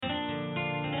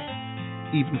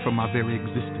Even from my very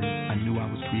existence, I knew I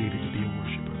was created to be a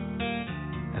worshiper.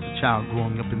 As a child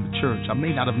growing up in the church, I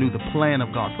may not have knew the plan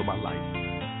of God for my life,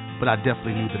 but I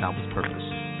definitely knew that I was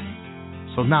purposed.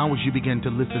 So now as you begin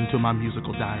to listen to my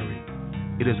musical diary,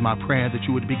 it is my prayer that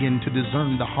you would begin to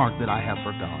discern the heart that I have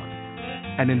for God.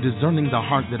 And in discerning the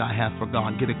heart that I have for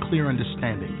God, get a clear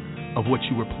understanding of what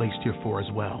you were placed here for as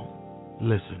well.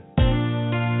 Listen.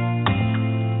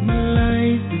 My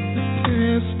life is a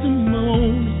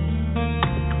testimony.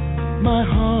 My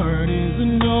heart is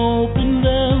an open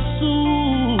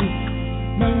vessel.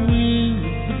 My will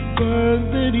is a bird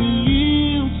that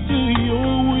yields to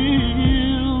your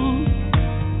will.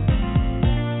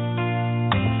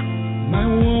 My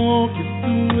walk is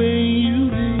the way you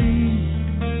lead.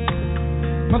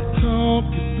 My talk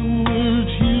is the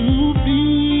words you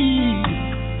speak.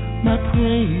 My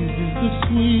praise is the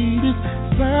sweetest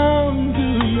sound to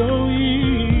your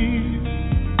ears.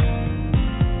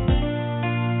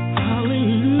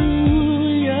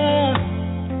 Hallelujah.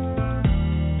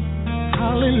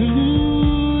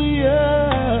 Hallelujah.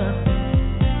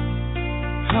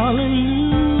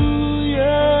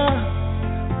 Hallelujah.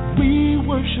 We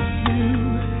worship you.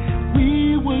 We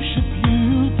worship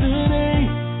you today.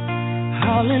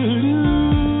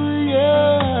 Hallelujah.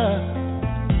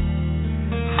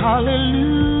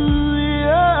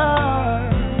 Hallelujah.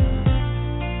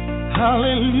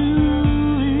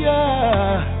 Hallelujah.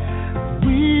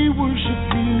 We worship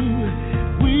you.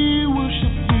 We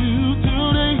worship you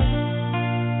today.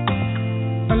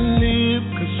 I live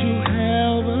 'cause you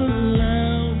have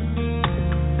allowed.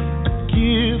 I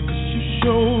give 'cause you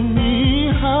showed me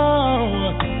how.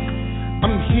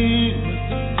 I'm here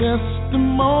as a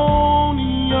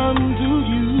testimony unto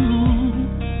you.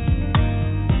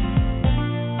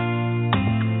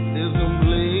 There's no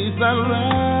place I'd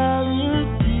rather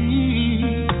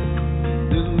be.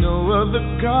 There's no other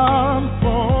God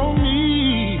for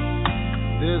me.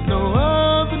 There's no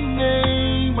other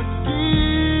name I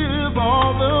give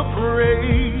all the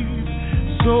praise.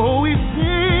 So we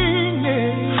sing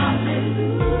it.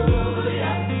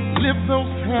 Hallelujah. Lift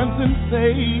those hands and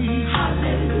say,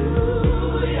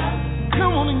 hallelujah.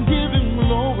 Come on and give him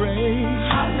glory.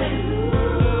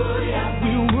 Hallelujah.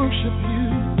 We worship you.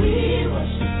 We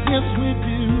worship. Yes, we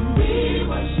do. We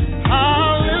worship.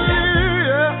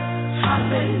 Hallelujah.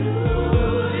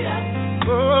 Hallelujah.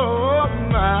 Oh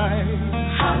my.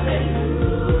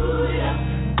 Hallelujah.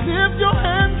 Lift your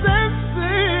hands and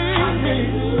sing.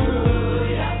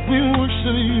 Hallelujah. We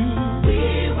worship you. We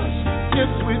worship.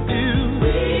 Yes, we do.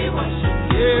 We worship.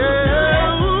 Yeah.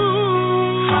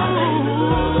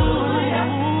 Hallelujah.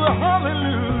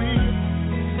 Hallelujah.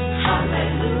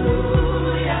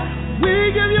 Hallelujah. We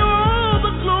give you all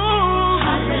the glory.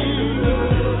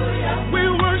 Hallelujah. We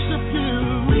worship you.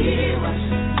 We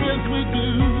worship. Yes, we do.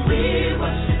 We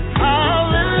worship.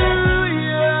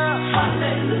 Hallelujah.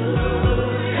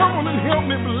 Hallelujah. Come on and help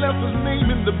me bless his name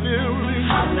in the building.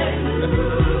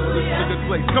 Hallelujah. This is a good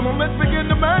place. Come on, let's begin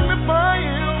to magnify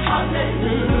him.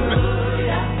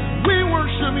 Hallelujah. We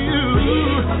worship you. We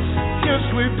worship. Yes,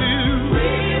 we do. We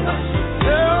worship. Oh,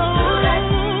 yeah.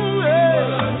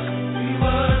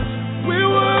 We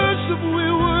worship.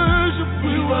 We worship.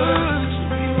 We worship.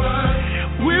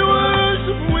 We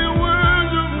worship. We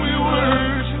worship. We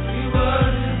worship.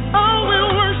 Oh, we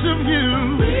worship you.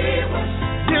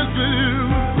 Yes, we do.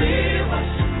 We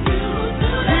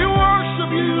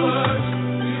worship you.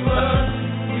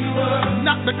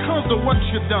 Not because of what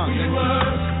you've done,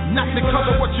 not because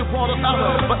of what you brought us out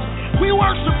of, but we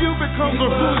worship you because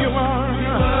of who you are.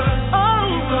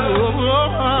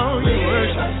 Oh, we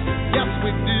worship. Yes,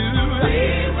 we do.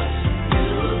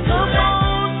 Come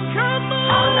on, come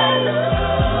on.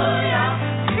 Hallelujah.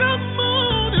 Come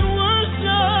on and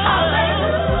worship.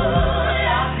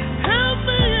 Hallelujah. Help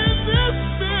me in this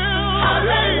building.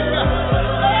 Hallelujah.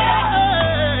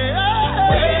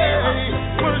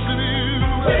 Worship you.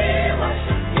 We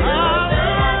worship you.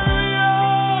 Hallelujah.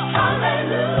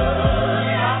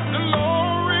 Hallelujah.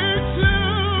 Glory to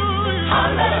you.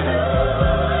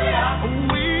 Hallelujah.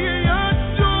 We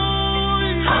adore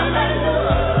you.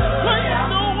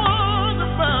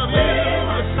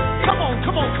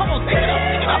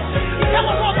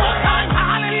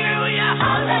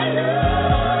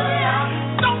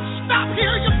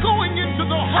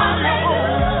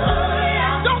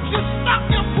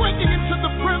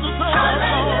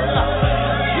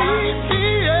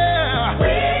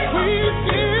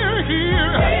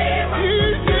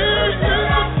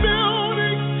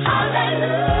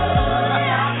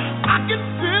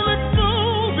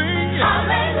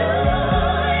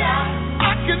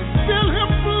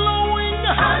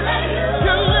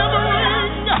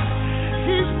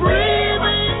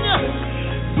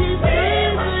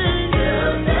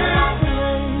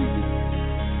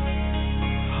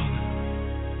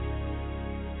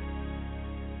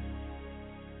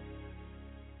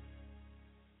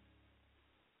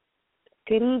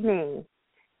 Good evening.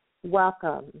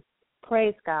 Welcome.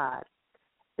 Praise God.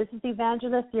 This is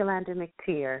Evangelist Yulander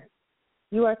McTeer.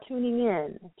 You are tuning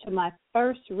in to my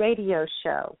first radio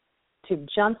show to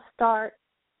jumpstart,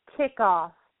 kick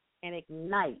off, and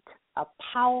ignite a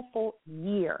powerful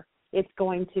year. It's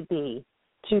going to be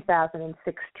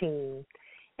 2016.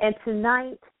 And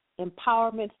tonight,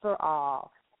 Empowerment for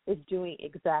All is doing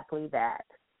exactly that.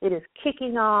 It is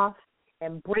kicking off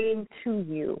and bringing to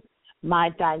you my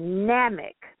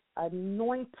dynamic,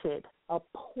 anointed,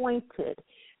 appointed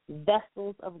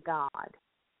vessels of God,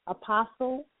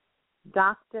 Apostle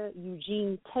Dr.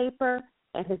 Eugene Taper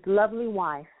and his lovely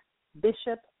wife,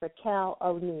 Bishop Raquel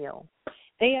O'Neill.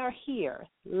 They are here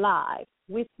live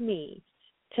with me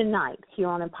tonight here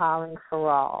on Empowering for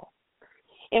All.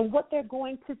 And what they're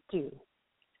going to do,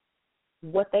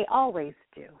 what they always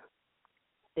do,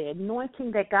 the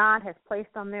anointing that God has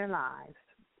placed on their lives,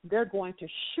 they're going to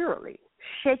surely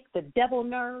shake the devil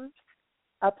nerves,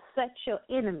 upset your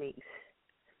enemies.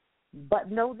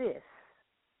 But know this,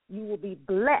 you will be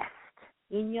blessed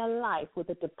in your life with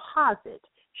a deposit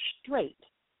straight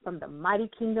from the mighty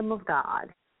kingdom of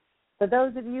God. For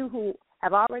those of you who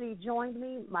have already joined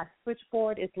me, my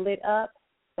switchboard is lit up.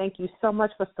 Thank you so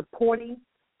much for supporting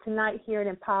tonight here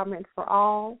at Empowerment for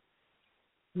All.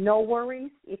 No worries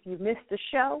if you missed the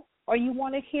show or you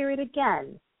want to hear it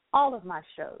again. All of my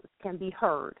shows can be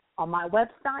heard on my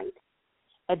website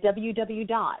at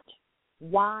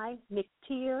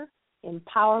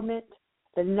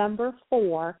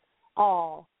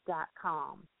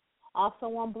www.ymcteerempowerment4all.com.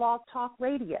 Also on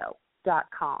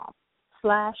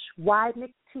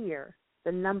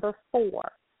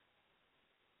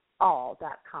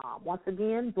blogtalkradio.com/ymcteer4all.com. Once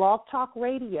again,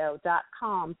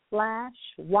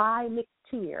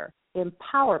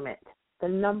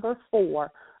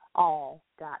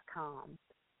 blogtalkradio.com/ymcteerempowerment4all.com.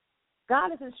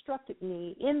 God has instructed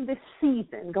me in this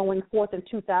season going forth in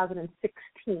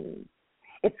 2016.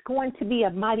 It's going to be a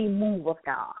mighty move of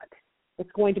God.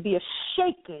 It's going to be a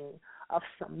shaking of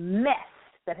some mess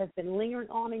that has been lingering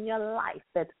on in your life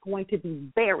that's going to be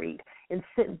buried and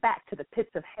sent back to the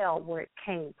pits of hell where it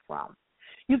came from.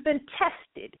 You've been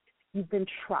tested. You've been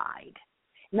tried.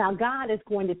 Now God is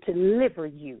going to deliver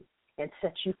you and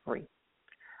set you free.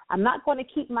 I'm not going to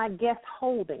keep my guests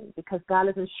holding because God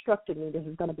has instructed me this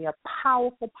is going to be a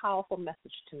powerful, powerful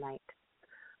message tonight.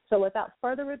 So without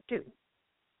further ado,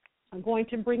 I'm going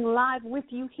to bring live with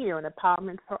you here in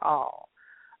Empowerment for All,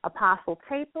 Apostle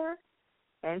Taper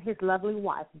and his lovely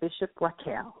wife, Bishop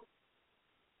Raquel.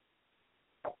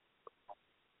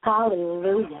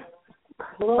 Hallelujah.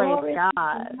 Praise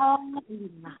God.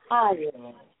 Hallelujah.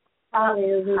 Hallelujah.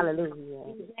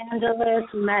 Hallelujah.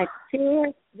 Evangelist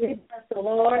McTeer, we bless the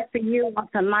Lord for you on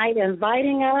tonight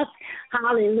inviting us.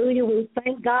 Hallelujah. We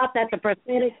thank God that the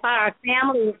prophetic fire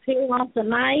family is here on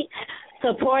tonight,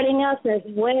 supporting us as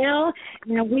well.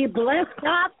 And we bless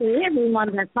God for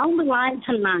everyone that's on the line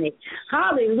tonight.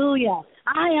 Hallelujah.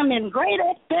 I am in great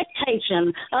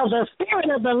expectation of the Spirit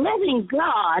of the living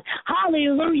God.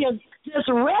 Hallelujah. Just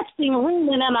resting,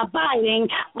 ruling, and abiding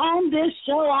on this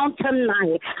show on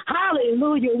tonight.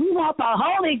 Hallelujah. We want the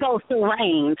Holy Ghost to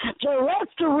reign, to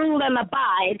rest, to rule, and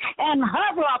abide, and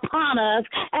hover upon us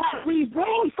as we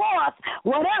bring forth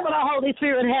whatever the Holy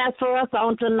Spirit has for us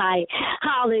on tonight.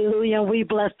 Hallelujah. We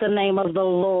bless the name of the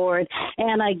Lord.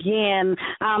 And again,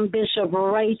 I'm Bishop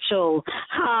Rachel.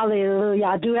 Hallelujah.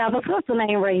 I do have a sister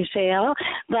named Rachel,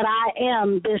 but I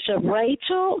am Bishop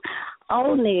Rachel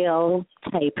O'Neill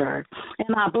Taper.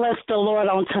 And I bless the Lord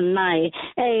on tonight.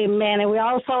 Amen. And we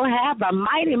also have the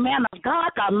mighty man of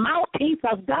God, the mouthpiece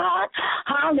of God.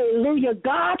 Hallelujah.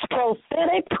 God's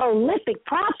prophetic, prolific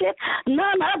prophet,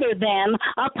 none other than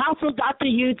Apostle Dr.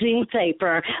 Eugene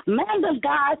Taper. Man of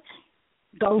God,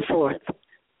 go forth.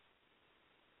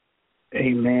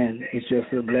 Amen. It's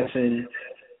just a blessing,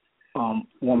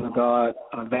 woman of God,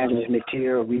 Evangelist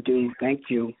McTeer. We do thank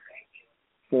you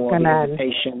for the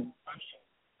invitation.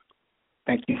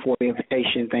 Thank you for the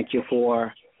invitation. Thank you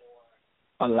for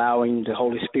allowing the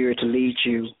Holy Spirit to lead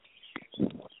you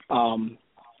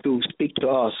to speak to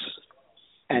us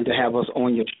and to have us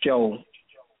on your show.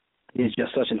 It's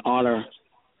just such an honor,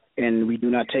 and we do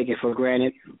not take it for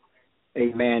granted.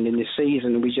 Amen. In this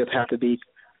season, we just have to be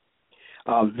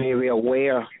very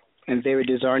aware and very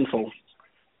discernful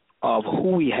of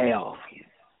who we have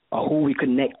or who we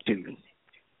connect to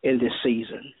in this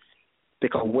season.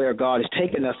 Because where God is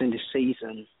taking us in this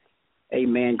season,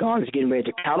 amen, God is getting ready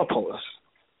to catapult us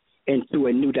into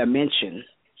a new dimension,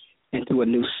 into a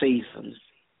new season,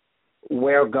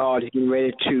 where God is getting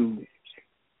ready to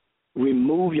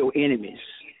remove your enemies,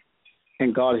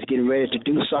 and God is getting ready to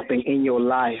do something in your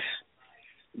life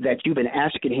that you've been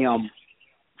asking him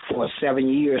for 7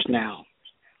 years now.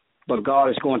 But God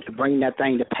is going to bring that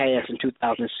thing to pass in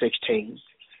 2016.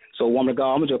 So, woman of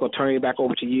God, I'm just going to turn it back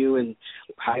over to you, and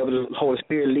however the Holy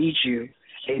Spirit leads you,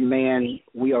 amen,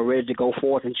 we are ready to go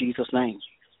forth in Jesus' name.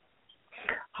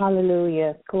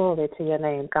 Hallelujah. Glory to your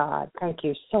name, God. Thank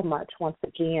you so much once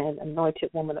again,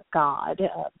 anointed woman of God,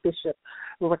 Bishop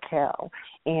Raquel,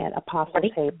 and Apostle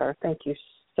Tabor. Thank you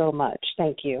so much.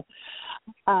 Thank you.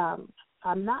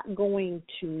 I'm not going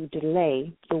to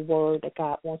delay the word that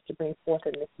God wants to bring forth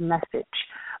in this message,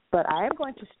 but I am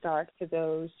going to start for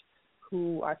those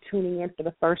who are tuning in for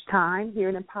the first time here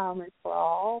in Empowerment for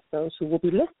All, those who will be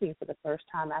listening for the first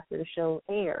time after the show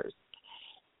airs.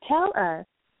 Tell us,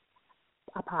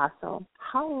 Apostle,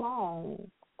 how long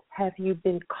have you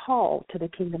been called to the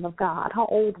kingdom of God? How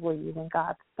old were you when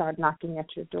God started knocking at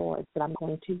your door and said, I'm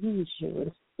going to use you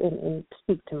and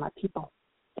speak to my people?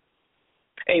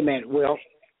 Amen. Well,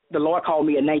 the Lord called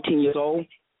me at 19 years old.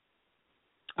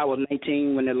 I was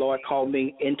 19 when the Lord called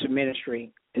me into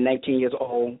ministry at 19 years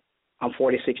old. I'm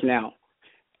 46 now.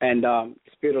 And the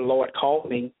Spirit of the Lord called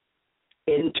me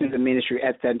into the ministry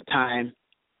at that time.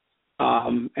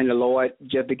 And the Lord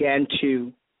just began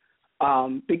to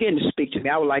speak to me.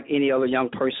 I was like any other young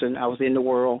person. I was in the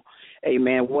world.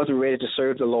 Amen. Wasn't ready to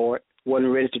serve the Lord.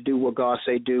 Wasn't ready to do what God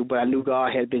said do. But I knew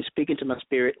God had been speaking to my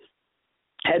spirit,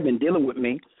 had been dealing with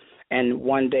me. And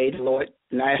one day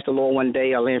I asked the Lord one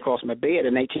day, I lay across my bed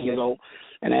at 18 years old,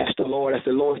 and I asked the Lord,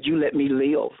 Lord, you let me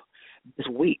live this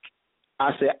week.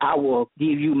 I said, I will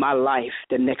give you my life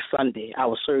the next Sunday. I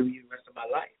will serve you the rest of my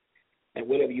life. And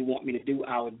whatever you want me to do,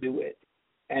 I will do it.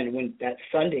 And when that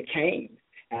Sunday came,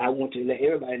 and I want to let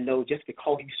everybody know, just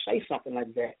because you say something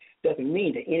like that doesn't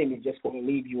mean the enemy is just going to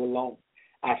leave you alone.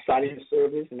 I started the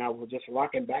service, and I was just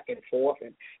rocking back and forth,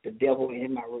 and the devil was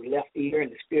in my left ear,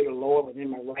 and the Spirit of the Lord was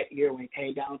in my right ear when it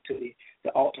came down to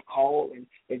the altar call. And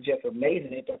it's just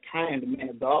amazing. At the time, the man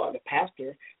of God, the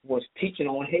pastor, was teaching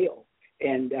on hell.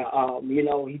 And, he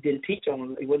wasn't teaching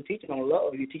on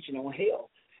love. He was teaching on hell.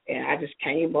 And I just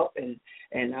came up,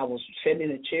 and I was sitting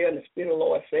in a chair, and the Spirit of the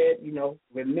Lord said,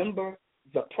 remember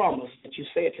the promise that you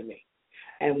said to me.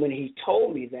 And when he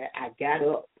told me that, I got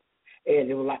up.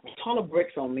 And it was like a ton of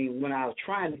bricks on me when I was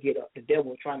trying to get up. The devil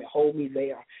was trying to hold me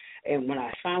there. And when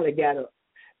I finally got up,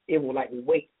 it was like a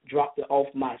weight dropped off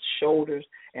my shoulders.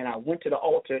 And I went to the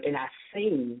altar, and I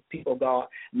seen, people of God,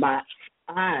 my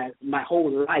eyes, my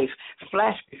whole life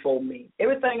flashed before me.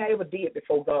 Everything I ever did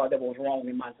before God that was wrong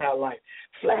in my entire life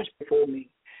flashed before me.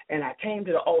 And I came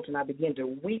to the altar, and I began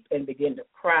to weep and began to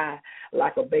cry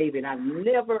like a baby. And I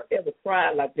never, ever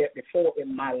cried like that before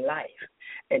in my life.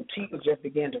 And tears just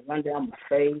began to run down my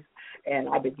face, and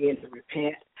I began to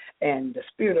repent. And the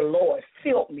Spirit of the Lord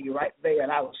filled me right there.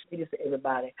 And I was saying to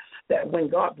everybody that when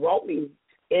God brought me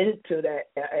into that,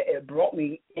 it brought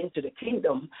me into the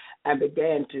kingdom and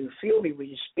began to fill me with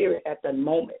His Spirit at that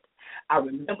moment. I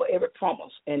remember every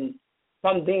promise. And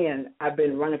from then, I've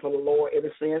been running for the Lord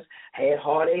ever since. Had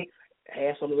heartache,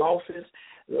 had some losses,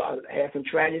 had some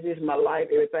tragedies in my life.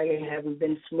 Everything hasn't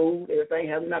been smooth. Everything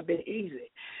has not been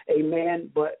easy.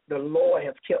 Amen. But the Lord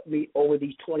has kept me over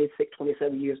these 26,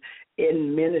 27 years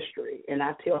in ministry. And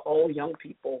I tell all young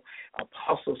people,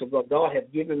 apostles of God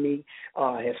have given me,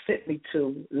 have sent me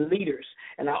to leaders.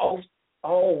 And I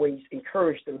always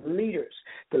encourage the leaders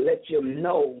to let you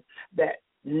know that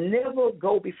never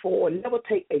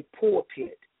take a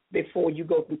pulpit before you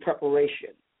go through preparation,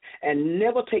 and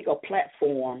never take a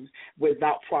platform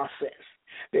without process,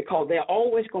 because they're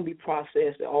always going to be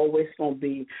processed. They're always going to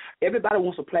be, everybody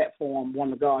wants a platform,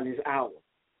 one of God in this hour,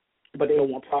 but they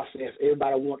don't want process.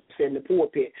 Everybody wants to sit in the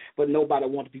pulpit, but nobody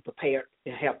wants to be prepared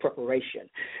and have preparation.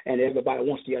 And everybody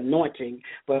wants the anointing,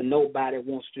 but nobody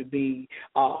wants to be,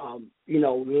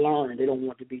 learned. They don't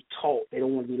want to be taught. They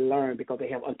don't want to be learned, because they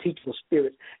have unteachable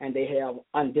spirits and they have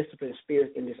undisciplined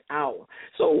spirits in this hour.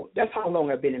 So that's how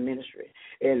long I've been in ministry.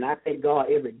 And I thank God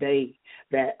every day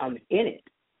that I'm in it.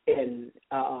 And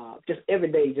just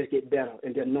every day just get better,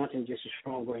 and the anointing just is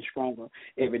stronger and stronger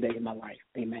every day in my life.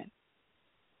 Amen.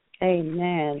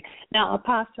 Amen. Now,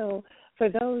 Apostle, for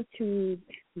those who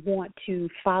want to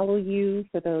follow you,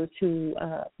 for those who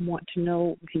want to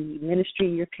know the ministry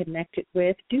you're connected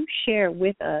with, do share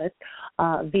with us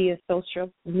via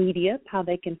social media how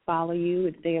they can follow you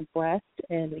and stay abreast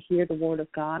and hear the word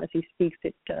of God as He speaks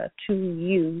it to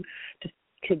you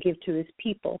to give to His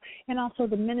people, and also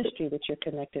the ministry that you're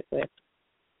connected with.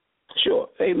 Sure.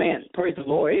 Amen. Praise the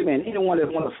Lord. Amen. Anyone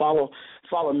that want to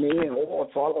follow me or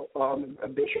follow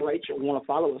Bishop Rachel, want to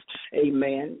follow us,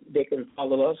 amen, they can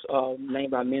follow us. Name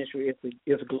of our ministry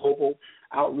is Global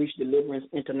Outreach Deliverance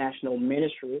International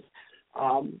Ministries.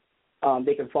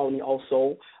 They can follow me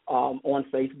also on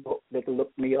Facebook. They can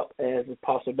look me up as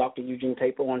Apostle Dr. Eugene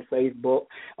Taper on Facebook.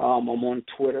 I'm on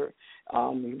Twitter.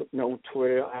 You look me on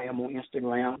Twitter. I am on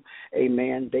Instagram.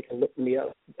 Amen. They can look me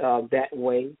up that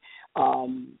way.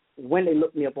 When they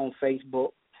look me up on Facebook,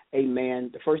 amen,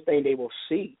 the first thing they will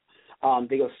see,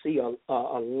 they'll see a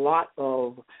lot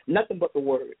of nothing but the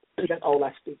word. That's all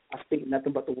I speak. I speak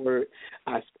nothing but the word.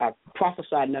 I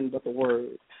prophesy nothing but the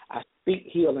word. I speak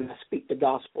healing. I speak the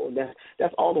gospel.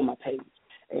 That's all on my page.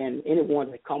 And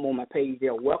anyone that come on my page,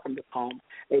 they're welcome to come.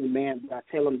 Amen. But I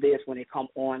tell them this, when they come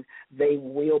on, they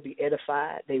will be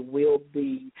edified. They will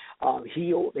be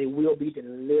healed. They will be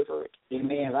delivered.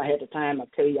 Amen. If I had the time, I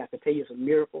could tell you some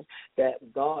miracles that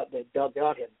God has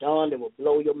done that will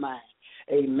blow your mind.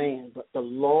 Amen. But the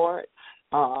Lord,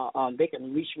 they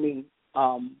can reach me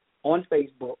on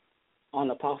Facebook, on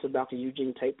Apostle Dr.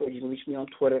 Eugene Taper. You can reach me on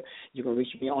Twitter. You can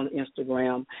reach me on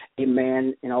Instagram.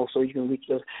 Amen. And also you can reach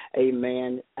us,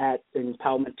 amen, at the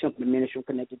Empowerment Temple Ministry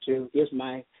connected to is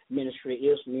my ministry,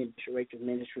 is me, Bishop Rachel's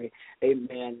ministry.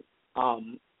 Amen.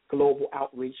 Global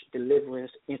Outreach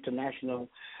Deliverance International,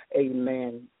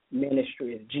 amen,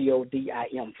 ministry is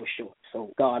GODIM for short.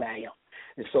 So God I am.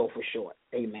 And so for short.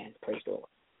 Amen. Praise the Lord.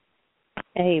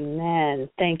 Amen.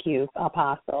 Thank you,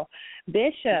 Apostle.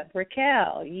 Bishop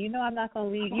Raquel, you know I'm not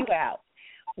going to leave you out.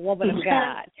 Woman of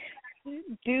God,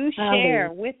 do share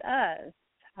with us.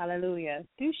 Hallelujah.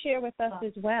 Do share with us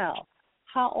as well.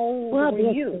 How old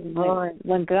were you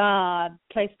when God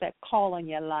placed that call on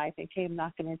your life and came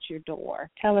knocking at your door?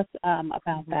 Tell us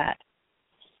about that.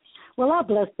 Well, I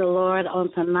bless the Lord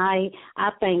on tonight. I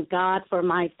thank God for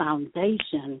my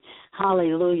foundation.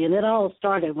 Hallelujah. And it all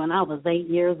started when I was 8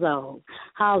 years old.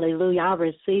 Hallelujah. I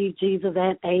received Jesus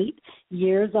at 8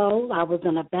 years old. I was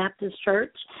in a Baptist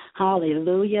church.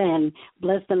 Hallelujah. And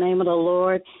bless the name of the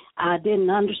Lord. I didn't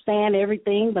understand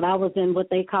everything, but I was in what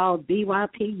they called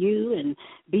BYPU and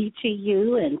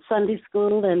BTU and Sunday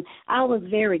school, and I was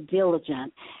very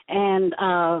diligent. And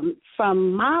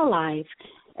from my life,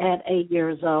 at 8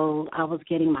 years old, I was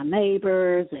getting my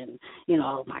neighbors and,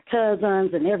 my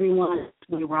cousins and everyone.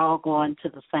 We were all going to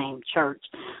the same church.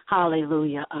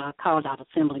 Hallelujah. Called out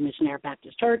Assembly Missionary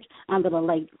Baptist Church under the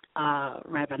late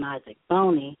Reverend Isaac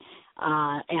Boney,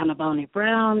 Anna Boney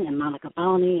Brown and Monica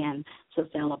Boney and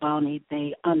Sister Ella Boney.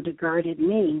 They undergirded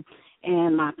me,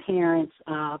 and my parents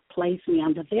placed me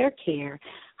under their care.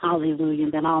 Hallelujah.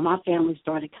 And then all my family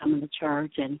started coming to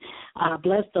church. And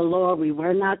bless the Lord, we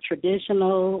were not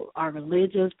traditional or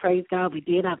religious. Praise God. We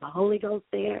did have the Holy Ghost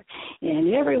there.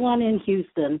 And everyone in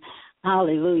Houston,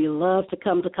 hallelujah, loves to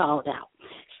come to Called Out.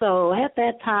 So at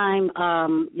that time,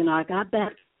 I got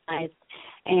baptized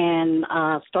and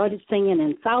started singing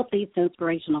in Southeast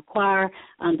Inspirational Choir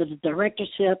under the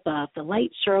directorship of the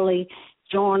late Shirley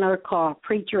Joyner, called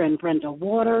Preacher, and Brenda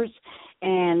Waters.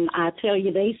 And I tell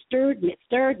you, they stirred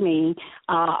me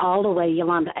all the way.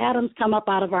 Yulander Adams come up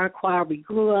out of our choir. We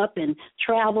grew up and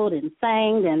traveled and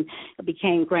sang and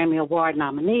became Grammy Award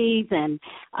nominees. And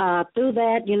through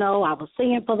that, I was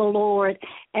singing for the Lord.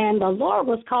 And the Lord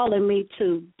was calling me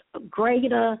to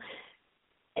greater,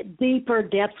 deeper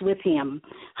depths with him.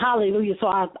 Hallelujah. So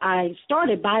I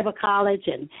started Bible college,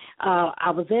 and I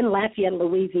was in Lafayette,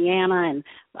 Louisiana,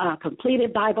 and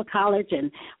completed Bible college. And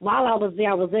while I was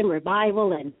there, I was in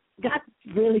revival and got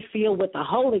really filled with the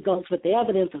Holy Ghost, with the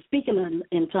evidence of speaking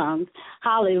in tongues,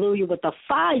 hallelujah, with the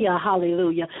fire,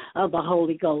 hallelujah, of the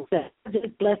Holy Ghost. I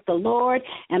just blessed the Lord,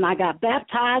 and I got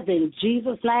baptized in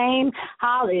Jesus' name,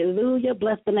 hallelujah,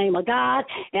 bless the name of God,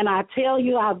 and I tell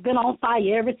you, I've been on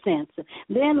fire ever since.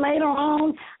 Then later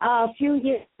on, a few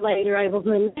years later, it was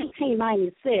in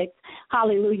 1996,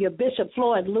 hallelujah, Bishop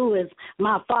Floyd Lewis,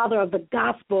 my father of the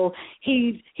gospel,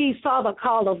 he saw the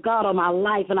call of God on my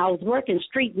life, and I was working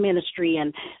street ministry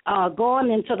and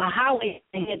going into the highway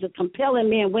hedges, compelling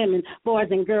men, women, boys,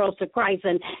 and girls to Christ.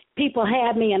 And people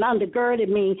had me and undergirded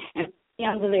me and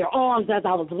under their arms as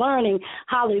I was learning,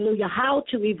 hallelujah, how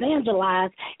to evangelize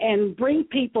and bring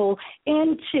people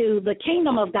into the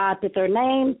kingdom of God, that their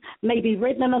names may be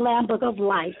written in the Lamb Book of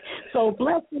Life. So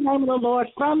bless the name of the Lord.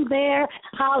 From there,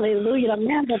 hallelujah, the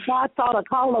man of God saw the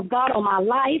call of God on my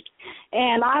life,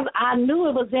 and I knew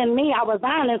it was in me. I was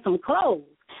ironing some clothes.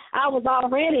 I was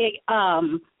already,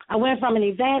 I went from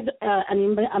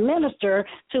a minister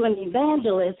to an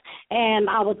evangelist, and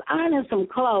I was ironing some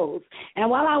clothes. And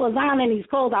while I was ironing these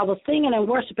clothes, I was singing and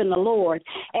worshiping the Lord.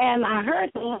 And I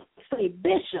heard the Lord say,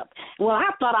 Bishop. Well,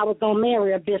 I thought I was going to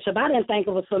marry a bishop. I didn't think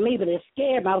it was for me, but it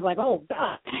scared me. I was like, oh,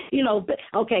 God.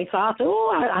 Okay, so I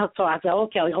said,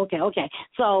 okay.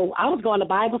 So I was going to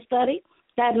Bible study.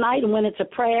 that night and went into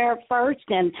prayer first,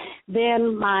 and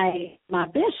then my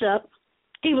bishop,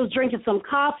 he was drinking some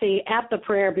coffee after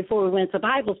prayer before we went to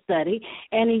Bible study,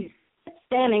 and he's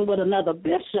standing with another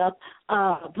bishop,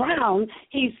 Brown.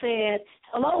 He said,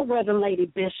 "Hello, Reverend Lady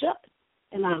Bishop."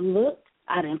 And I looked.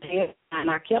 I didn't pay it, and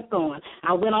I kept going.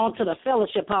 I went on to the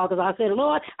fellowship hall because I said,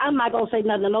 "Lord, I'm not going to say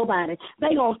nothing to nobody.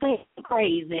 They going to think I'm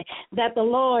crazy that the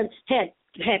Lord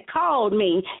had called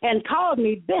me and called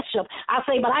me bishop." I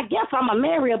say, "But I guess I'm a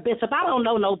marry a bishop. I don't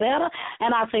know no better."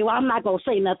 And I say, "Well, I'm not going to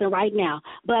say nothing right now."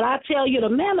 But I tell you, the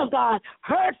man of God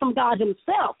heard from God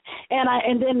himself.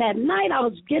 And then that night I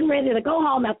was getting ready to go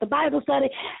home after Bible study,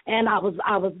 and I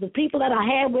was the people that I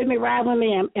had with me, ride with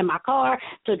me in my car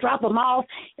to drop them off.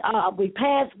 We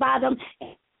passed by them.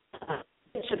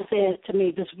 Bishop said to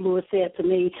me, Bishop Lewis said to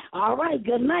me, "All right,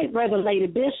 good night, Reverend Lady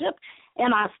Bishop."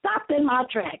 And I stopped in my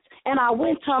tracks, and I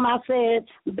went to him. I said,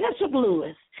 "Bishop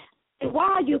Lewis, why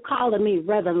are you calling me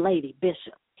Reverend Lady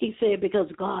Bishop?" He said, "Because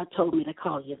God told me to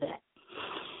call you that."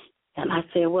 And I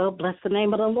said, "Well, bless the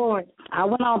name of the Lord." I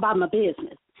went on about my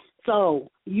business. So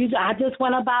I just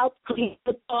went about cleaning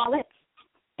the toilets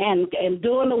and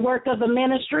doing the work of the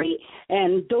ministry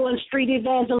and doing street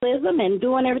evangelism and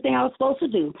doing everything I was supposed to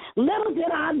do. Little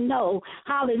did I know,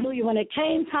 hallelujah, when it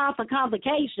came time for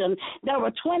convocation, there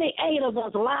were 28 of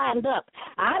us lined up.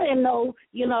 I didn't know,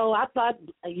 I thought,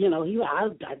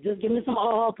 I'd just give me some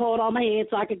oil, pour it on my head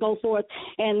so I could go forth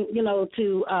and,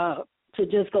 to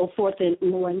just go forth and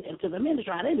more into the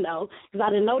ministry. I didn't know because I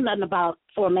didn't know nothing about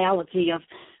formality of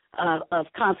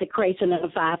consecration in the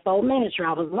fivefold ministry.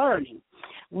 I was learning.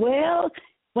 Well,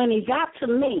 when he got to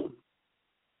me,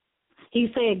 he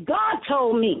said, "God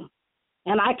told me,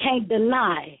 and I can't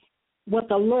deny what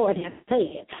the Lord has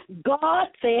said. God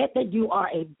said that you are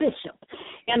a bishop."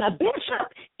 And a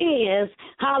bishop is,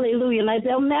 hallelujah, now it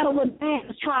doesn't matter what man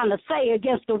is trying to say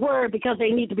against the word because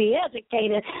they need to be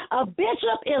educated. A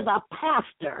bishop is a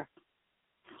pastor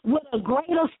with a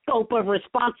greater scope of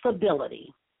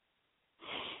responsibility.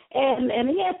 And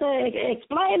he had to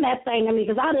explain that thing to me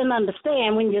because I didn't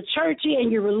understand. When you're churchy and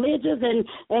you're religious and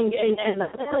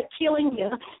they're killing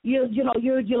you,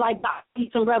 you're like, "God, I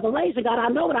need some revelation. God, I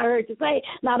know what I heard you say."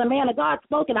 Now the man of God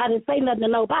spoke and I didn't say nothing to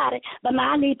nobody, but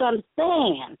now I need to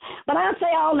understand. But I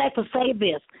say all that to say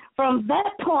this. From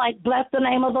that point, bless the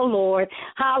name of the Lord,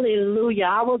 hallelujah.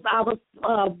 I was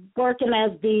working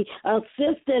as the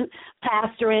assistant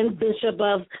pastor and bishop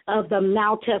of the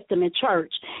Now Testament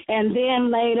Church. And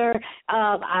then later,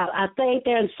 I stayed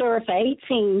there and served for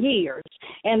 18 years.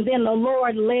 And then the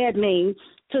Lord led me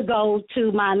to go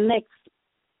to my next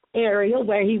area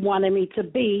where he wanted me to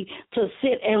be, to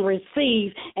sit and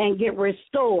receive and get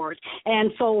restored.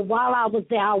 And so while I was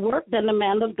there, I worked in the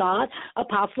man of God,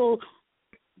 Apostle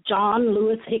John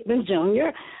Lewis Hickman Jr.,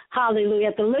 hallelujah,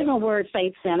 at the Living Word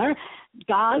Faith Center.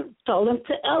 God told him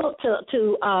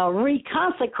to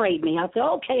reconsecrate me. I said,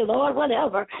 "Okay, Lord,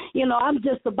 whatever. I'm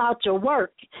just about your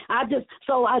work." I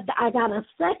got a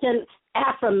second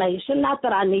affirmation, not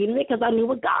that I needed it because I knew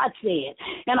what God said,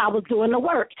 and I was doing the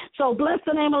work. So bless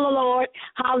the name of the Lord,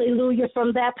 hallelujah.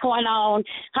 From that point on,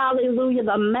 hallelujah,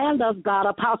 the man of God,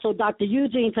 Apostle Dr.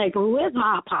 Eugene Taper, who is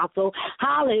my apostle,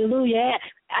 hallelujah,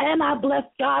 and I bless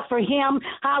God for him,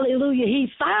 hallelujah.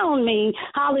 He found me,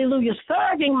 hallelujah,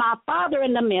 serving my Father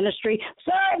in the ministry,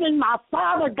 serving my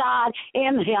Father God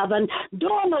in heaven,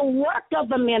 doing the work of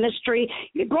the ministry,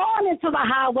 going into the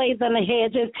highways and the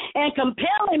hedges and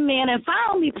compelling men, and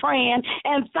found me praying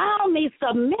and found me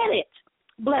submitted.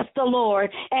 Bless the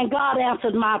Lord. And God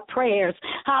answered my prayers.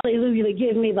 Hallelujah, to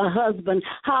give me the husband.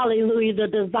 Hallelujah, the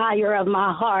desire of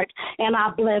my heart. And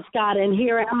I bless God. And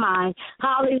here am I.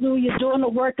 Hallelujah, doing the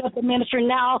work of the ministry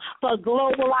now for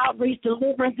Global Outreach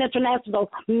Deliverance International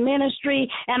Ministry.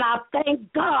 And I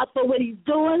thank God for what he's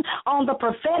doing on the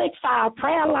prophetic fire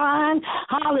prayer line.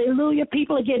 Hallelujah,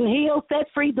 people are getting healed, set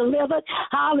free, delivered.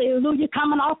 Hallelujah,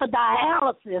 coming off of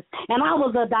dialysis. And I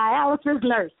was a dialysis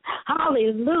nurse.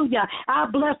 Hallelujah. I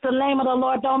bless the name of the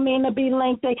Lord. Don't mean to be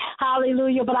lengthy.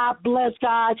 Hallelujah. But I bless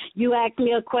God. You asked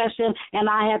me a question, and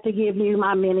I have to give you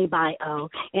my mini bio.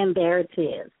 And there it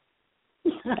is.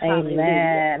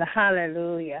 Amen.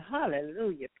 Hallelujah.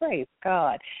 Hallelujah. Praise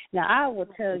God. Now, I will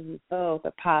tell you both,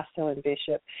 Apostle and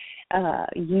Bishop,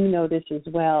 you know this as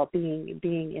well, being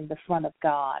in the front of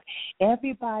God.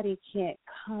 Everybody can't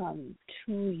come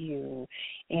to you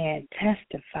and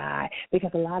testify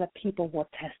because a lot of people will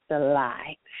test the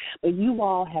lie. But you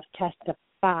all have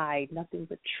testified nothing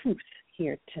but truth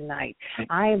here tonight.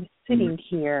 I am sitting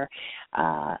here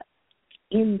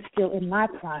still in my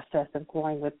process of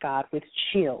growing with God, with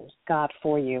chills, God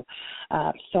for you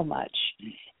so much.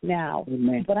 Now,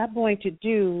 what I'm going to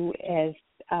do as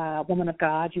woman of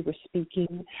God, you were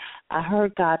speaking, I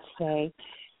heard God say,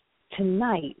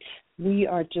 tonight we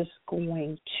are just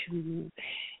going to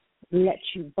let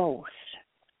you both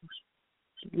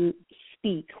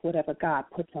speak whatever God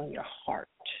puts on your heart.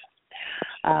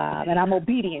 And I'm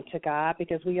obedient to God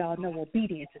because we all know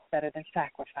obedience is better than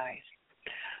sacrifice.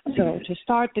 So to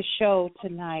start the show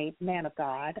tonight, man of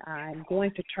God, I'm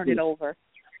going to turn it over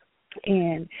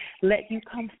and let you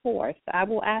come forth. I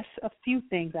will ask a few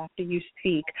things after you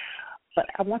speak, but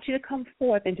I want you to come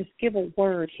forth and just give a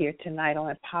word here tonight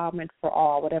on empowerment for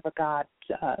all, whatever God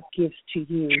gives to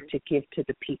you to give to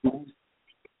the people.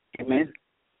 Amen.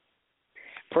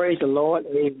 Praise the Lord.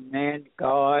 Amen.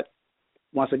 God,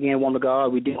 once again, woman of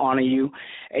God, we do honor you.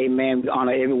 Amen. We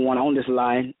honor everyone on this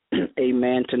line.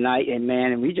 Amen. Tonight.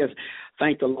 Amen. And we just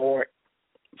thank the Lord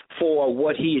for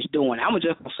what he is doing. I'm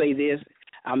just going to say this.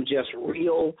 I'm just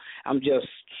real. I'm just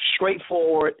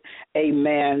straightforward.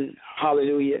 Amen.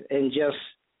 Hallelujah. And just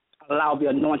allow the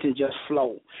anointing just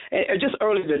flow. And just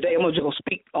earlier today, I'm just going to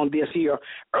speak on this here.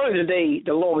 Earlier today,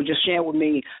 the Lord was just sharing with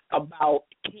me about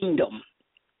kingdom.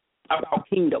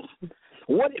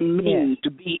 What it means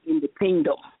to be in the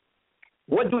kingdom.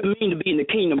 What do it mean to be in the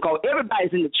kingdom? Because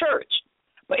everybody's in the church,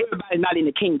 but everybody's not in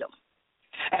the kingdom.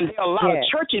 And there are a lot of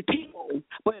churchy people,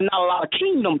 but not a lot of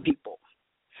kingdom people.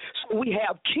 So we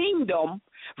have kingdom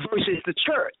versus the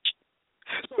church.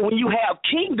 So when you have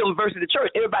kingdom versus the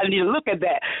church, everybody needs to look at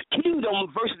that.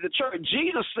 Kingdom versus the church.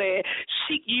 Jesus said,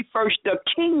 seek ye first the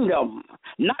kingdom,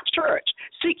 not church.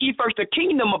 Seek ye first the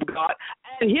kingdom of God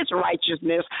and his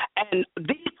righteousness, and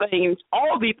these things,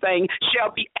 all these things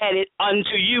shall be added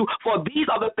unto you, for these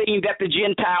are the things that the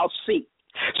Gentiles seek.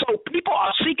 So people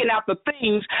are seeking out the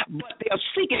things, but they are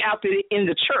seeking after it in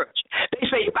the church. They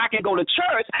say, if I can go to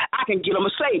church, I can get a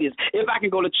Mercedes. If I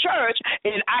can go to church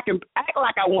and I can act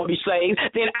like I want to be saved,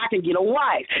 then I can get a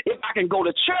wife. If I can go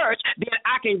to church, then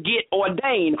I can get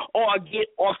ordained or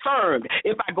get affirmed.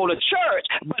 If I go to church,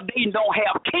 but they don't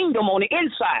have kingdom on the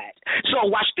inside. So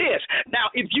watch this.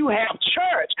 Now, if you have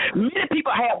church, many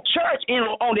people have church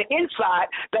on the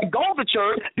inside that go to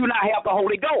church do not have the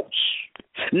Holy Ghost.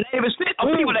 90% of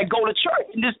people that go to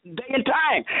church in this day and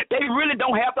time, they really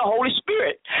don't have the Holy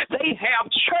Spirit. They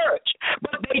have church,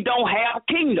 but they don't have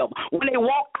kingdom. When they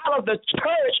walk out of the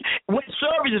church, when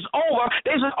service is over,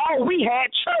 they say, oh, we had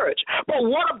church. But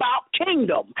what about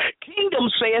kingdom?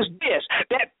 Kingdom says this,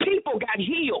 that people got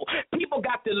healed, people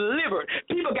got delivered,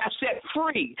 people got set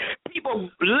free,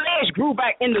 people legs grew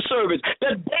back in the service,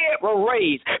 the dead were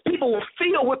raised, people were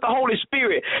filled with the Holy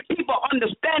Spirit, people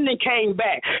understanding came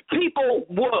back, people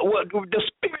the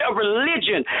spirit of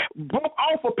religion broke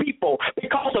off of people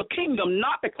because of kingdom,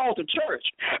 not because of church.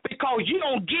 Because you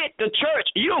don't get the church,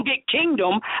 you don't get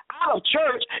kingdom out of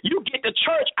church, you get the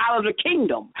church out of the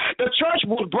kingdom. The church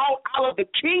was brought out of the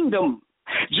kingdom.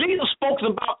 Jesus spoke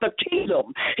about the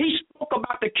kingdom. He spoke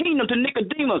about the kingdom to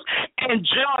Nicodemus and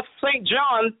St.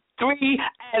 John 3:3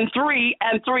 and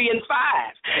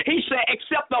 5. He said,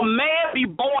 except a man be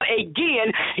born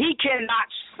again, he cannot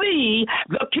see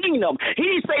the kingdom. He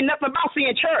didn't say nothing about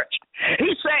seeing church.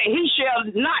 He said he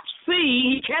cannot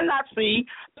see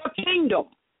the kingdom.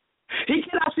 He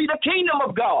cannot see the kingdom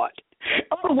of God. In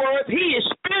other words, he is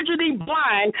spiritually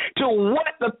blind to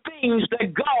what the things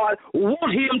that God wants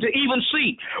him to even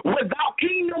see. Without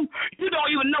kingdom, you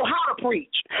don't even know how to preach.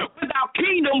 Without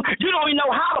kingdom, you don't even know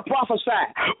how to prophesy.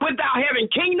 Without having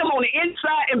kingdom on the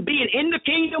inside and being in the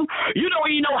kingdom, you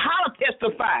don't even know how to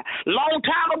testify. Long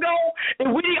time ago, if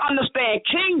we didn't understand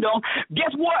kingdom, guess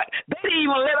what? They didn't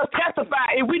even let us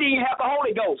testify if we didn't have the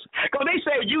Holy Ghost. Because they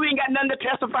said you ain't got nothing to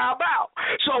testify about.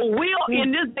 So we're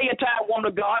in this day and time, woman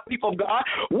of God, people of God,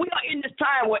 we are in this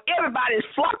time where everybody is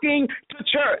flocking to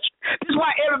church. This is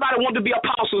why everybody wants to be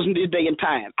apostles in this day and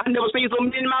time. I've never seen so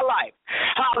many in my life.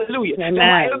 Hallelujah. Amen. That's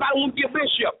why everybody wants to be a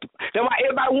bishop. That's why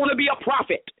everybody wants to be a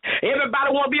prophet.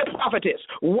 Everybody wants to be a prophetess.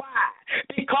 Why?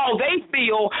 Because they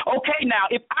feel, okay, now,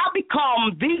 if I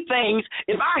become these things,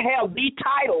 if I have these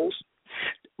titles,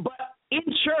 but in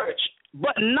church,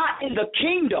 but not in the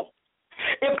kingdom,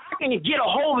 if I can get a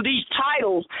hold of these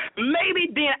titles,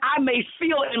 maybe then I may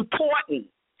feel important.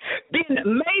 Then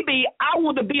maybe I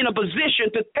want to be in a position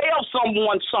to tell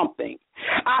someone something.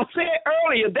 I said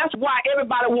earlier, that's why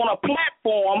everybody want a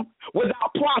platform without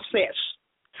process.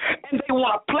 And they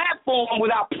want a platform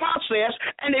without process,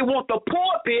 and they want the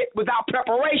pulpit without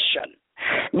preparation.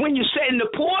 When you sit in the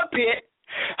pulpit,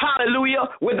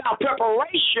 hallelujah, without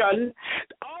preparation,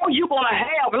 all you're going to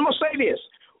have, and I'm going to say this,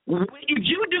 if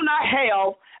you do not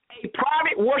have a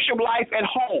private worship life at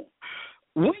home,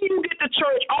 when you get to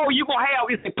church, all you're going to have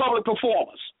is a public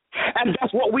performance. And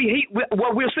that's what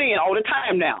we're seeing all the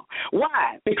time now.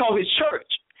 Why? Because it's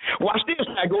church. Watch this.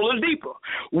 I go a little deeper.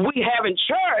 We have in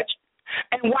church,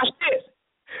 and watch this.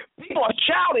 People are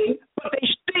shouting, but they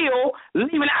still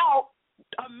leaving out,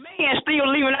 a man still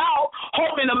leaving out,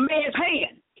 holding a man's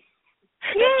hand.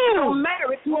 They're still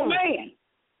married to a man.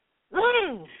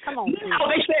 Come on. Now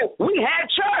they say, we had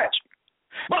church,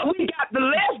 but we got the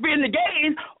lesbian, the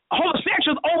gays,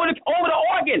 homosexuals over the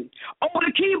organ, over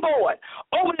the keyboard,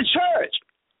 over the church.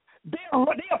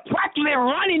 They're practically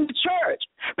running the church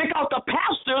because the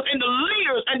pastors and the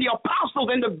leaders and the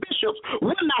apostles and the bishops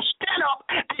will not stand up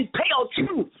and tell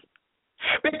truth.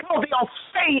 Because they are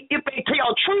afraid if they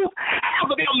tell truth, half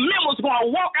of their members are going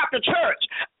to walk out the church.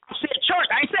 I said church,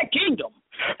 I ain't said kingdom.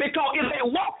 Because if they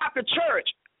walk out the church,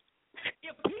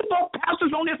 if people, pastors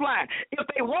on this line, if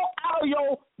they walk out of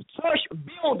your church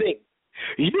building,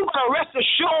 you gotta rest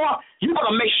assured, you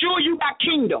gotta make sure you got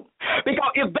kingdom. Because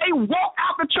if they walk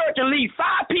out the church and leave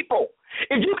 5 people,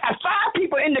 if you got 5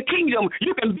 people in the kingdom,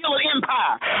 you can build an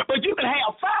empire. But you can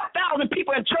have 5,000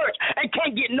 people in church and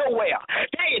can't get nowhere.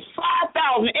 There is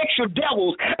 5,000 extra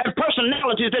devils and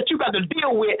personalities that you got to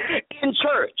deal with in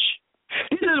church.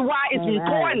 This is why it's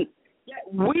important that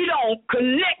we don't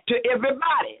connect to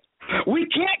everybody. We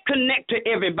can't connect to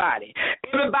everybody.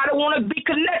 Everybody want to be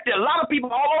connected. A lot of people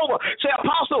all over say,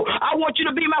 Apostle, I want you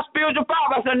to be my spiritual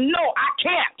father. I said, no, I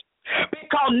can't.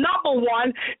 Because number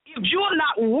one, if you're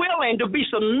not willing to be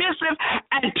submissive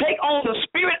and take on the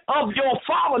spirit of your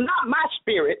father, not my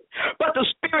spirit, but the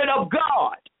spirit of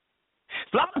God.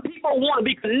 A lot of people want to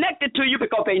be connected to you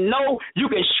because they know you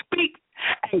can speak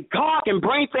and God can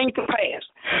bring things to pass.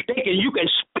 You can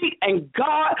speak and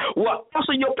God will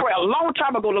answer your prayer. A long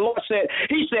time ago, the Lord said,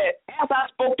 He said, as I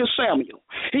spoke to Samuel,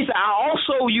 He said, I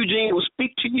also, Eugene, will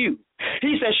speak to you.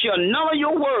 He said, shall none of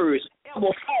your words ever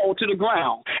fall to the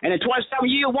ground. And in 27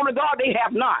 years, woman of God, they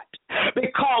have not.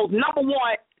 Because, number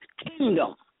one,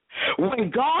 kingdom.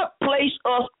 When God placed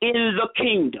us in the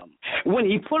kingdom, when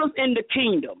He put us in the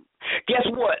kingdom, guess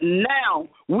what? Now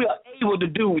we are able to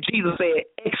do, Jesus said,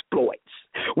 exploits.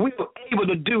 We are able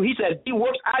to do, He said, the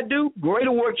works I do,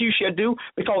 greater works you shall do,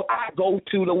 because I go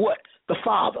to the what? The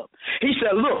Father. He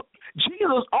said, look,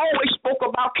 Jesus always spoke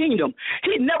about kingdom.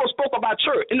 He never spoke about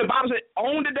church. In the Bible said,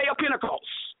 on the day of Pentecost.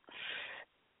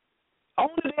 On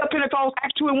the day of Pentecost,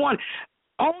 Acts 2 and 1.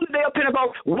 On the day of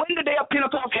Pentecost, when the day of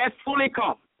Pentecost had fully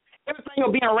come, everything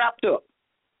was being wrapped up.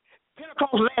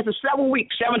 Pentecost lasted 7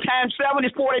 weeks. 7 times 7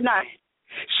 is 49.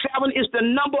 7 is the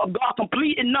number of God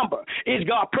complete in number. It's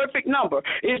God's perfect number.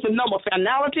 It's the number of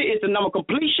finality. It's the number of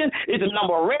completion. It's the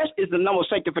number of rest. It's the number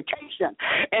of sanctification.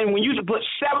 And when you put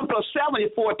 7 plus 7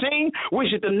 is 14,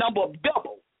 which is the number of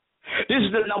double. This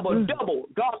is the number of double.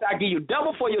 God said, I give you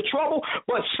double for your trouble,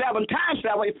 but 7 times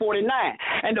 7 is 49.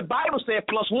 And the Bible said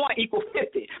plus 1 equals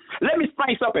 50. Let me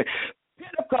explain something.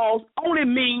 Pentecost only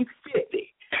means 50.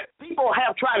 People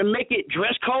have tried to make it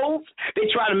dress codes.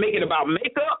 They try to make it about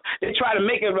makeup. They try to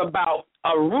make it about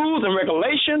rules and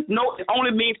regulations. No, it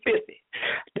only means 50.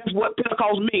 That's what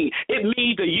Pentecost means. It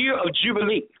means the year of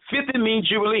Jubilee. 50 means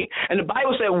Jubilee. And the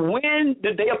Bible said when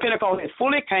the day of Pentecost had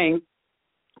fully came,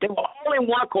 they were all in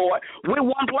one accord with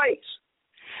one place.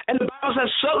 And the Bible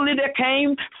says suddenly there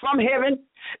came from heaven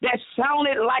that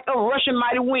sounded like a rushing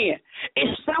mighty wind. It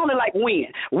sounded like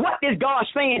wind. What is God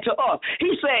saying to us?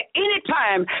 He said,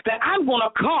 anytime that I'm going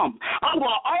to come, I'm going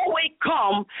to always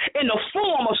come in the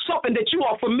form of something that you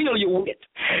are familiar with.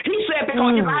 He said,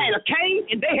 because if I had came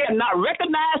and they had not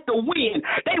recognized the wind,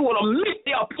 they would have missed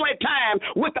their appointed time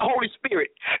with the Holy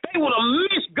Spirit. They would have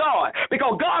missed God.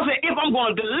 Because God said, if I'm going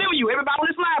to deliver you, everybody on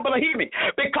this line better hear me.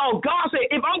 Because God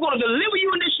said, if I'm going to deliver you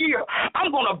in this year,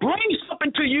 I'm going to bring something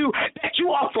to you that you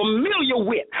are familiar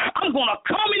with. I'm going to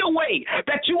come in a way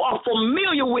that you are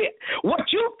familiar with. What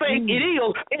you think it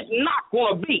is not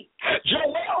going to be.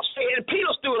 Joel said, Peter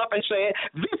stood up and said,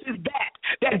 this is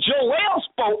that Joel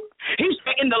spoke. He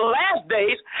said in the last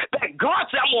days that God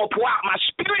said, I'm going to pour out my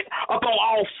spirit upon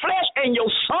all flesh, and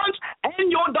your sons and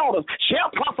your daughters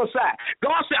shall prophesy.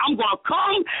 God said, I'm going to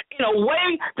come in a way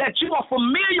that you are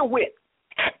familiar with.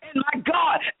 And my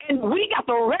God, and we got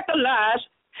to recognize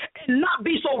and not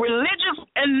be so religious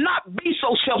and not be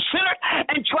so self-centered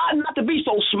and try not to be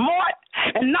so smart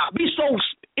and not be so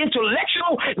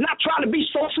intellectual, not trying to be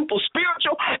so super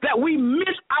spiritual that we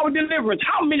miss our deliverance.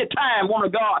 How many times,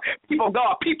 woman of God,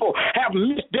 people have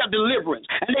missed their deliverance?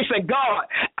 And they say, God,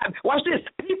 watch this,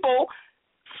 people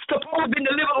supposed to have been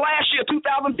delivered last year,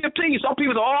 2015. Some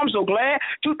people say, oh, I'm so glad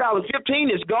 2015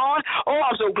 is gone. Oh,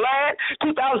 I'm so glad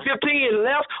 2015 is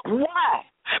left. Why?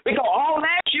 Because all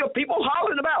last year, people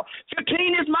hollering about 15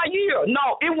 2019 is my year.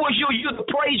 No, it was your year to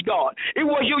praise God. It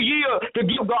was your year to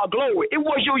give God glory. It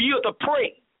was your year to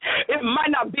pray. It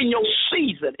might not be your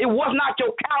season. It was not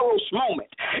your Kairos moment.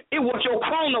 It was your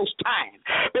Chronos time,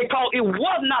 because it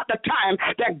was not the time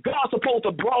that God supposed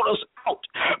to brought us out.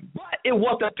 But it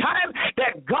was the time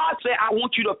that God said, I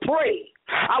want you to pray.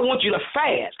 I want you to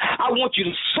fast. I want you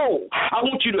to sow. I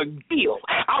want you to give.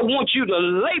 I want you to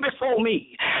lay before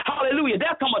me. Hallelujah.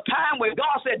 There come a time where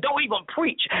God said, don't even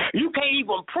preach. You can't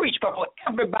even preach, because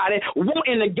everybody want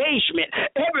an engagement.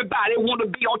 Everybody want to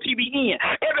be on TVN.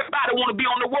 Everybody want to be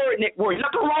on the Word Network.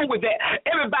 Nothing wrong with that.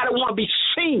 Everybody want to be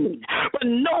seen, but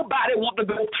nobody want to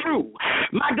go through.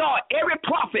 My God, every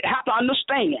prophet has to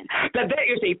understand that there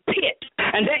is a pit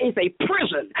and there is a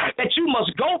prison that you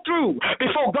must go through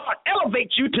before God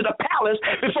elevates you to the palace,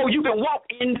 before you can walk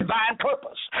in divine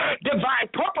purpose. Divine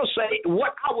purpose say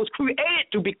what I was created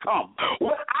to become,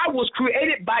 what I was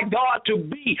created by God to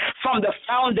be from the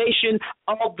foundation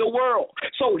of the world.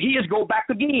 So here's go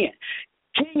back again.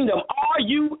 Kingdom, are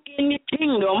you in the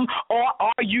kingdom or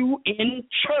are you in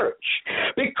church?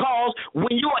 Because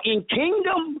when you're in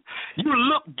kingdom, you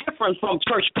look different from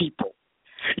church people.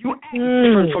 You act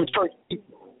different from church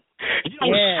people. You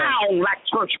don't sound like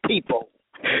church people.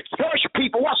 Church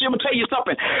people, watch me, I'm going to tell you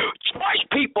something. Church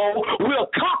people will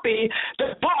copy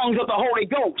the songs of the Holy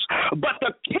Ghost. But the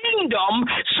kingdom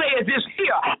says this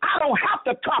here, I don't have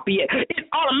to copy it. It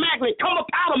automatically comes up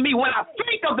out of me when I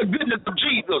think of the goodness of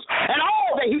Jesus and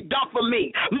all that he done for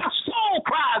me. My soul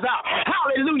cries out,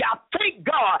 hallelujah. I thank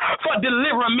God for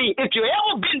delivering me. If you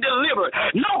ever been delivered,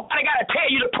 nobody got to tell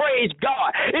you to praise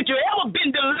God. If you ever been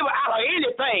delivered out of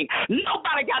anything,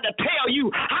 nobody got to tell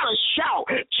you how to shout.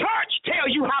 Church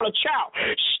tells you how to shout.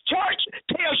 Church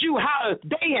tells you how to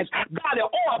dance by the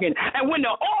organ. And when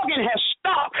the organ has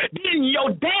stopped, then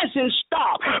your dancing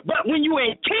stops. But when you're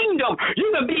in kingdom,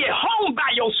 you can be at home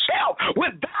by yourself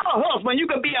without a husband. You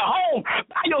can be at home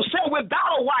by yourself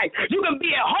without a wife. You can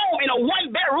be at home in a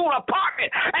one-bedroom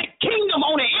apartment. And kingdom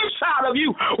on the inside of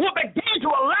you will begin to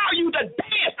allow you to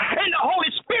dance in the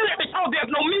Holy Spirit, because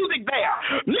there's no music there.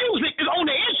 Music is on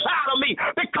the inside of me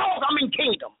because I'm in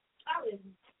kingdom.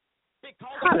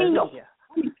 Hallelujah.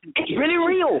 It's really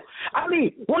real. I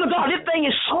mean, one of God, this thing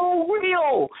is so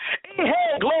real. It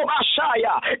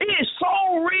is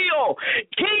so real.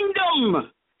 Kingdom.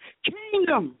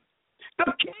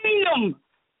 The kingdom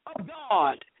of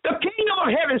God. The kingdom of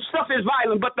heaven suffers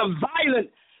violence, but the violent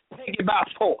take it by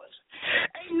force.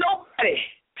 Ain't nobody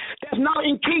that's not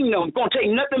in kingdom going to take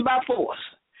nothing by force.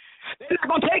 They're not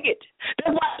going to take it.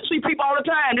 That's why I see people all the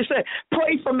time. They say,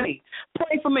 pray for me.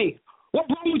 Pray for me. What's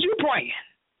wrong with you praying?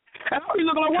 And I'll be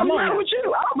looking like, what's wrong with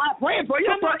you? I don't mind praying for you.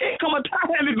 It come a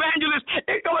time, evangelist,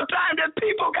 it come a time that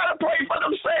people got to pray for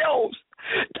themselves.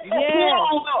 They will pour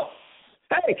on us.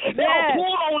 Hey, they will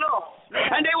pour on us.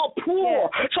 And they will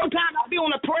pour. Sometimes I'll be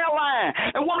on the prayer line,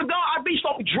 and one of God, I'll be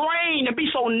so drained and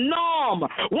be so numb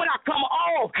when I come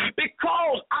off,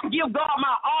 because I give God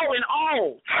my all in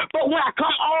all. But when I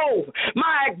come off,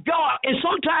 my God, and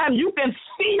sometimes you can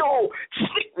feel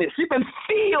sickness. You can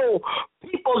feel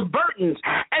people's burdens.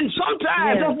 And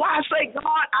sometimes that's why I say,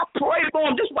 God, I pray for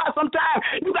them. That's why sometimes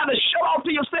you got to show off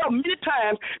to yourself. Many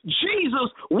times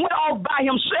Jesus went off by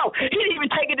himself. He didn't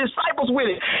even take his disciples with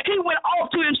it. He went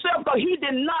off to himself because he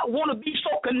did not want to be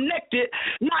so connected,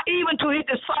 not even to his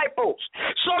disciples.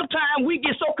 Sometimes we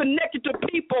get so connected to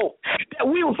people that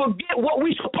we will forget what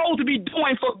we're supposed to be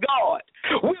doing for God.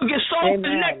 We'll get so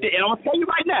connected. And I'm going to tell you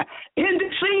right now, in this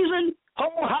season,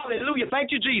 oh, hallelujah. Thank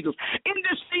you, Jesus. In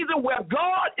this season where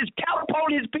God is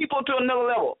catapulting his people to another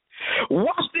level,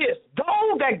 watch this.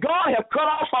 Those that God have cut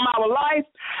off from our life,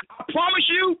 I promise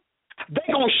you, they're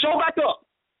going to show back up.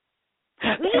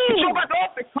 They're going to show back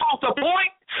up because the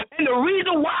point and the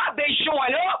reason why they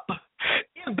showing up,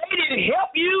 if they didn't help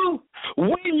you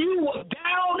when you were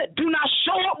down, do not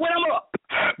show up when I'm up.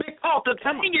 Because the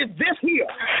thing is this here,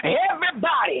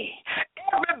 everybody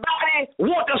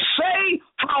want to say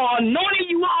how anointed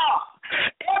you are.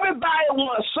 Everybody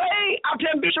want to say, I'm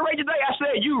telling Bishop Ray today, I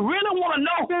said, you really want to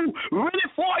know who really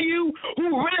for you,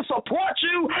 who really supports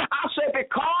you? I said,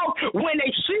 because when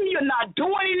they see you not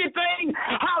doing anything,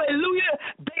 hallelujah,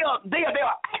 they'll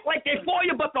act like they're for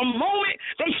you, but the moment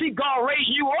they see God raise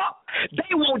you up,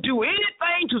 they won't do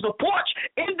anything to support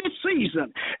you in this season.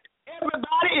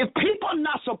 Everybody, if people are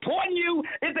not supporting you,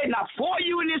 if they're not for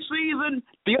you in this season,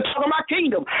 you're talking about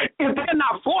kingdom. If they're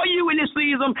not for you in this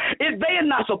season, if they are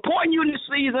not supporting you in this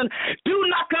season, do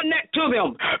not connect to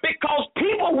them, because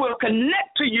people will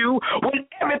connect to you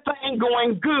whenever everything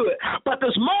going good. But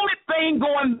this moment thing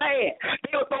going bad,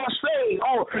 they were going to say,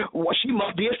 oh, well, she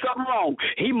must did something wrong.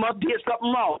 He must did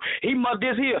something wrong. He must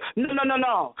did here.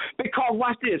 No. Because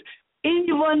watch this.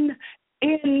 Even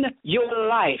in your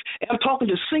life, and I'm talking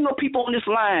to single people on this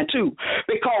line too,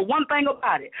 because one thing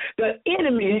about it, the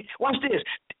enemy, watch this,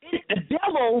 the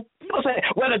devil, people say,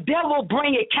 well, the devil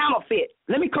bring a counterfeit.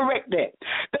 Let me correct that.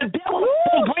 The devil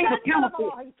don't bring a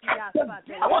counterfeit. The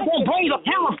devil don't bring a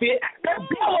counterfeit. The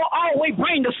devil always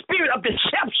bring the spirit of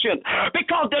deception,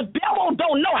 because the devil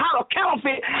don't know how to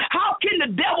counterfeit. How can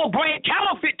the devil bring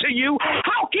counterfeit to you?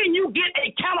 How can you get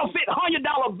a counterfeit $100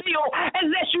 bill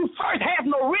unless you first have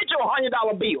an original $100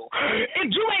 bill?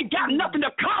 If you ain't got nothing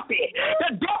to copy,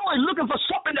 the devil is looking for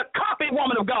something to copy,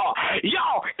 woman of God.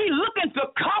 Y'all, he's looking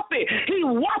to copy. He's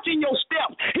watching your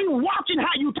steps. He's watching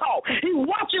how you talk. He's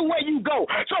watching where you go,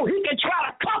 so he can try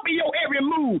to copy your every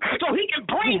move, so he can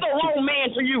bring the wrong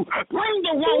man to you, bring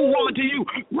the wrong woman to you,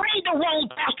 bring the wrong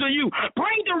pastor to you,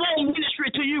 bring the wrong ministry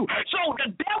to you. So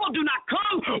the devil do not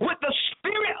come with the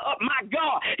spirit of my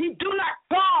God. He do not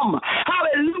come,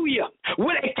 hallelujah,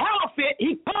 with a counterfeit.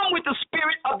 He come with the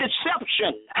spirit of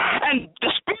deception. And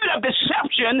the spirit of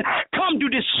deception come to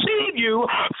deceive you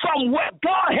from what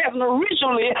God has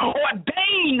originally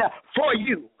ordained for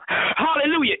you.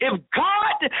 Hallelujah. If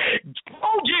God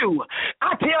told you,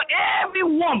 I tell every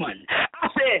woman,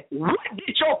 I said, what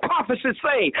did your prophecy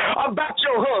say about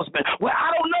your husband? Well,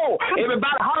 I don't know.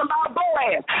 Everybody holler about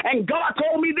Boaz. And God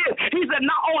told me this. He said,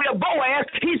 not only a Boaz,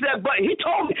 he said, but he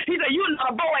told me, he said, you're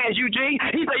not a Boaz, Eugene.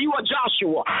 He said, you are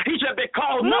Joshua. He said,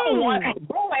 because number one,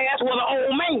 Boaz was an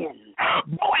old man.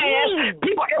 Boaz,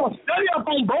 people ever study up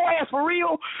on Boaz for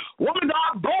real? Woman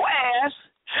God, Boaz,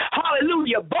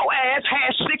 hallelujah, Boaz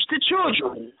had 60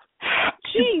 children.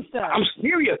 Jesus. I'm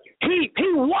serious. He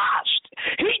watched.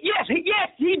 Yes,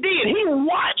 he did. He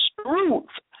watched Ruth.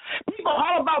 People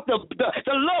all about the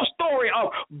love story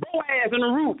of Boaz and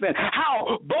Ruth, and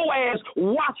how Boaz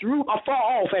watched Ruth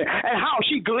afar off, and how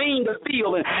she gleaned the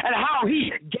field, and how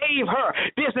he gave her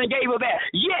this and gave her that.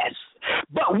 Yes,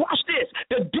 but watch this.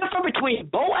 The difference between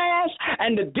Boaz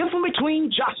and the difference between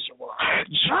Joshua.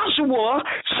 Joshua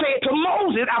said to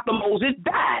Moses after Moses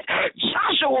died,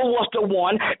 Joshua was the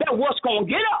one that was going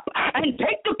to get up and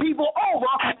take the people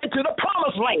over into the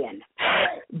promised land.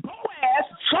 Boaz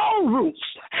saw Ruth.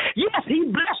 Yes, he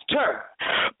blessed her.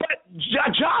 But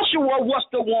Joshua was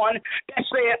the one that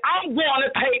said, I'm going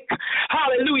to take,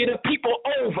 hallelujah, the people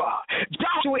over.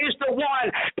 Joshua is the one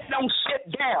that don't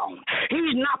sit down.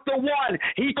 He's not the one.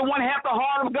 He's the one that has the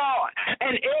heart of God.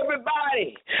 And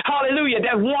everybody, hallelujah,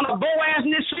 that want a Boaz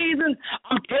in this season,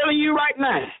 I'm telling you right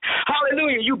now,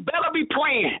 hallelujah, you better be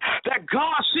praying that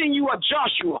God send you a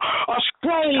Joshua, a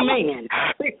strong man,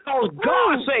 because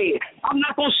God said, I'm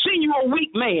not going to send you a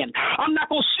weak man. I'm not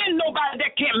going to send nobody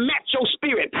that can't match your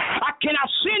spirit. I cannot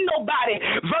send nobody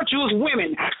virtuous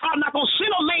women. I'm not going to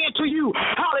send a man to you,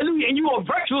 hallelujah, and you a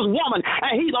virtuous woman,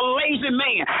 and he's a lazy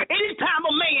man. Anytime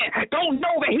a man don't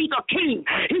know that he's a king,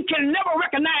 he can never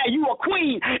recognize you a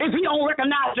queen if he don't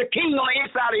recognize the king on the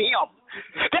inside of him.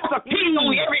 That's a king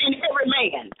on in every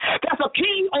man. That's a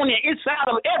king on the inside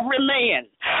of every man.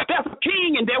 That's a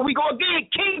king, and there we go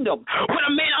again, kingdom. When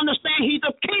a man understands he's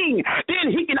a king,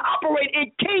 then he can operate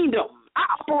in kingdom. I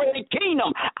operate in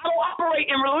kingdom. I don't operate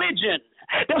in religion.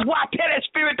 That's why I tear that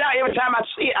spirit down every time I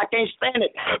see it. I can't stand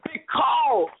it.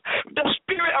 Because the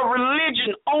spirit of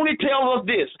religion only tells us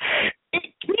this.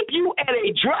 It keeps you at a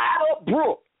dried up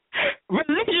brook.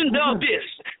 Religion does this.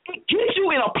 It keeps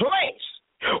you in a place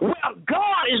where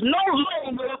God is no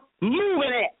longer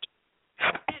moving at.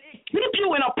 And it keeps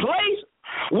you in a place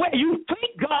where you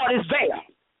think God is there.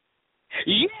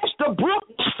 Yes, the brook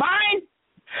was fine.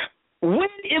 When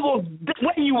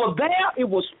you were there, it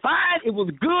was fine, it was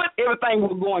good, everything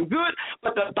was going good,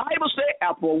 but the Bible said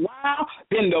after a while,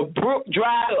 then the brook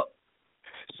dried up.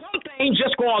 Some things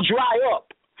just going to dry up.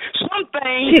 Some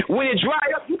things, when it dry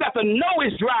up, you got to know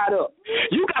it's dried up.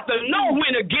 You got to know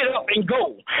when to get up and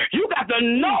go. You got to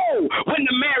know when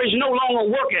the marriage no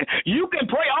longer working. You can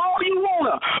pray all you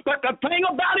want to, but the thing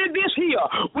about it is here,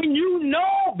 when you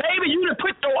know, baby, you done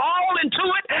put your all into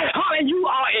it, and you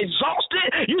are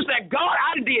exhausted, you said, God,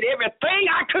 I did everything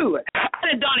I could.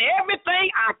 I done everything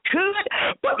I could,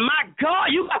 but my God,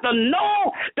 you got to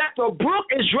know that the brook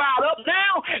is dried up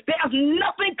now. There's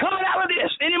nothing coming out of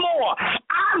this anymore.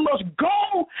 I must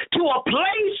go to a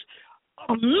place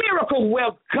of miracle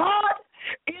where God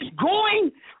is going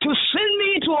to send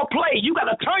me to a place. You got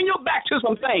to turn your back to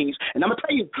some things. And I'm going to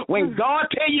tell you, when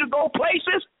God tell you to go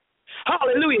places,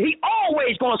 hallelujah, he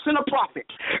always going to send a prophet.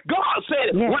 God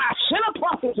said, when I send a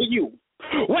prophet to you,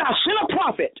 when I send a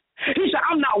prophet, he said,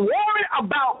 I'm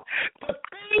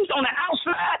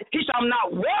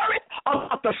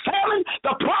famine.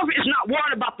 The prophet is not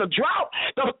worried about the drought.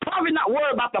 The prophet is not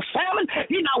worried about the famine.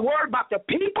 He's not worried about the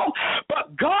people.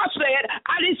 But God said,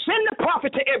 I didn't send the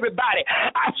prophet to everybody.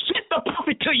 I sent the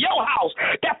prophet to your house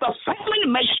that the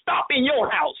famine may stop in your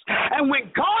house. And when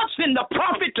God sent the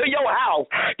prophet to your house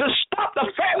to stop the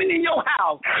famine in your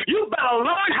house, you better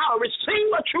learn how to receive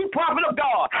a true prophet of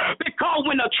God. Because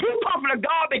when the true prophet of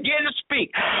God began to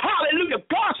speak, hallelujah,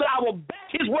 God said, I will back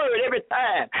his word every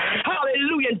time.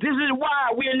 Hallelujah. This is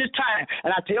why we're in this time.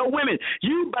 And I tell women,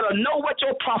 you better know what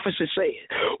your prophecy said.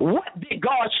 What did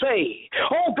God say?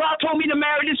 Oh, God told me to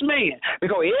marry this man.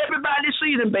 Because everybody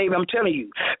sees him, baby, I'm telling you.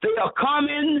 They are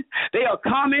coming,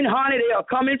 honey, they are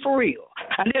coming for real.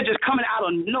 And they're just coming out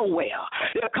of nowhere.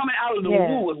 They're coming out of the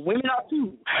woods. Women are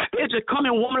too. They're just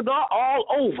coming, woman of God, all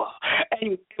over.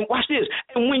 And watch this.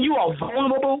 And when you are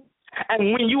vulnerable,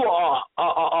 and when you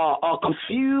are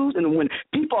confused, and when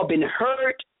people have been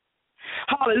hurt,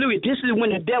 hallelujah, this is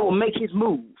when the devil makes his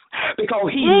move. Because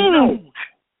he knows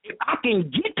if I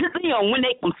can get to them when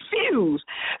they confused,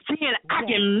 then I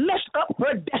can mess up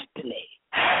her destiny.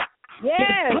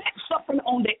 Yes. Plant something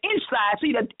on the inside.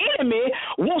 See, the enemy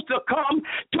wants to come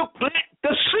to plant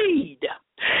the seed.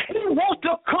 He wants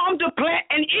to come to plant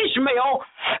an Ishmael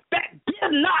that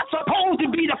is not supposed to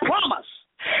be the promise.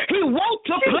 He wants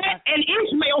to plant an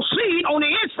Ishmael seed on the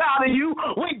inside of you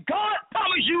when God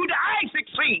promised you the Isaac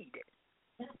seed.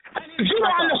 And if you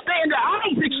don't understand the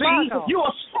Isaac seed, you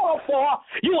are selling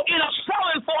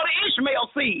for the Ishmael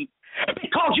seed.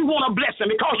 Because you want a blessing,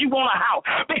 because you want a house,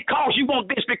 because you want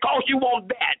this, because you want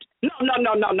that.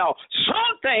 No.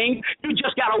 Some things you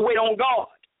just got to wait on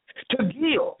God to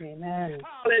give. Amen.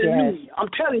 Hallelujah. Yes. I'm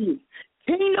telling you,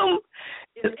 kingdom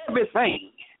is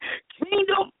everything.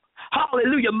 Kingdom,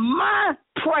 hallelujah. My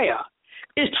prayer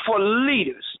is for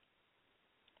leaders,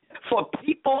 for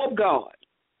people of God,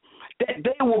 that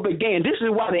they will begin. This is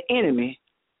why the enemy,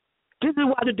 this is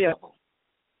why the devil,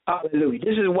 hallelujah,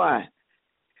 this is why.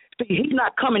 See, he's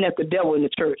not coming as the devil in the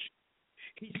church.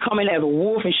 He's coming as a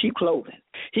wolf in sheep clothing.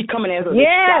 He's coming as a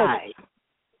disguise.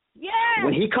 Yes.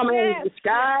 When he coming as a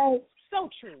disguise, so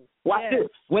true. Watch this.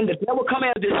 When the devil come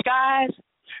as a disguise,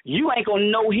 you ain't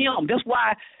gonna know him. That's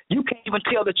why you can't even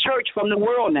tell the church from the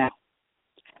world now.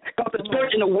 Because the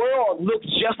church and the world looks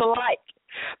just alike.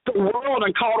 The world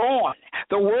done caught on.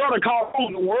 The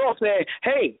world say,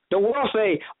 hey,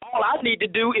 all I need to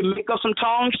do is make up some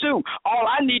tongues too. All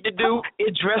I need to do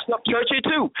is dress up churchy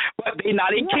too. But they're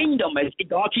not in kingdom. And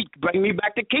God keeps bringing me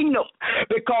back to kingdom.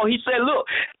 Because he said, look,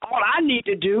 all I need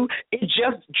to do is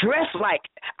just dress like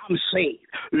I'm saved.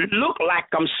 Look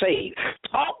like I'm saved.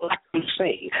 Talk like I'm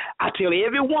saved. I tell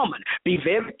every woman, be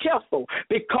very careful.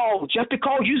 Because just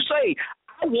because you say,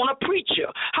 I want a preacher.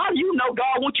 How do you know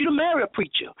God wants you to marry a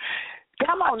preacher?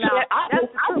 Come on now.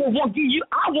 I want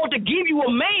to give you a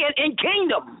man in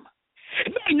kingdom.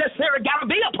 It ain't necessarily got to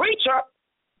be a preacher.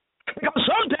 Because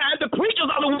sometimes the preachers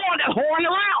are the ones that whoring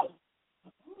around.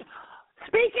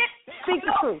 Speak it. Speak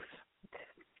the truth.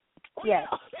 Yes.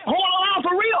 Whoring around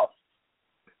for real.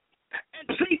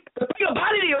 And see, the thing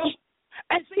about it is,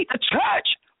 the church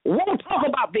won't talk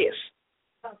about this.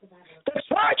 The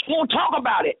church won't talk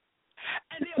about it.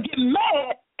 And they'll get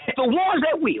mad at the ones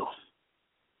that will.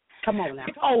 Come on now.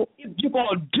 Because if you're going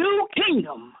to do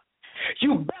kingdom,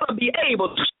 you better be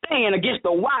able to stand against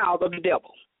the wiles of the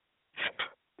devil.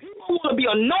 People want to be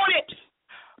anointed,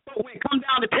 but when it comes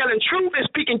down to telling truth and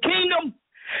speaking kingdom,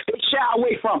 they shy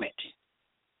away from it.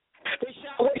 They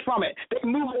shy away from it. They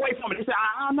move away from it. They say,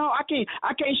 I don't know, I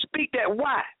can't speak that.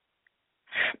 Why?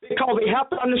 Because they have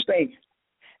to understand,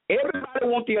 everybody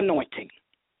wants the anointing.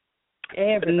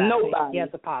 Everybody. Nobody. Yes,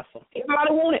 apostle.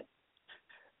 Everybody want it.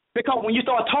 Because when you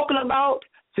start talking about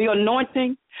the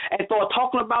anointing and start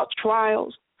talking about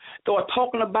trials, start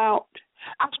talking about,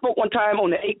 I spoke one time on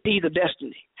the 8 P's of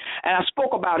destiny, and I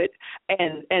spoke about it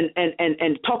and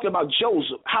talking about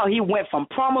Joseph, how he went from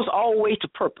promise all the way to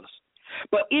purpose.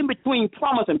 But in between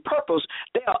promise and purpose,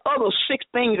 there are other 6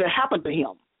 things that happened to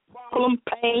him. Problem,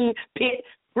 pain, pit,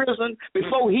 prison.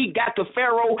 Before he got to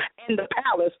Pharaoh and the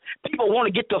palace, people want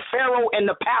to get to Pharaoh and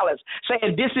the palace,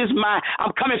 saying,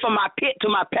 I'm coming from my pit to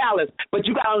my palace. But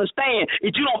you got to understand,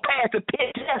 if you don't pass the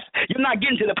pit test, you're not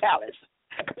getting to the palace.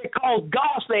 Because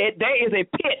God said there is a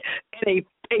pit and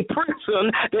a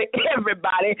prison that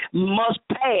everybody must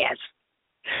pass.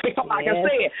 Because like I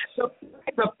said,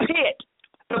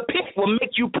 the pit will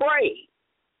make you pray.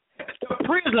 The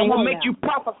prison will make you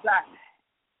prophesy.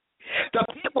 The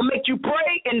pit will make you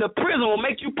pray, and the prison will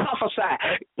make you prophesy.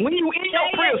 When you're in your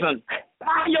prison,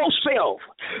 by yourself,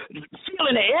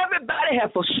 feeling that everybody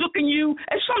has forsaken you,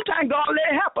 and sometimes God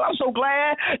let it happen. I'm so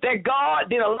glad that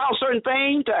God did allow certain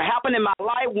things to happen in my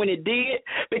life when it did,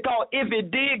 because if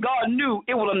it did, God knew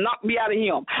it would have knocked me out of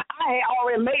Him. I had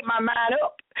already made my mind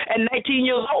up at 19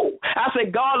 years old. I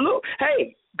said, God, look,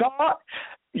 hey, God,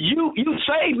 you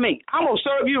saved me. I'm going to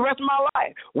serve you the rest of my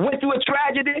life. Went through a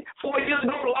tragedy 4 years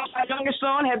ago. Lost my youngest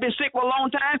son. Had been sick for a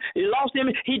long time. Lost him.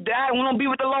 He died. Went on to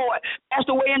be with the Lord. Passed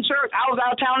away in church. I was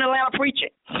out of town in Atlanta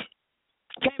preaching.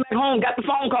 Came back home. Got the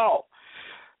phone call.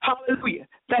 Hallelujah.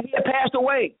 That he had passed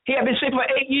away. He had been sick for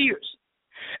 8 years.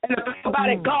 And the thing about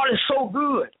it, God is so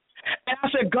good. And I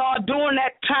said, God, during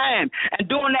that time and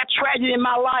during that tragedy in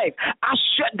my life, I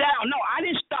shut down. No, I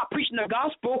didn't stop preaching the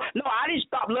gospel. No, I didn't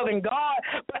stop loving God,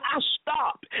 but I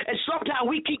stopped. And sometimes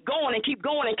we keep going and keep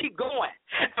going and keep going.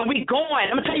 And we going.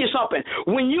 Let me tell you something.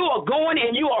 When you are going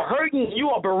and you are hurting, you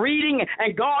are bereaving,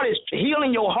 and God is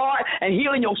healing your heart and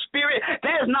healing your spirit,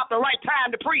 that is not the right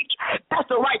time to preach. That's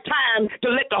the right time to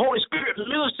let the Holy Spirit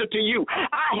minister to you.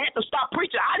 I had to stop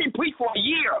preaching. I didn't preach for a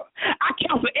year. I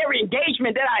canceled every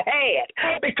engagement that I had,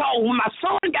 because when my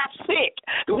son got sick,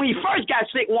 when he first got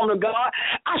sick, woman of God,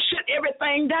 I shut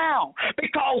everything down,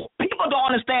 because people don't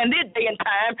understand this day and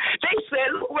time. They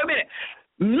said, look, wait a minute,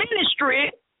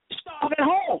 ministry starts at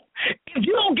home. If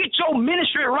you don't get your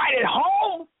ministry right at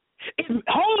home, if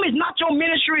home is not your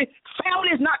ministry,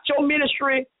 family is not your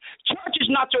ministry, church is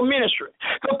not your ministry.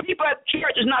 Because people at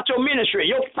church is not your ministry.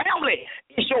 Your family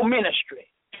is your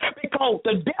ministry. Because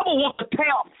the devil wants to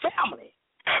tear up family.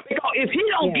 Because if he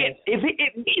don't get, if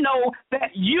he know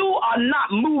that you are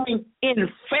not moving in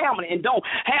family and don't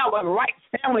have a right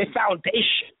family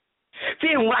foundation,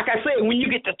 then, like I said, when you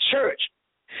get to church,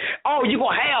 all you're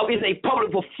going to have is a public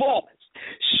performance,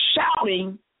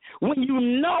 shouting when you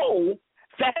know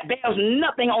that there's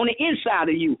nothing on the inside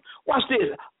of you. Watch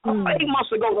this. 8 months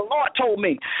ago, the Lord told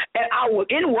me, and I was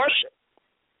in worship.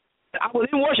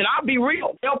 I'll be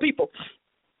real. Tell people.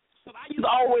 I used to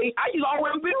always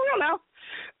be real now.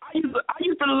 I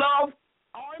used to love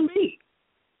R&B.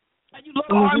 I used to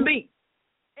love R&B.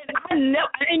 And I never,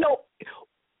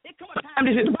 it comes a time,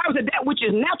 the Bible said that which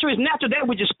is natural, that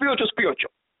which is spiritual,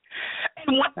 spiritual.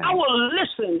 And when I will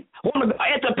listen,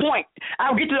 at the point,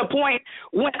 I'll get to the point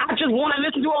when I just want to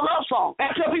listen to a love song. And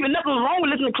I tell people nothing's wrong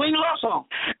with listening to clean love song.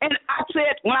 And I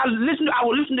said, when I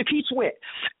would listen to Keith Sweat.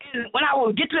 And when I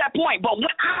would get to that point, but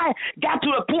when I got to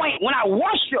the point when I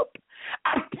worship,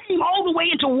 I came all the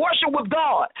way into worship with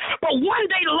God. But one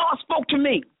day the Lord spoke to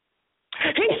me.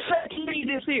 He said to me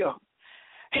this here.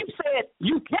 He said,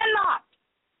 you cannot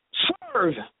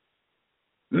serve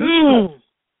me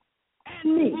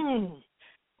and me.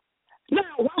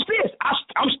 Now, watch this.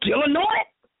 I'm still anointed.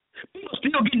 People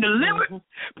still getting delivered.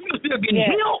 People still getting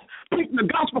healed. Preaching the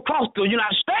gospel across the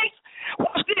United States.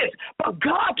 Watch this. But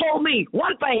God told me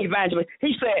one thing, evangelist.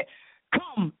 He said,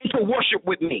 come into worship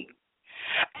with me.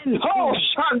 And when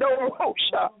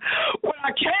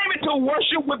I came into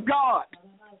worship with God,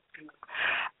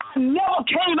 I never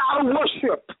came out of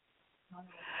worship.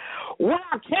 When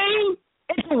I came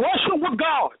into worship with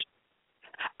God,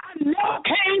 I never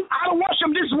came out of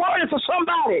worship. This word is for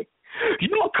somebody.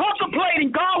 You are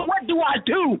contemplating, God, what do I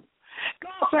do?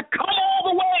 God said, come all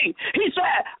the way. He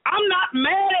said, I'm not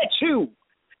mad at you.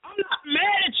 I'm not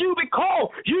mad at you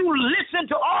because you listen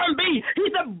to R&B.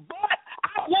 He said, but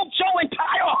I want your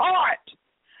entire heart.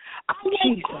 I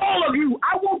want all of you.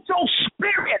 I want your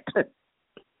spirit.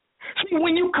 See,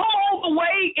 when you come all the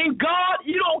way in God,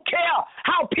 you don't care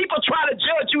how people try to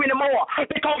judge you anymore,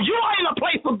 because you are in a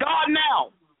place with God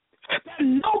now that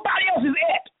nobody else is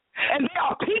at. And there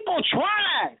are people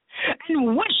trying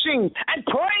and wishing and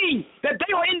praying that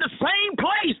they are in the same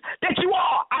place that you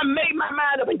are. I made my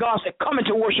mind up, and God said, come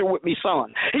into worship with me,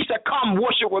 son. He said, come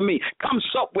worship with me. Come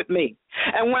sup with me.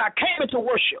 And when I came into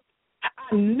worship,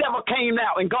 I never came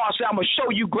out, and God said, I'm going to show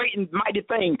you great and mighty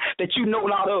things that you know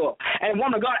not of. And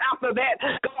woman of God, after that,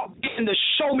 God began to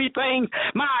show me things.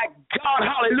 My God,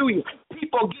 hallelujah.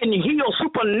 People getting healed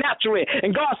supernaturally.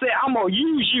 And God said, I'm going to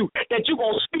use you, that you're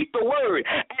going to speak the word,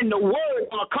 and the word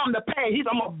going to come to pass. He said,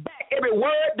 I'm going to back every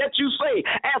word that you say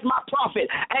as my prophet.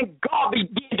 And God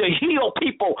began to heal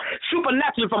people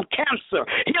supernaturally from cancer,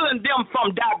 healing them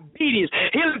from diabetes,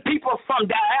 healing people from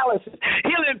dialysis,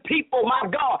 healing people, my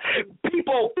God,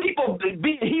 people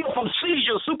being healed from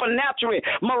seizures supernaturally,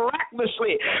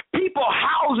 miraculously. People,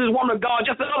 houses, woman of God,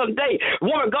 just the other day,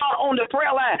 woman of God on the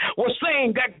prayer line was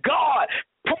saying that God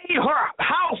paid her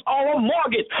house on her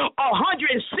mortgage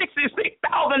 $166,000,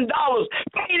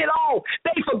 paid it all.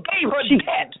 They forgave her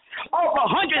debt of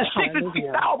 $166,000.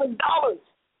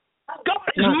 God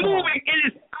is moving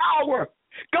in His power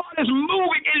God is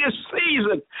moving in this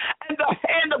season, and the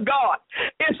hand of God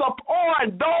is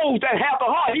upon those that have the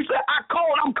heart. He said, I'm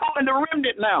calling the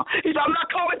remnant now. He said, I'm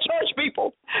not calling church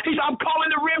people. He said, I'm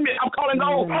calling the remnant. I'm calling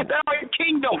those that are in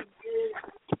kingdom.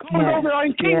 Those that are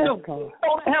in kingdom.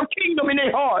 Those that have kingdom in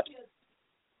their heart.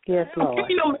 Yes, Lord.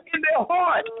 Kingdom in their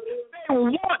heart. They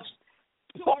want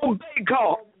to obey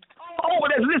God. All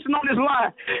over that's listening on this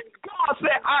line, God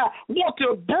said, I want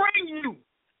to bring you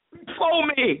before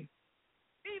me.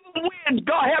 Even when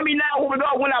God help me now,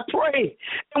 God, when I pray,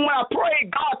 and when I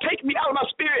pray, God take me out of my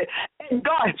spirit, and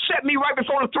God set me right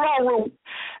before the throne room.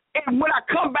 And when I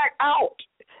come back out,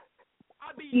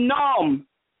 I be numb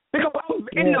because I'm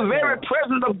in the very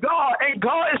presence of God. And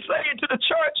God is saying to the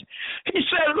church, He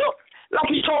said, look,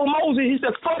 like He told Moses, He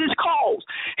said, for this cause,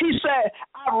 He said,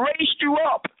 I raised you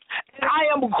up, and I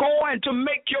am going to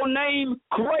make your name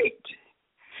great.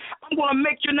 I'm going to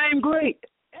make your name great.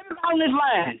 Everybody on this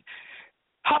line,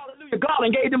 hallelujah, God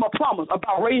gave them a promise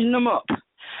about raising them up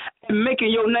and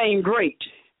making your name great.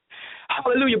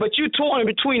 Hallelujah, but you're torn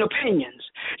between opinions.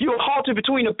 You're halted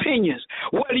between opinions,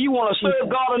 whether you want to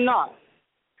serve God or not.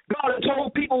 God had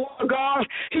told people, God,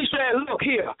 He said, look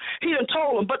here. He done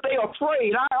told them, but they are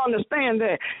afraid. I understand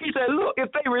that. He said, look, if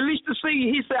they release the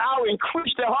seed, He said, I will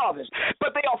increase their harvest.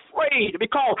 But they are afraid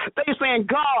because they're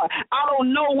saying, God, I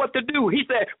don't know what to do. He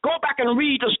said, go back and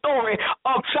read the story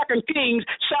of 2 Kings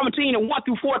 17 and 1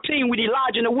 through 14 with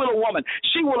Elijah and the widow woman.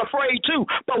 She was afraid too.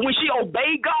 But when she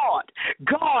obeyed God,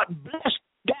 God blessed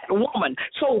that woman.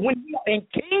 So when you're in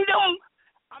kingdom,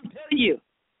 I'm telling you,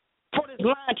 for this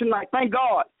line tonight, thank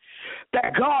God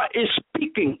that God is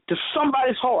speaking to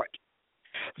somebody's heart,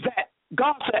 that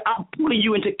God said, I'm pulling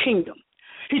you into kingdom.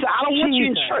 He said, I don't want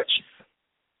you in church.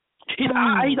 He said,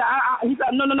 no. He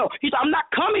said, I'm not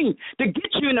coming to get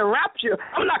you in the rapture.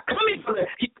 I'm not coming for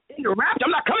in the rapture.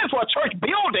 I'm not coming for a church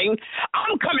building.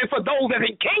 I'm coming for those that are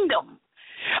in kingdom.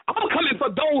 I'm coming for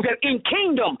those that are in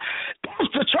kingdom.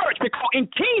 That's the church, because in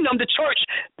kingdom, the church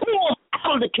pulls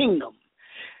out of the kingdom.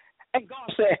 And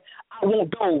God said, I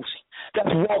want those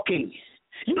that's walking.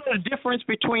 You know the difference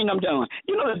between them done.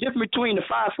 You know the difference between the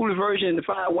 5 foolish virgins and the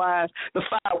 5 wise. The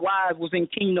 5 wise was in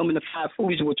kingdom, and the 5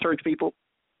 foolish were church people.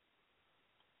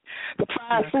 The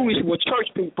 5 foolish were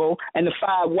church people, and the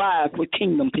 5 wise were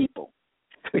kingdom people.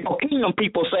 Because kingdom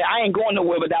people say, I ain't going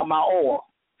nowhere without my oil.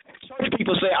 Church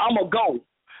people say, I'm going to go.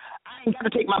 I ain't got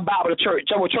to take my Bible to church.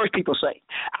 That's what church people say.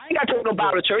 I ain't got to take no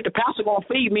Bible to church. The pastor going to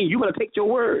feed me. You better take your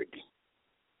word.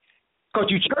 Because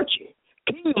you churchy.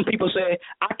 Kingdom people say,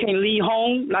 I can't leave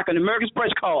home like an American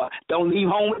Express card. Don't leave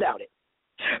home without it.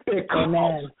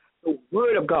 Because the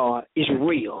word of God is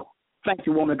real. Thank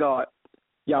you, woman of God.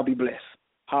 Y'all be blessed.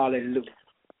 Hallelujah.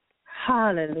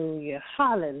 Hallelujah.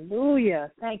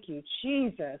 Hallelujah. Thank you,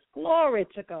 Jesus. Glory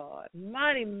to God.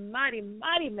 Mighty, mighty,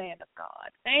 mighty man of God.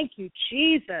 Thank you,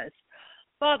 Jesus.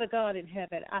 Father God in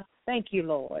heaven, I thank you,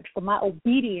 Lord, for my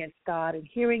obedience, God, and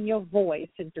hearing your voice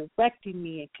and directing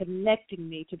me and connecting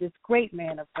me to this great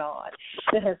man of God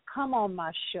that has come on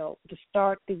my show to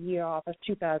start the year off of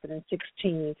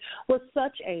 2016 with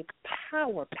such a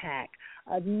power-packed,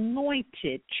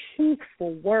 anointed,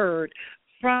 truthful word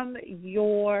from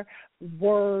your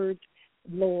word,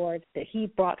 Lord, that he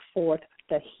brought forth,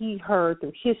 that he heard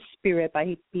through his spirit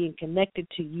by being connected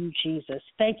to you, Jesus.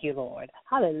 Thank you, Lord.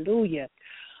 Hallelujah.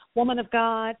 Woman of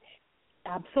God,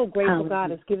 I'm so grateful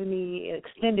God has given me an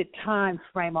extended time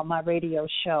frame on my radio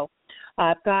show.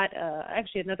 I've got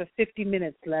actually another 50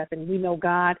 minutes left, and we know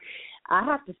God. I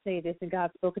have to say this, and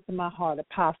God spoke it to my heart,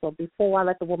 Apostle, before I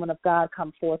let the woman of God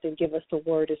come forth and give us the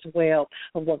word as well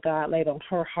of what God laid on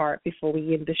her heart before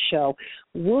we end the show.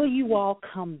 Will you all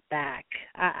come back?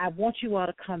 I want you all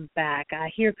to come back. I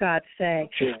hear God say,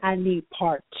 I need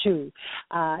part 2,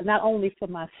 not only for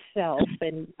myself,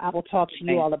 and I will talk to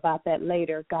you all about that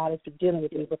later. God has been dealing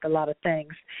with me with a lot of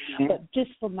things, but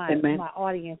just for my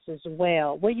audience as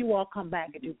well. Will you all come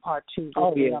back and do part 2?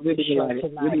 Oh, yeah, we'll be tonight.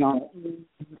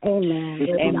 Amen.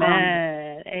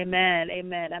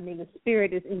 Amen. I mean, the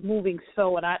Spirit is moving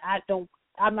so, and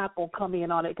I'm not going to come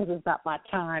in on it because it's not my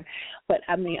time. But,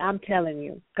 I mean, I'm telling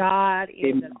you, God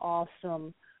is an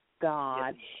awesome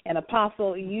God. And,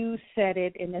 Apostle, you said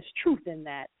it, and there's truth in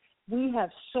that. We have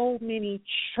so many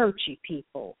churchy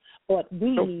people, but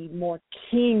we need more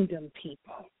kingdom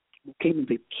people.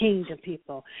 Kingdom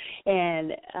people.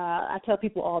 And I tell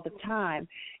people all the time,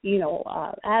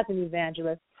 as an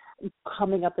evangelist,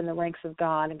 coming up in the ranks of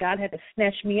God, and God had to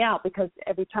snatch me out because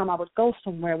every time I would go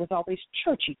somewhere, it was always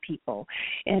churchy people.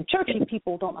 And churchy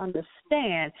people don't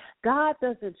understand God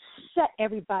doesn't set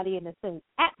everybody in the same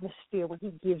atmosphere when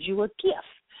he gives you a gift.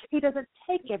 He doesn't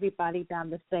take everybody down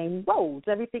the same roads.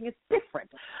 Everything is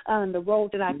different. The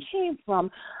road that I came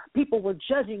from, people were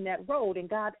judging that road, and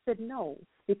God said, no,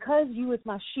 because you as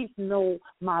my sheep know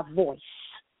my voice.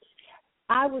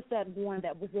 I was that one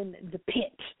that was in the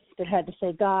pit that had to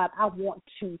say, God, I want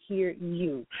to hear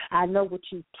you. I know what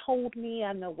you told me.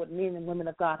 I know what men and women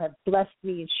of God have blessed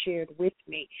me and shared with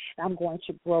me. I'm going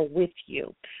to grow with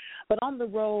you. But on the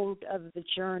road of the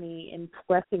journey and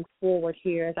pressing forward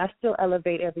here, as I still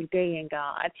elevate every day in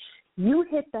God, you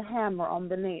hit the hammer on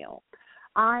the nail.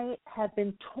 I have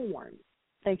been torn,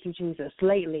 thank you, Jesus,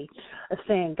 lately,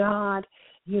 saying, God,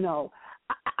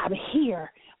 I'm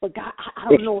here, but God, I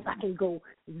don't know if I can go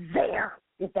there,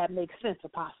 if that makes sense,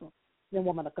 Apostle, the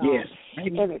woman of God. Yes.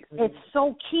 And it's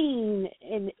so keen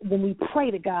when we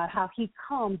pray to God how he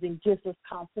comes and gives us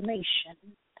confirmation.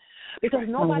 Because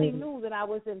nobody knew that I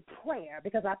was in prayer,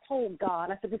 because I told God,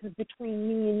 I said, this is between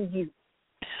me and you.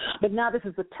 But now this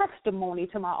is a testimony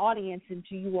to my audience and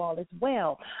to you all as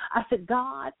well. I said,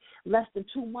 God, less than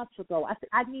 2 months ago, I said,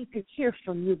 I need to hear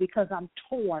from you because I'm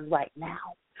torn right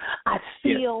now. I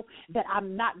feel that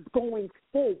I'm not going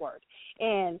forward.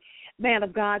 And, man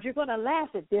of God, you're going to laugh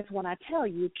at this when I tell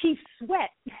you, Keith Sweat,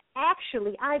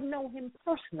 actually, I know him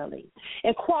personally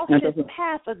and crossed his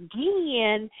path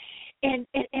again. And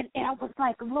I was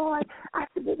like, Lord, I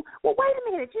said, well, wait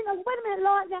a minute,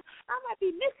 Lord, now I might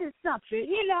be missing something,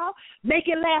 make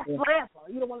it last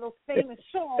forever. One of those famous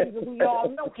songs that we all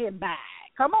know him by.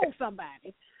 Come on,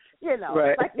 somebody.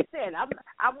 Right. Like you said,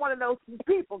 I'm one of those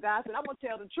people, guys, and I'm going to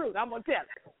tell the truth. I'm going to tell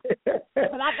it.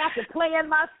 But I got to play in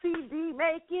my CD,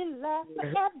 make it last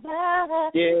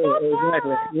forever. Yeah,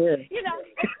 exactly. Yeah.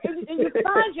 And you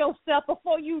find yourself,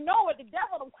 before you know it, the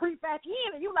devil will creep back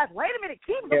in, and you're like, wait a minute,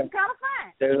 Keith looking kind of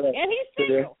fine. And he's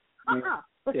single.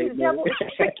 But see, the devil is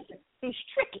tricky. He's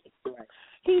tricky. Right.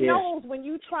 He knows when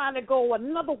you're trying to go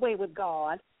another way with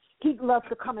God, he loves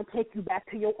to come and take you back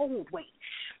to your old ways.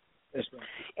 That's right.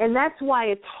 And that's why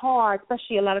it's hard,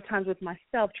 especially a lot of times with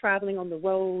myself, traveling on the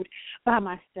road by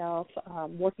myself,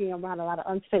 working around a lot of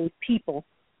unsaved people.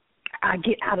 I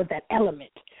get out of that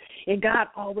element. And God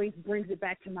always brings it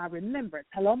back to my remembrance.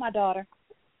 Hello, my daughter.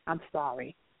 I'm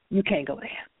sorry. You can't go there.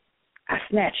 I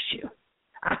snatched you.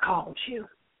 I called you.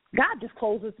 God just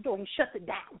closes the door. He shuts it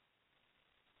down.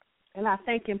 And I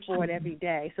thank him for it every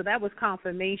day. So that was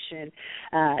confirmation,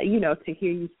 to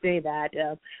hear you say that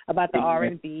about the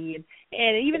R&B.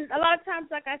 And even a lot of times,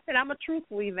 like I said, I'm a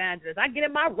truthful evangelist. I get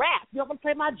in my rap. I'm going to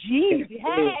play my G's.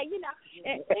 Hey,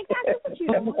 and God, what you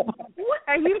doing? What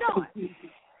are you doing?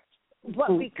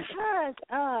 But because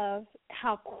of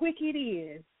how quick it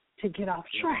is to get off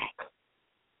track.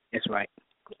 That's right.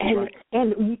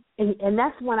 And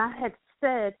that's when I had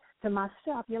said to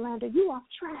myself, Yulander, you off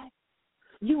track.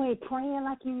 You ain't praying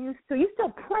like you used to. You're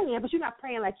still praying, but you're not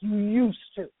praying like you used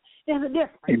to. There's a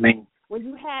difference. Amen. When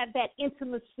you had that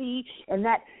intimacy and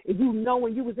that,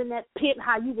 when you was in that pit,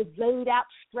 how you was laid out,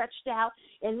 stretched out,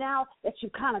 and now that you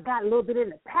kind of got a little bit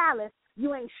in the palace,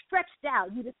 you ain't stretched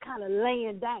out. You just kind of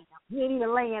laying down. You ain't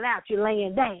even laying out. You're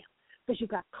laying down because you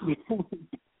got comfortable.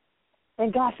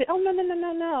 And God said, oh,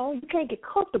 no. You can't get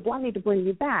comfortable. I need to bring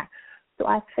you back. So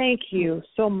I thank you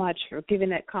so much for giving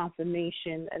that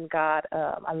confirmation and God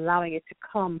allowing it to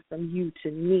come from you to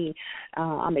me.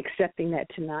 I'm accepting that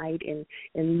tonight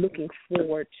and looking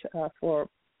forward for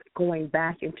going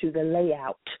back into the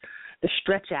layout, the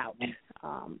stretch out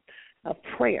of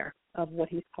prayer of what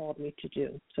he's called me to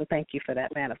do. So thank you for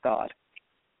that, man of God.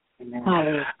 Amen.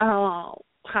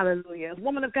 Hallelujah.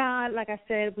 Woman of God, like I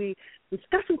said, we've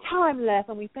got some time left,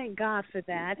 and we thank God for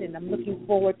that. And I'm looking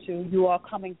forward to you all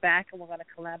coming back, and we're going to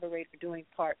collaborate for doing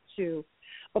part 2.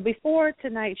 But before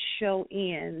tonight's show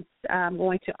ends, I'm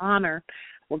going to honor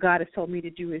what God has told me to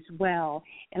do as well.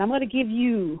 And I'm going to give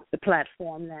you the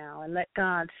platform now and let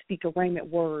God speak a rhema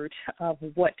word of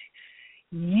what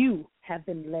you have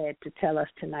been led to tell us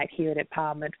tonight here at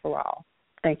Empowerment for All.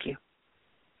 Thank you.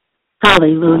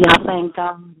 Hallelujah. I thank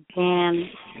God again,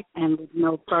 and with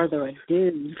no further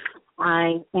ado,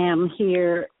 I am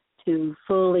here to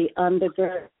fully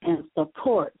undergird and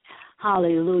support,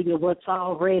 hallelujah, what's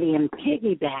already in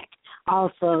piggyback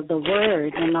also the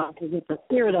word and also with the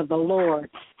Spirit of the Lord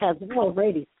has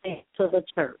already sent to the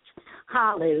church.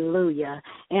 Hallelujah.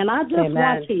 And I just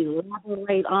want to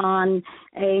elaborate on,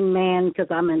 amen, because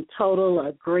I'm in total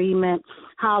agreement,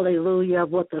 hallelujah,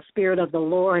 of what the Spirit of the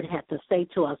Lord had to say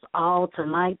to us all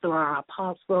tonight through our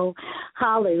apostle.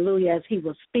 Hallelujah, as he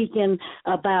was speaking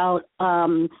about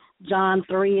John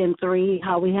 3:3,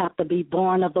 how we have to be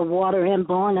born of the water and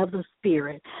born of the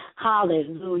Spirit.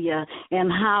 Hallelujah.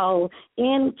 And how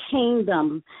in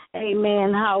kingdom,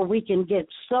 amen, how we can get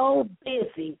so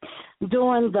busy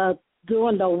doing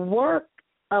the work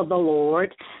of the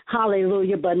Lord,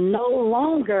 hallelujah, but no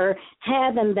longer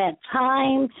having that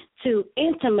time to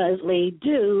intimately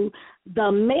do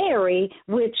the Mary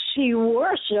which she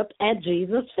worshiped at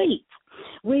Jesus' feet.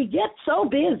 We get so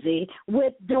busy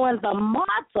with doing the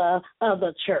Martha of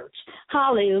the church,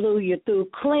 hallelujah, through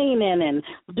cleaning and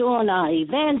doing our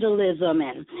evangelism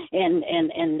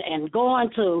and going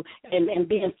to and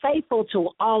being faithful to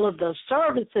all of the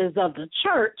services of the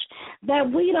church, that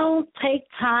we don't take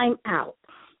time out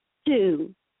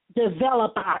to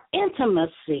develop our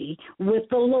intimacy with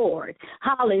the Lord,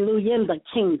 hallelujah, in the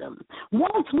kingdom.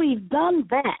 Once we've done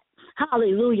that,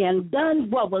 hallelujah, and done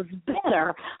what was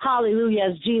better, hallelujah,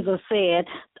 as Jesus said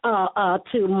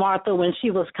to Martha when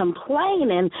she was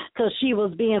complaining because she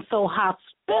was being so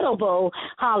hospitable,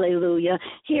 hallelujah.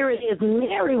 Here it is,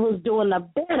 Mary was doing the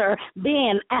better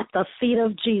being at the feet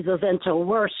of Jesus and to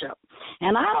worship.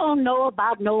 And I don't know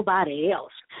about nobody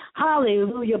else,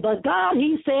 hallelujah, but God,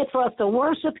 he said for us to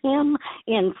worship him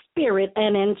in spirit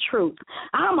and in truth.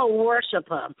 I'm a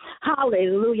worshiper,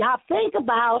 hallelujah. I think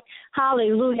about,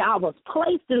 hallelujah, I was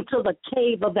placed into the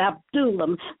cave of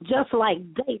Adullam just like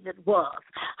David was,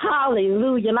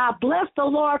 hallelujah, and I bless the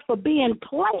Lord for being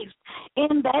placed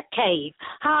in that cave,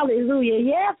 hallelujah.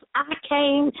 Yes, I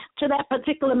came to that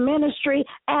particular ministry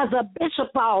as a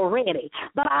bishop already,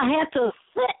 but I had to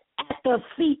sit at the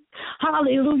feet,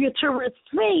 hallelujah, to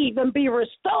receive and be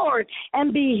restored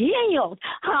and be healed,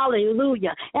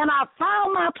 hallelujah. And I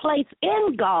found my place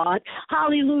in God,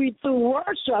 hallelujah, through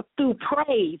worship, through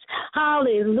praise,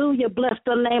 hallelujah, bless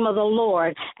the name of the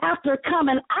Lord. After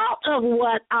coming out of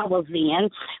what I was in,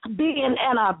 being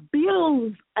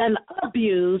an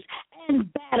abused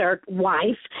and battered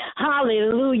wife,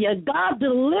 hallelujah, God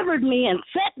delivered me and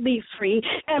set me free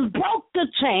and broke the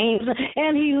chains,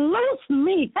 and he loosed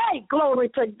me, hey, glory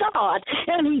to God,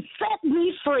 and he set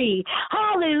me free,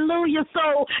 hallelujah.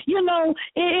 So, you know,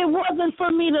 it wasn't for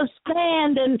me to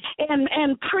stand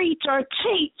and preach or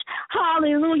teach,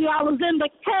 hallelujah. I was in the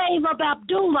cave of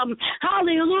Adullam,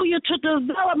 hallelujah, to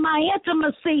develop my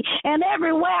intimacy, and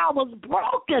everywhere I was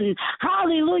broken,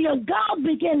 hallelujah, God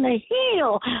began to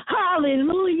heal, hallelujah,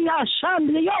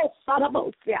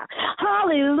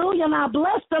 hallelujah, and I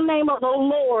bless the name of the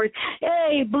Lord.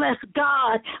 Hey, bless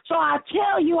God. So I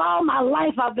tell you, all my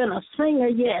life I've been a singer,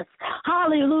 yes,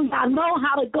 hallelujah. I know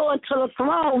how to go into the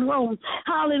throne room,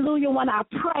 hallelujah, when I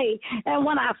pray and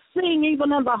when I sing,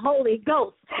 even in the Holy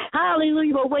Ghost,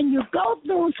 hallelujah. But when you go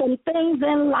through some things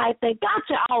in life that got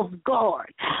you off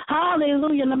guard,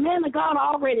 hallelujah, and the man of God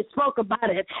already spoke about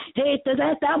it. Hey,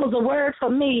 that was a word for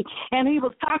me, and he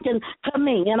was talking to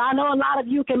me. And I know a lot of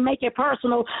you can make it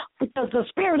personal because the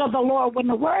Spirit of the Lord, when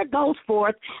the word goes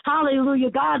forth, hallelujah,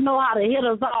 God knows how to hit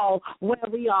us all where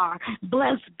we are.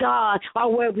 Bless God,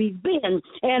 or where we've been,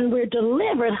 and we're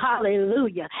delivered,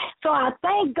 hallelujah. So I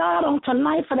thank God on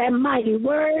tonight for that mighty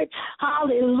word,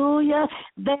 hallelujah.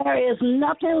 There is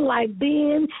nothing like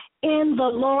being in the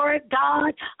Lord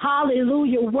God,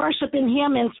 hallelujah, worshiping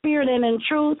him in spirit and in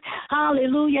truth,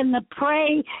 hallelujah, and to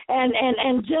pray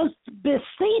and just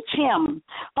beseech him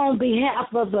on behalf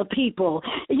of the people.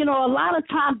 You know, a lot of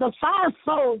times the five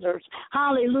soldiers,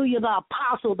 hallelujah, the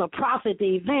apostle, the prophet,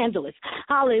 the evangelist,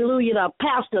 hallelujah, the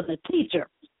pastor, the teacher,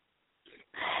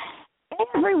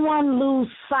 everyone lose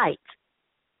sight.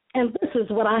 And this is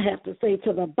what I have to say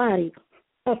to the body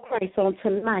of Christ on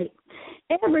tonight.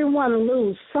 Everyone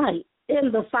lose sight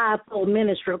in the fivefold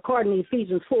ministry according to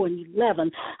Ephesians 4:11.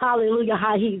 Hallelujah,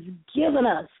 how he's given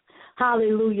us,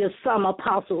 hallelujah, some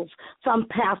apostles, some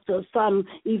pastors, some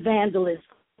evangelists,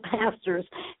 pastors,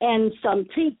 and some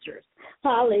teachers.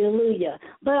 Hallelujah.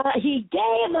 But he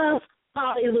gave us,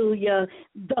 hallelujah,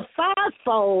 the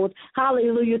fivefold,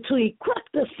 hallelujah, to equip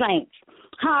the saints.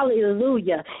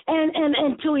 Hallelujah.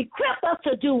 And to equip us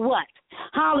to do what?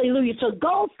 Hallelujah. To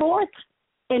go forth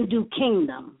and do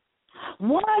kingdom.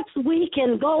 Once we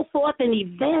can go forth and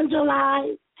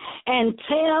evangelize and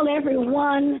tell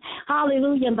everyone,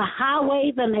 hallelujah, in the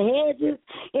highways and the hedges,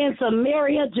 in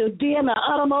Samaria, Judea, and the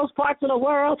uttermost parts of the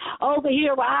world, over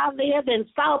here where I live in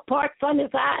South Park,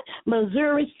 Sunnyside,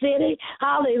 Missouri City,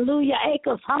 hallelujah,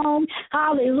 Acres Home,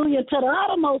 hallelujah, to the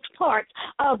uttermost parts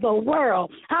of the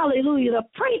world, hallelujah, to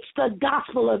preach the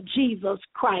gospel of Jesus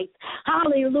Christ,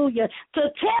 hallelujah, to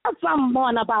tell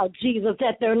someone about Jesus,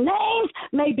 that their names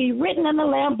may be written in the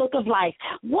Lamb Book of Life.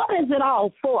 What is it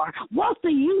all for? What's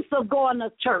the use of going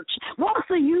to church? What's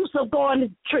the use of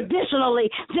going traditionally,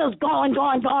 just going,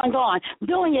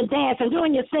 doing your dancing,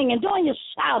 doing your singing, doing your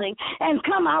shouting, and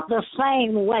come out the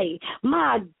same way?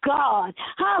 My God,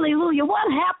 hallelujah.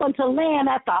 What happened to laying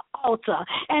at the altar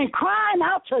and crying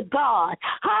out to God?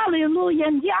 Hallelujah.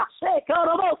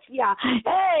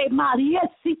 Hey,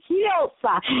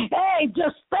 hey,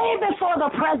 just stay before the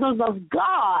presence of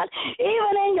God,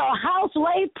 even in your house,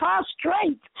 lay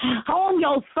prostrate on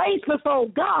your face before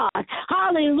God.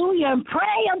 Hallelujah. And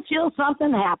pray until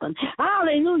something happens.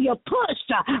 Hallelujah.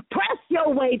 Press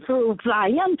your way through,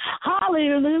 Zion.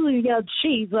 Hallelujah,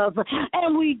 Jesus.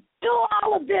 And we do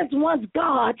all of this once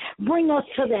God bring us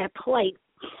to that place.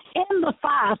 In the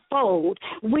fivefold,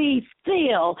 we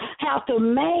still have to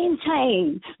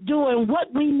maintain doing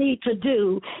what we need to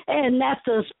do, and that's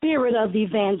the spirit of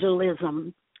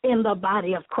evangelism in the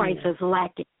body of Christ is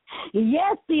lacking.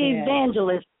 Yes, the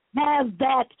evangelist has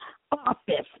that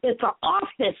office. It's an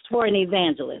office for an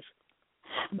evangelist,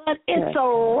 but it's a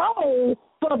role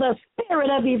for the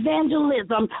spirit of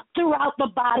evangelism throughout the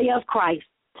body of Christ.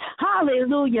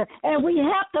 Hallelujah. And we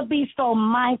have to be so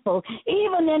mindful,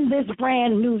 even in this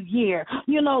brand new year.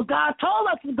 You know, God told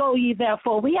us to go ye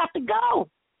therefore. We have to go.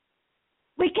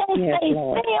 We can't stay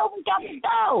still. We got to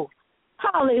go.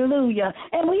 Hallelujah.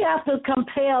 And we have to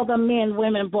compel the men,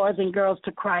 women, boys, and girls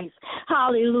to Christ.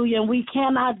 Hallelujah. And we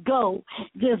cannot go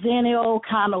just any old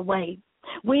kind of way.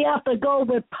 We have to go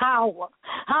with power.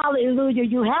 Hallelujah.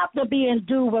 You have to be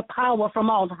endued with power from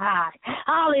on high.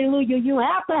 Hallelujah. You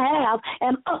have to have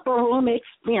an upper room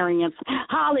experience.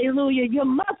 Hallelujah. You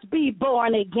must be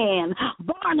born again,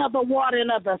 born of the water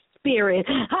and of the Spirit.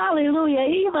 Hallelujah.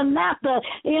 Even after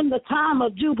in the time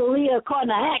of Jubilee, according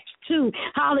to Acts 2,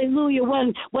 hallelujah,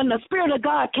 when the Spirit of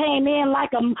God came in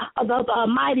like a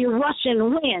mighty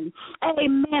rushing wind,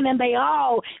 amen, and they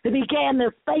all began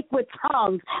to speak with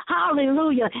tongues.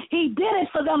 Hallelujah. He did it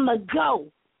for them to go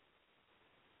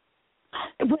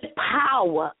with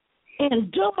power,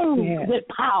 endued with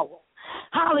power.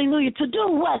 Hallelujah. To do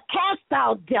what? Cast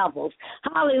out devils.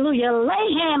 Hallelujah.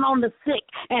 Lay hand on the sick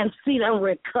and see them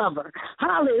recover.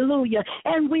 Hallelujah.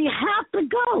 And we have to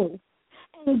go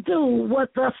and do what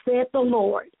thus said the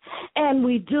Lord. And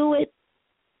we do it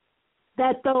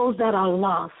that those that are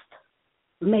lost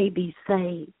may be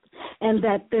saved, and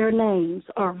that their names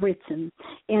are written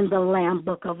in the Lamb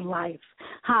Book of Life.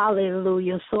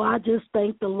 Hallelujah. So I just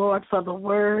thank the Lord for the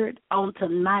word on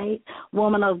tonight.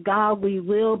 Woman of God, we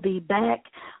will be back.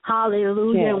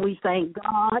 Hallelujah. Yes. And we thank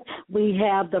God. We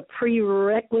have the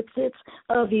prerequisites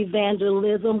of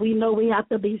evangelism. We know we have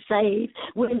to be saved.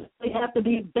 We have to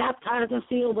be baptized and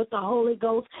filled with the Holy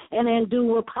Ghost and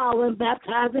endued with power and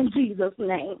baptized in Jesus'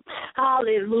 name.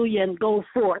 Hallelujah. And go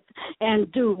forth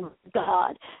and do what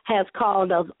God has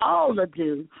called us all to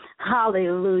do.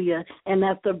 Hallelujah. And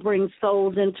that's to bring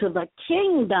souls into the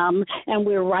kingdom, and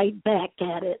we're right back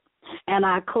at it. And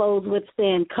I close with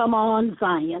saying, come on,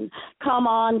 Zion. Come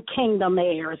on, kingdom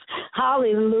heirs.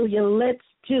 Hallelujah. Let's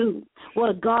do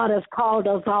what God has called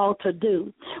us all to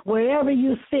do. Wherever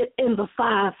you sit in the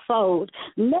fivefold,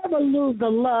 never lose the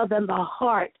love and the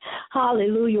heart.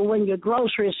 Hallelujah. When you're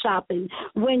grocery shopping,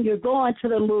 when you're going to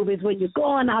the movies, when you're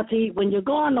going out to eat, when you're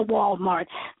going to Walmart,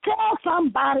 tell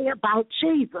somebody about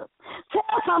Jesus.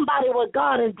 Tell somebody what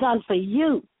God has done for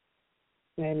you.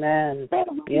 Amen.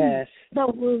 Yes.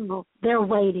 They're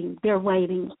waiting.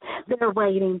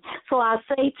 So I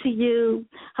say to you,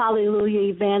 hallelujah,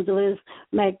 Evangelist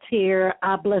McTeer,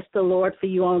 I bless the Lord for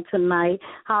you on tonight.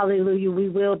 Hallelujah. We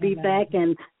will be back,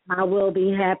 and I will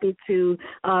be happy to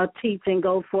teach and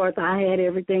go forth. I had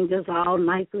everything just all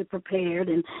nicely prepared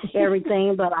and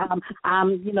everything, but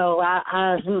I've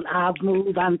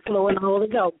moved. I'm flowing the Holy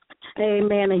Ghost.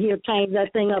 Amen. And He'll change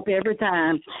that thing up every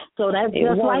time. So that's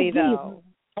just like Jesus.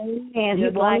 Amen. He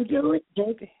won't do it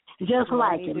just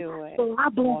like Him. So I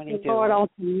bless the Lord on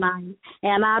tonight,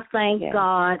 and I thank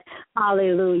God.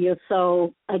 Hallelujah.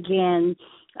 So again,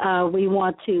 we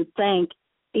want to thank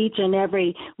each and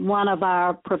every one of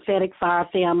our Prophetic Fire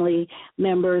family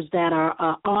members that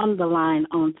are on the line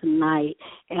on tonight.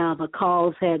 The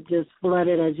calls had just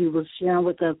flooded as you were sharing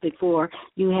with us before.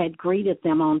 You had greeted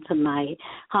them on tonight.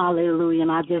 Hallelujah.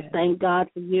 And I just thank God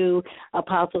for you,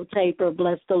 Apostle Taper.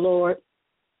 Bless the Lord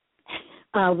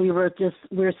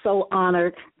we're so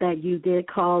honored that you did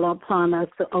call upon us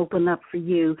to open up for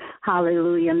you.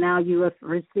 Hallelujah. Now you have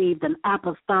received an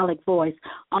apostolic voice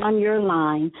on your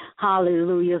line.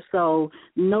 Hallelujah. So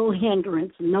no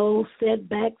hindrance, no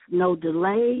setbacks, no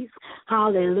delays.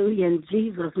 Hallelujah. In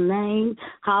Jesus' name.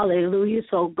 Hallelujah.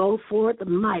 So go forth,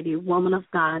 mighty woman of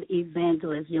God,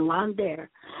 Evangelist Yulander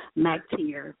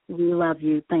McTeer. We love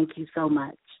you. Thank you so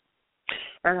much.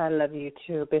 And I love you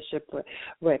too, Bishop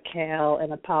Raquel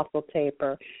and Apostle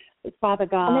Taper. Father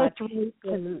God, tonight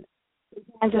has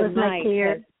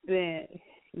been,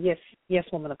 yes,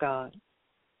 woman of God.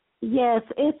 Yes,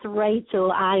 it's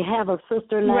Rachel. I have a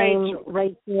sister named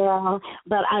Rachel,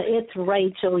 but it's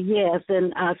Rachel. Yes,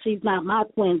 and she's not my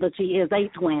twin, but she is a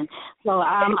twin. So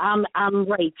I'm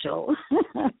Rachel.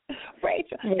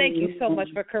 Rachel, thank you so much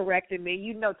for correcting me.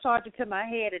 You know, charge it to my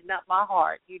head and not my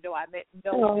heart. You know, I meant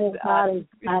no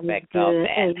disrespect of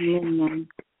that. Amen.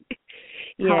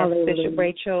 Yes, Hallelujah. Bishop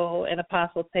Rachel and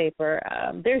Apostle Taper.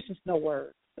 There's just no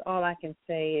words. All I can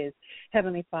say is,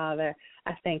 Heavenly Father,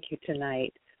 I thank you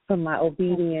tonight for my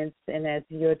obedience and as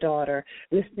your daughter,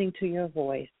 listening to your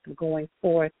voice, going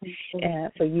forth,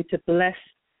 for you to bless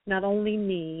not only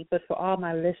me, but for all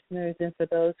my listeners and for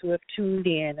those who have tuned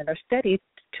in and are steady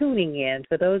tuning in.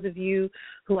 For those of you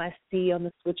who I see on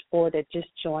the switchboard that just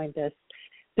joined us,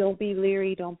 don't be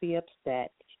leery, don't be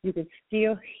upset. You can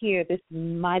still hear this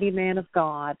mighty man of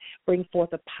God bring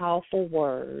forth a powerful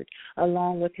word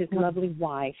along with his lovely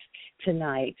wife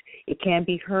tonight. It can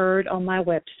be heard on my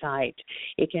website.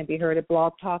 It can be heard at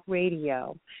Blog Talk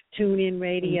Radio, TuneIn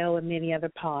Radio, and many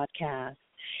other podcasts.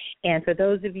 And for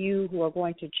those of you who are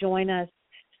going to join us,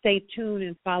 stay tuned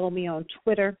and follow me on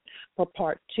Twitter for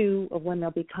part 2 of when they'll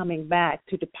be coming back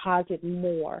to deposit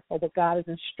more of what God has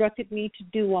instructed me to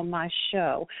do on my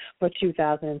show for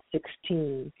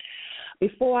 2016.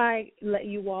 Before I let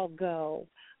you all go,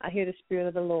 I hear the Spirit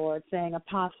of the Lord saying,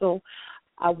 Apostle,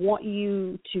 I want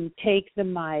you to take the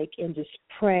mic and just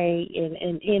pray.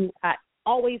 I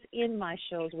always end my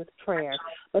shows with prayer,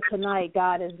 but tonight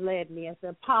God has led me as an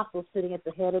apostle sitting at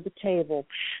the head of the table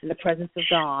in the presence of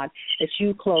God that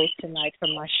you close tonight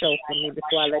from my show for me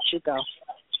before I let you go.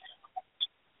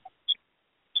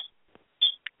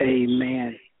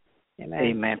 Amen. Amen.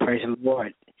 Amen. Praise the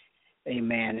Lord.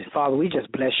 Amen. And Father, we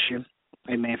just bless you.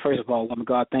 Amen. First of all, woman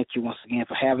God, thank you once again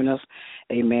for having us.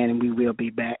 Amen. And we will be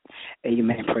back.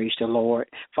 Amen. Praise the Lord.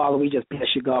 Father, we just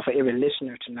bless you, God, for every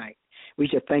listener tonight. We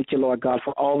just thank you, Lord God,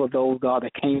 for all of those, God,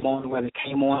 that came on, whether they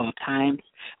came on time,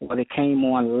 whether they came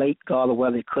on late, God, or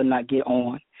whether they could not get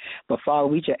on. But, Father,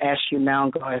 we just ask you now,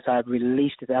 God, as I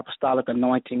release this apostolic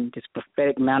anointing, this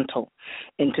prophetic mantle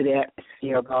into the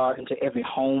atmosphere, God, into every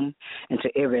home, into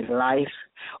every life.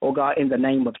 Oh, God, in the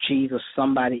name of Jesus,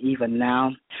 somebody even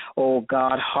now, oh,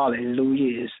 God,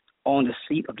 hallelujah, is on the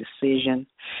seat of decision.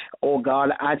 Oh, God,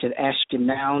 I just ask you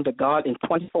now, that God, in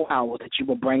 24 hours, that you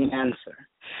will bring an answer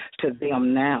to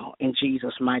them now in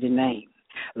Jesus' mighty name.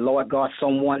 Lord God,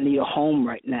 someone need a home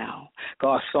right now.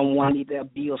 God, someone need their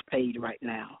bills paid right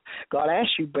now. God, I ask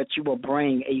you, but you will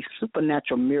bring a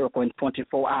supernatural miracle in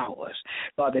 24 hours.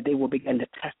 God, that they will begin to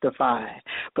testify,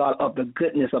 God, of the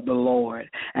goodness of the Lord.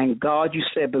 And God, you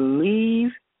said, believe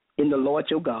in the Lord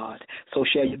your God, so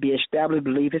shall you be established.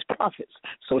 Believe his prophets,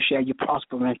 so shall you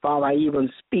prosper. And Father, I even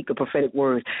speak a prophetic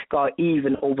word, God,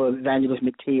 even over Evangelist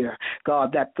McTeer,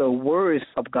 God, that the words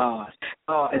of God,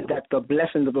 and that the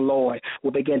blessings of the Lord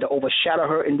will begin to overshadow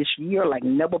her in this year like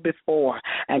never before,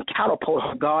 and catapult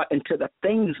her, God, into the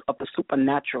things of the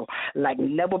supernatural like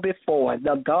never before.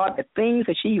 The God, the things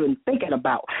that she even thinking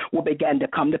about will begin to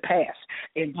come to pass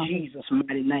in Jesus'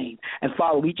 mighty name. And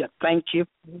Father, we just thank you.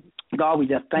 God, we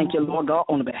just thank you, Lord God,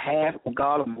 on the behalf of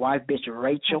God, of my wife, Bishop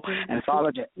Rachel. And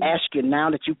Father, just ask you now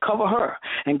that you cover her.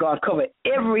 And God, cover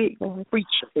every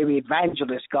preacher, every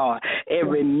evangelist, God,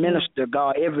 every minister,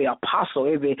 God, every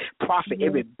apostle, every prophet,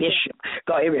 every bishop,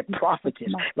 God, every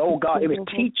prophetess, oh God, every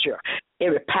teacher,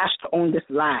 every pastor on this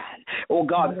line, oh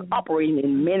God, operating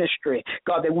in ministry,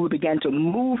 God, that we will begin to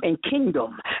move in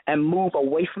kingdom and move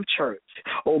away from church,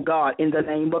 oh God, in the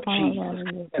name of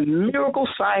Jesus. And miracle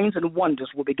signs and wonders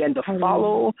will begin to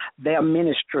follow their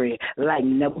ministry like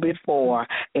never before.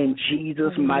 In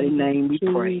Jesus' mighty name we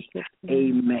pray.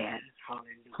 Amen.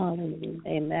 Hallelujah.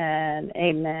 Amen.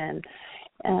 Amen.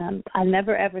 I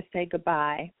never ever say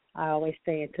goodbye. I always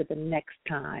say until the next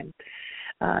time.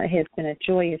 It has been a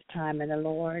joyous time in the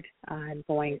Lord. I'm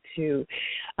going to,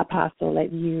 Apostle,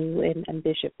 let you and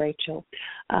Bishop Rachel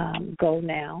go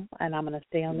now, and I'm going to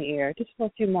stay on the air just for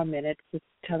a few more minutes, just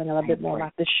telling a little bit more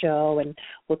about the show and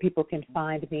where people can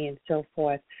find me and so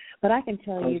forth. But I can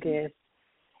tell you this,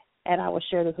 And I will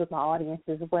share this with my audience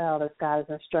as well, as God has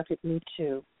instructed me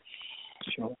to.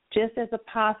 Sure. Just as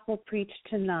Apostle preached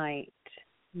tonight,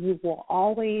 you will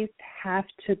always have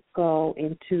to go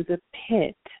into the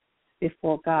pit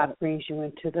before God brings you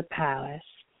into the palace.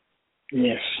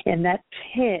 Yes. And that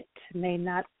pit may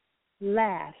not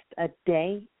last a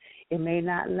day. It may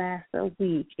not last a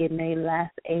week. It may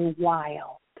last a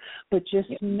while. But just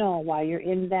know while you're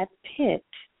in that pit,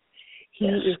 He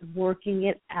is working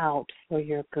it out for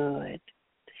your good.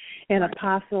 And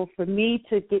Apostle, for me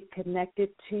to get connected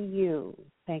to you,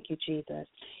 thank you, Jesus.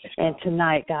 And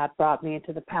tonight, God brought me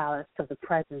into the palace of the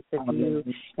presence of you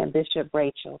and Bishop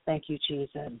Rachel. Thank you,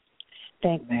 Jesus.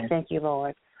 Thank you,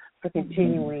 Lord, for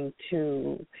continuing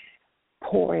to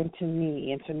pour into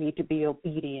me and for me to be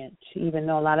obedient, even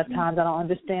though a lot of times I don't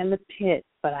understand the pit,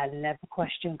 but I never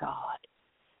question God,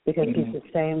 because He's the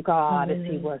same God as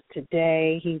He was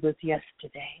today, He was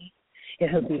yesterday.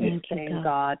 It'll be the same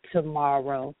God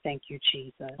tomorrow. Thank you,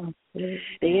 Jesus. The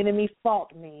enemy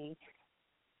fought me,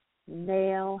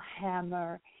 nail,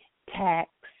 hammer,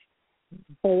 tacks,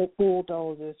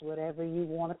 bulldozers, whatever you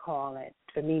want to call it,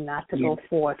 for me not to go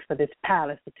forth, for this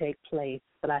palace to take place.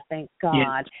 But I thank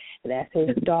God that as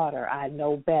His daughter, I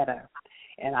know better.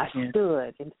 And I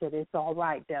stood and said, it's all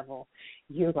right, devil.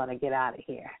 You're going to get out of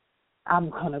here. I'm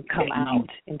going to come out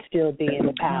and still be in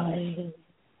the palace.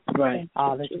 Right.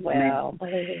 All is well.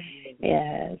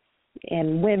 Yes.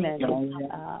 And women,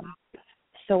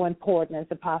 so important, as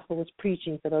the Apostle was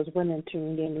preaching, for those women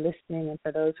tuned in, listening, and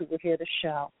for those who will hear the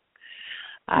show.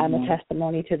 I'm a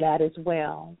testimony to that as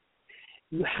well.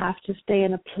 You have to stay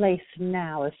in a place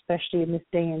now, especially in this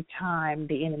day and time.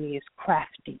 The enemy is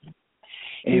crafty.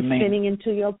 He's sending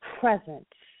into your presence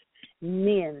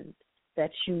men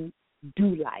that you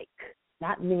do like,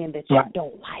 not men that you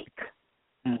don't like.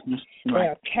 They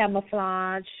are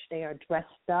camouflaged. They are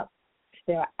dressed up.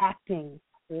 They are acting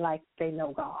like they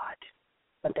know God,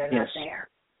 but they're not there.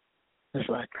 That's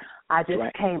right. I just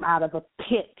came out of a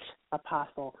pit,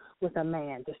 Apostle, with a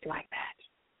man just like that.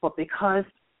 But because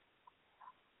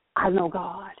I know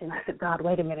God, and I said, God,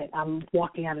 wait a minute. I'm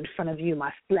walking out in front of you.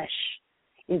 My flesh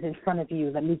is in front of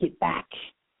you. Let me get back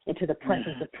into the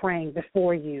presence of praying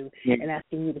before you and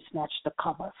asking you to snatch the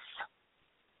covers.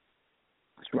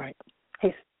 That's right.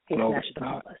 He snatched the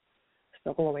covers.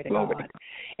 So glory to God.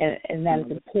 And that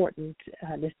is important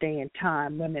this day and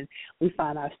time. Women, we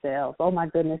find ourselves, oh my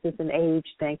goodness, it's an age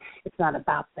thing. It's not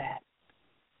about that.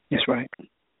 That's right.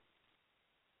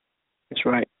 That's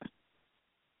right.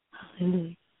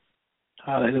 Hallelujah.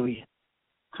 Hallelujah.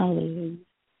 Hallelujah.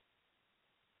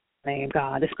 Thank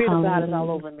God. The Spirit of God is all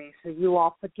over me, so you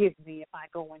all forgive me if I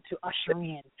go into usher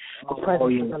in the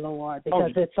presence of the Lord,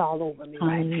 because it's all over me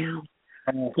right now.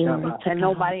 And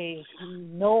nobody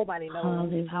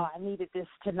knows how I needed this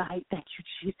tonight. Thank you,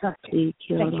 Jesus. Thank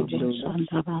you, Jesus.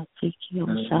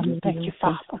 Thank you,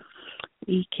 Father.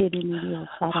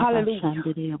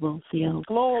 Hallelujah.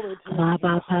 Glory to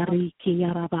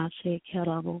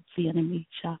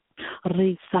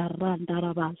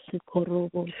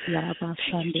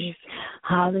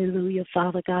Hallelujah,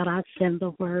 Father God, I send the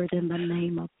word in the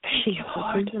name of Jesus.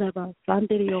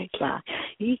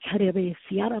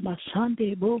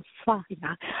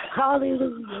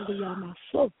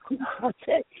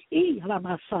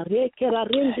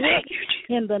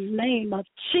 In the name of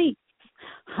Jesus.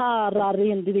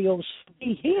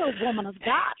 Be healed, woman of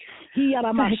God.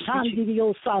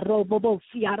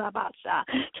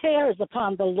 Cares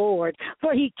upon the Lord,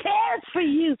 for He cares for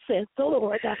you, says the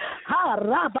Lord.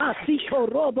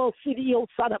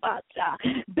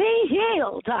 Be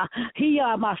healed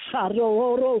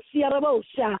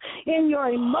in your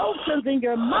emotions, in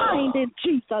your mind, in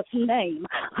Jesus' name.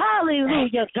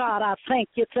 Hallelujah, God, I thank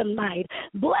you tonight.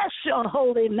 Bless your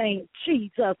holy name,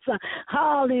 Jesus.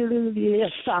 Hallelujah.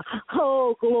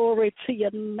 Oh, glory to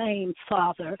your name,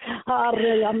 Father.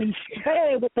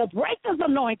 Pray with the breaker's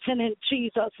anointing in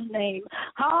Jesus' name.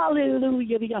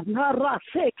 Hallelujah.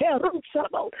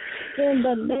 In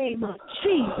the name of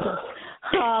Jesus.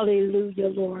 Hallelujah,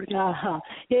 Lord.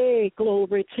 Hey,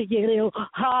 glory to you.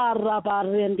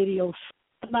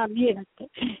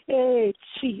 Hey,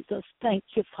 Jesus, thank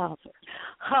you, Father.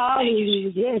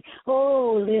 Hallelujah.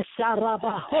 Oh,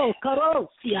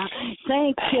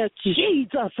 thank you,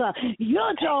 Jesus.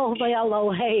 You're Jehovah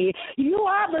Elohim. You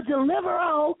are the deliverer,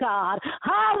 oh God.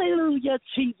 Hallelujah,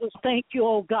 Jesus. Thank you,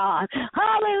 oh God.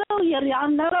 Hallelujah.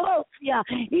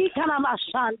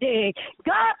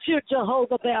 God, you're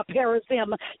Jehovah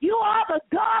Baal-Perazim. You are the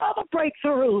God of a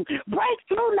breakthrough.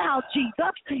 Breakthrough now,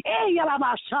 Jesus.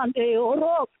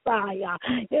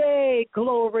 Hey,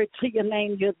 glory to your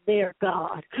name. You're there,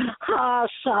 God.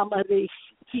 Somebody.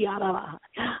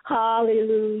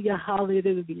 Hallelujah,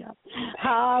 hallelujah.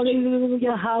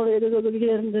 Hallelujah,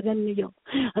 hallelujah.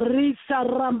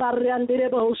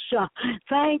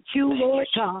 Thank you, Lord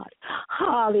God.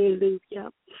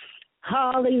 Hallelujah.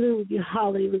 Hallelujah,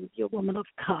 hallelujah, woman of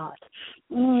God.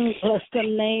 Bless the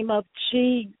name of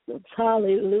Jesus.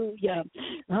 Hallelujah.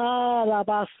 No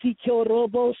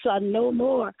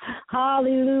more.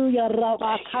 Hallelujah.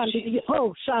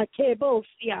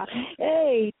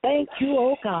 Hey, thank you,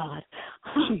 oh God.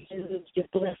 Hallelujah.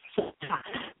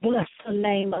 Bless the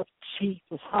name of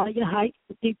Jesus.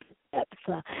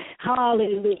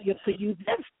 Hallelujah for you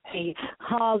this day.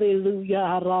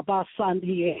 Hallelujah.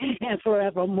 And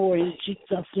forevermore in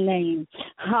Jesus' name.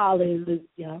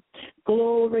 Hallelujah.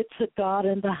 Glory to God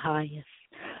in the highest.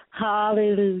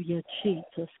 Hallelujah,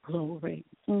 Jesus. Glory.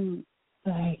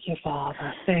 Thank you,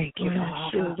 Father. Thank you, Father.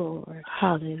 Bless you, Lord.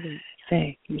 Hallelujah.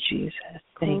 Thank you, Jesus.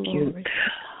 Thank you.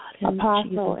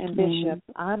 Apostle and Bishop,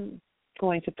 I'm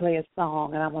going to play a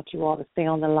song, and I want you all to stay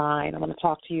on the line. I'm going to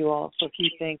talk to you all for a few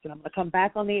things, and I'm going to come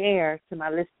back on the air to my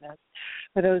listeners.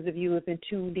 For those of you who have been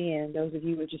tuned in, those of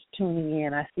you who are just tuning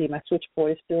in, I see my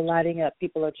switchboard is still lighting up.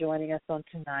 People are joining us on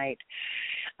tonight.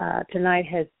 Tonight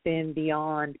has been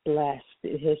beyond blessed.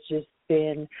 It has just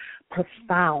been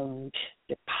profound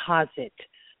deposit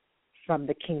from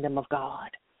the kingdom of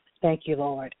God. Thank you,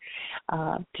 Lord.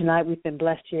 Tonight we've been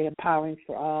blessed here at Empowering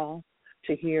for All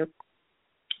to hear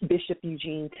Bishop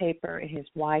Eugene Taper and his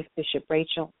wife, Bishop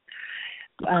Rachel,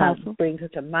 brings us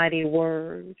a mighty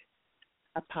word.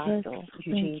 Apostle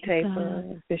Eugene Taper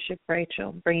and Bishop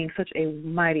Rachel bringing such a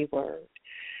mighty word.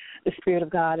 The Spirit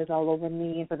of God is all over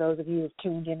me, and for those of you who have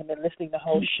tuned in and been listening to the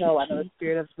whole show, I know the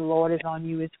Spirit of the Lord is on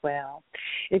you as well.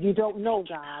 If you don't know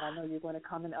God, I know you're going to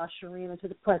come and usher in into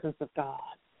the presence of God.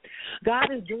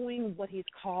 God is doing what he's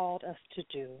called us to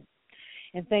do.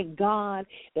 And thank God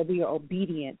that we are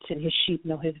obedient and his sheep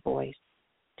know his voice.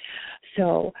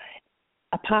 So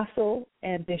Apostle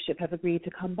and Bishop have agreed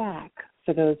to come back.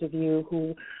 For those of you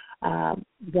who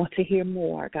want to hear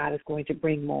more, God is going to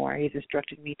bring more. He's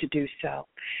instructed me to do so.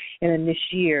 And in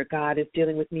this year, God is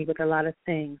dealing with me with a lot of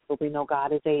things, but we know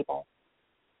God is able.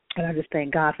 And I just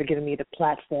thank God for giving me the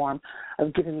platform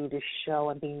of giving me this show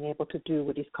and being able to do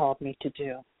what he's called me to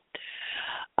do.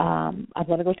 I'm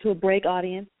going to go to a break,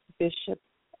 audience. Bishop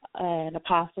and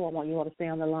Apostle, I want you all to stay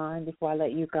on the line before I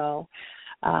let you go.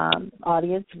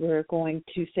 Audience, we're going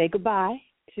to say goodbye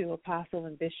to Apostle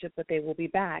and Bishop, but they will be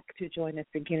back to join us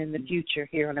again in the future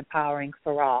here on Empowering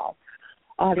for All.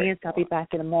 Audience, I'll be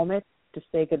back in a moment to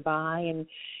say goodbye and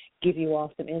give you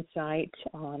all some insight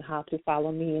on how to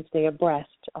follow me and stay abreast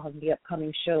on the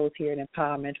upcoming shows here at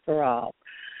Empowerment for All.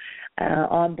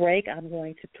 On break, I'm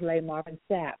going to play Marvin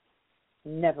Sapp,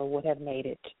 Never Would Have Made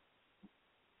It.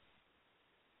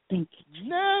 Thank you.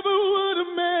 Never would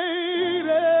have made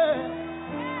it.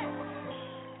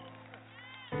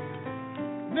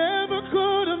 Never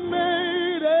could have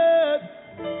made it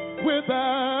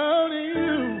without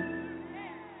you.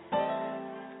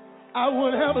 I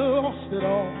would have lost it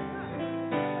all.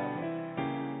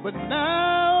 But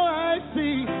now I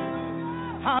see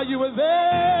how you were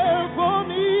there for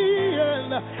me,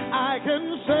 and I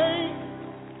can say,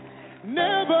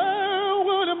 never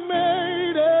would have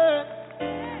made it.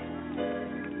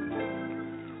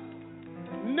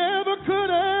 Never could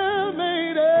have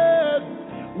made it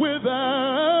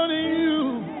without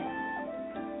you.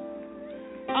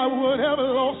 I would have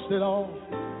lost it all.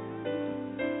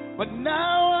 But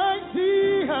now I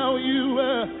see how you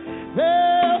were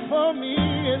there for me,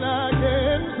 and I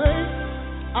can say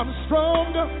I'm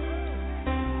stronger,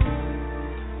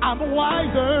 I'm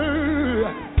wiser,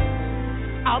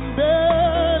 I'm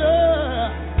better,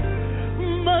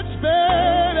 much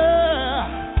better.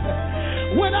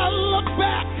 When I look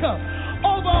back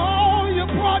over all you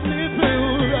brought me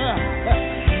through,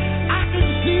 I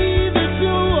can see that you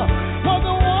were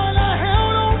the one I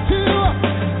held on to,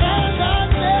 and I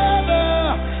never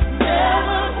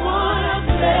would have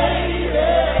made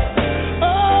it.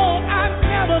 Oh, I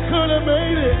never could have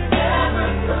made it. Never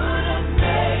could have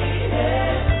made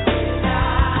it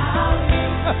without you.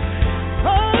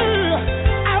 Oh,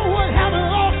 I would have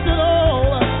lost it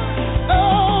all.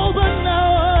 Oh, but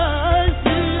now I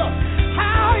see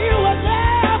how you were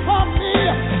there for me.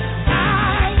 I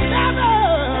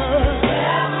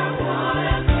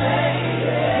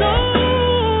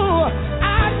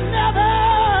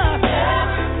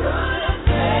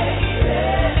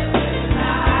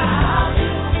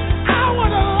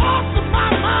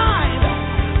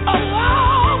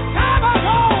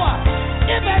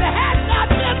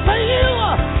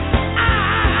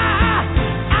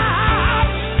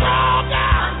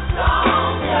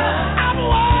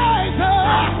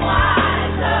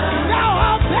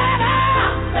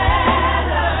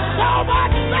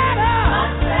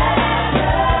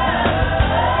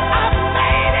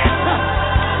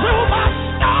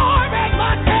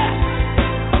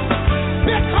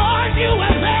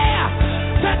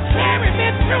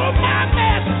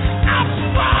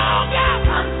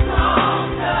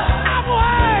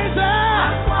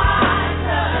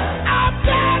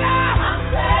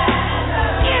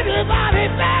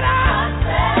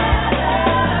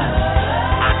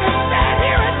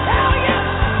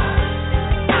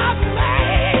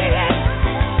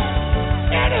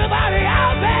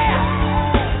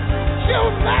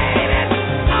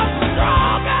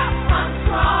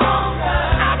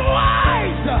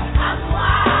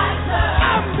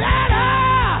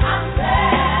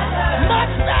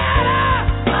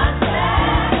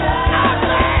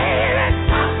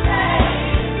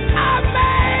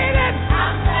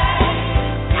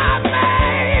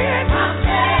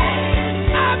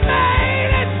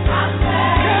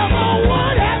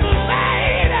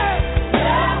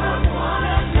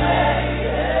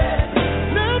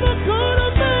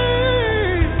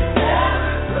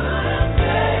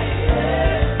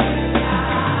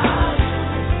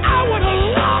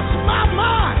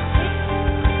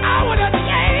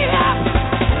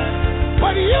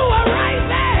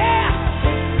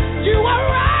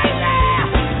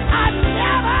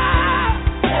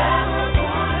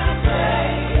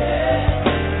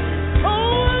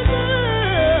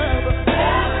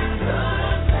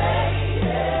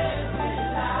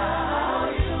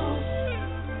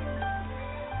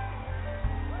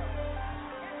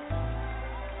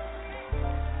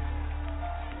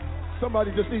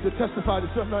Somebody just needs to testify to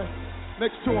somebody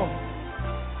next to him.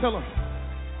 Tell him,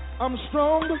 I'm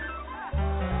strong,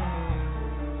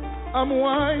 I'm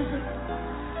wise,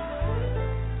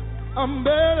 I'm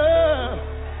better,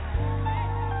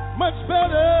 much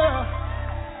better.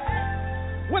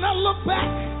 When I look back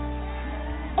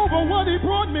over what he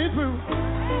brought me through,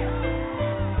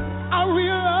 I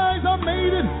realize I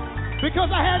made it because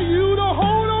I had you to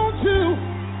hold on to.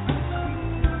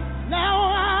 Now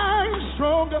I'm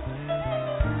stronger.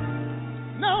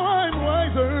 Now I'm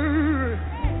wiser,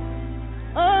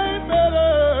 I'm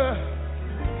better,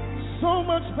 so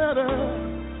much better.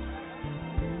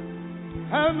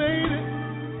 I made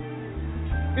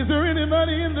it. Is there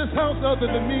anybody in this house other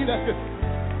than me that could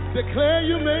declare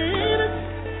you made it?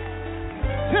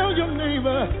 Tell your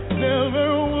neighbor,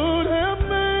 never would have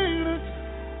made it.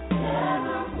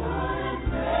 Never would have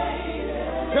made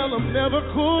it. Tell them, never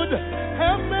could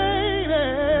have made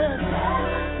it.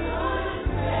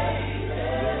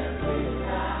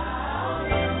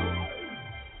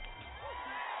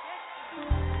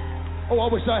 Oh, I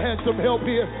wish I had some help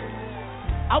here.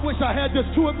 I wish I had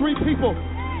just 2 or 3 people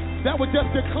that would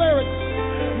just declare it.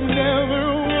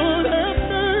 Never would have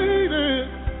made it.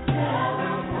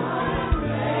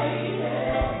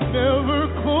 Never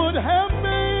could have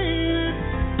made it.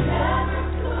 Never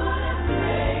could have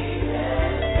made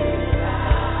it.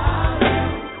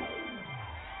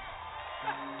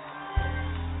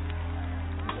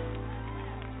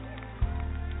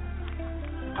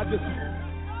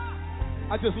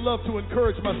 I just love to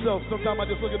encourage myself. Sometimes I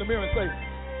just look in the mirror and say,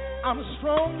 I'm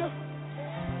strong,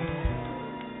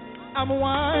 I'm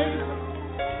wise,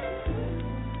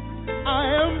 I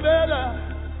am better,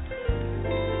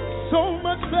 so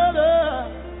much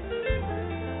better.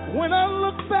 When I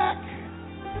look back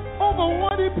over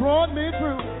what he brought me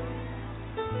through,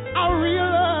 I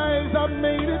realize I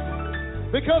made it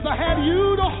because I had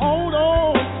you to hold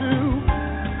on to.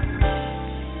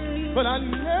 But I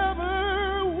never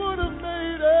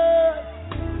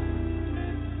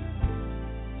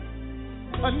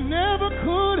I never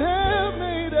could have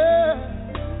made it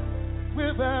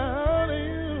without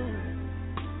you.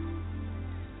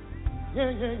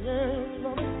 Yeah, yeah, yeah.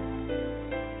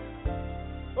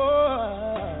 Oh,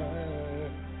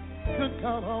 good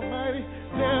God Almighty,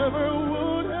 never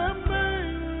would have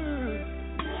made it.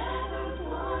 Never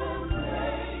would have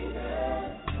made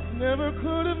it. Never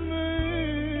could have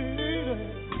made it.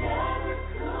 Never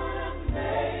could have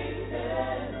made it.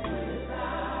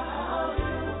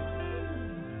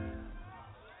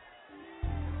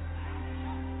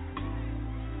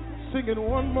 Sing it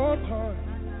one more time.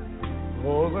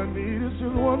 All I need is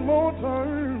just one more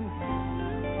time.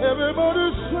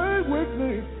 Everybody say with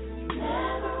me.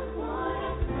 Never would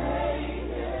have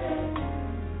made it.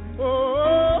 Oh,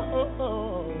 oh, oh,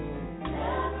 oh.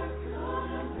 Never could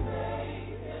have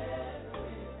made it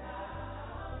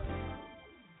without you.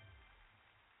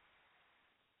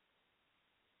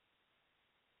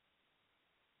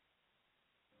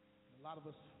 A lot of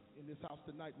us in this house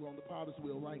tonight, we're on the potter's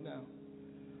wheel right now.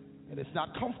 And it's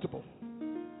not comfortable.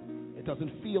 It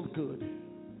doesn't feel good.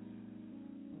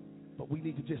 But we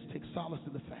need to just take solace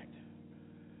in the fact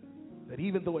that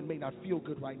even though it may not feel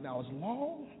good right now, as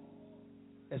long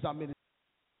as I'm in it,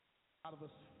 a lot of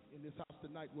us in this house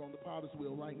tonight, we're on the potter's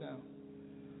wheel right now.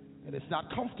 And it's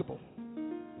not comfortable.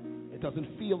 It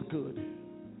doesn't feel good.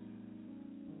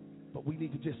 But we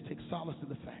need to just take solace in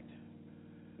the fact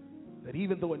that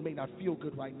even though it may not feel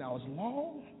good right now, as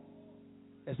long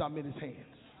as I'm in his hands,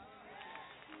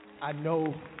 I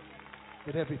know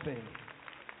that everything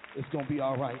is going to be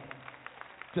all right.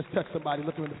 Just touch somebody,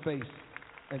 look them in the face,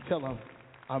 and tell them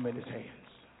I'm in his hands.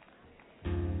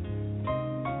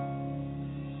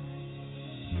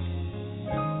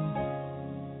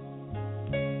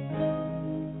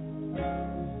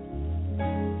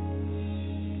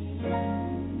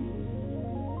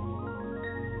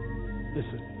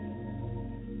 Listen.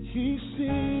 He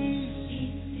sees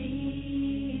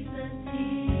the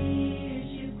tears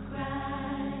you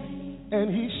cry, and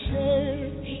he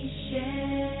shares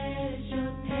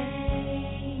your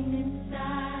pain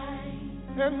inside.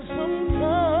 And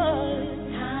sometimes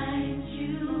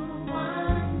you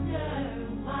wonder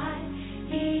why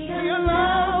he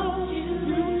allows you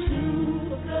to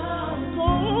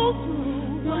go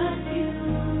through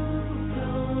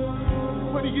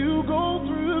what you go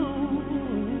through.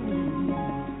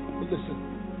 Listen,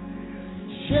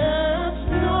 just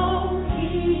know he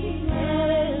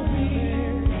has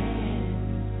his hands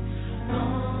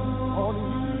on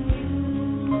you.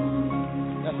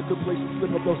 That's a good place to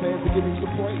slip up those hands and give him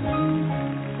some praise.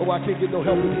 Oh, I can't get no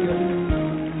help in here.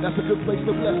 That's a good place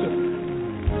to bless him.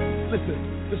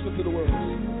 Listen to the words.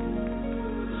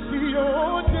 See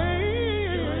your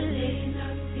days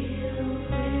are filled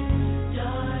with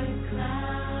dark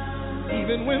clouds.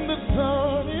 Even when the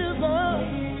sun is up.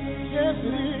 Yes, it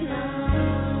is.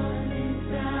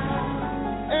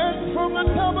 And from the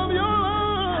top of your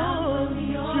lungs,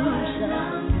 you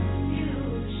shout.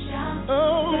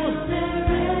 Oh,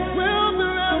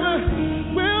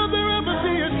 will there ever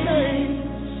be a change?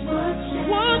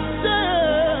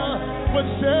 What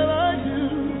shall I do?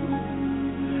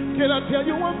 Can I tell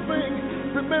you one thing?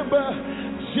 Remember,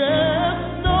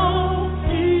 just know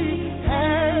he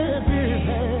has his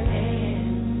hand.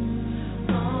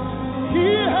 He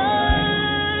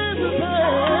has his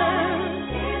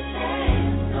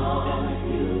hand on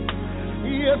you.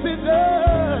 Yes, he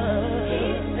does.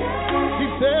 He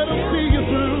said he'll see you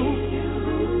through.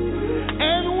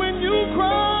 And when you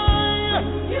cry,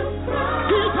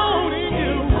 he's holding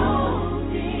you.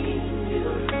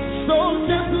 So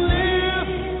just lift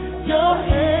your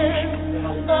head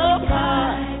up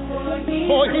high,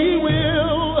 for he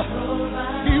will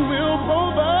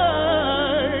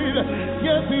provide.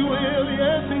 Yes, he will.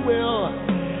 Yes, he will.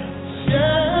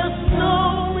 Just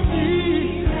know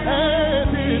he has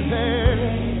his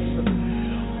hands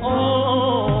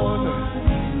on.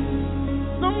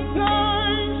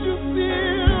 Sometimes you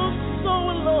feel so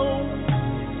alone,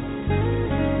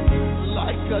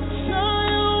 like a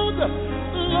child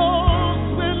lost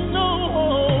with no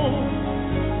home.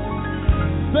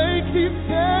 They keep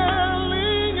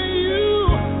telling you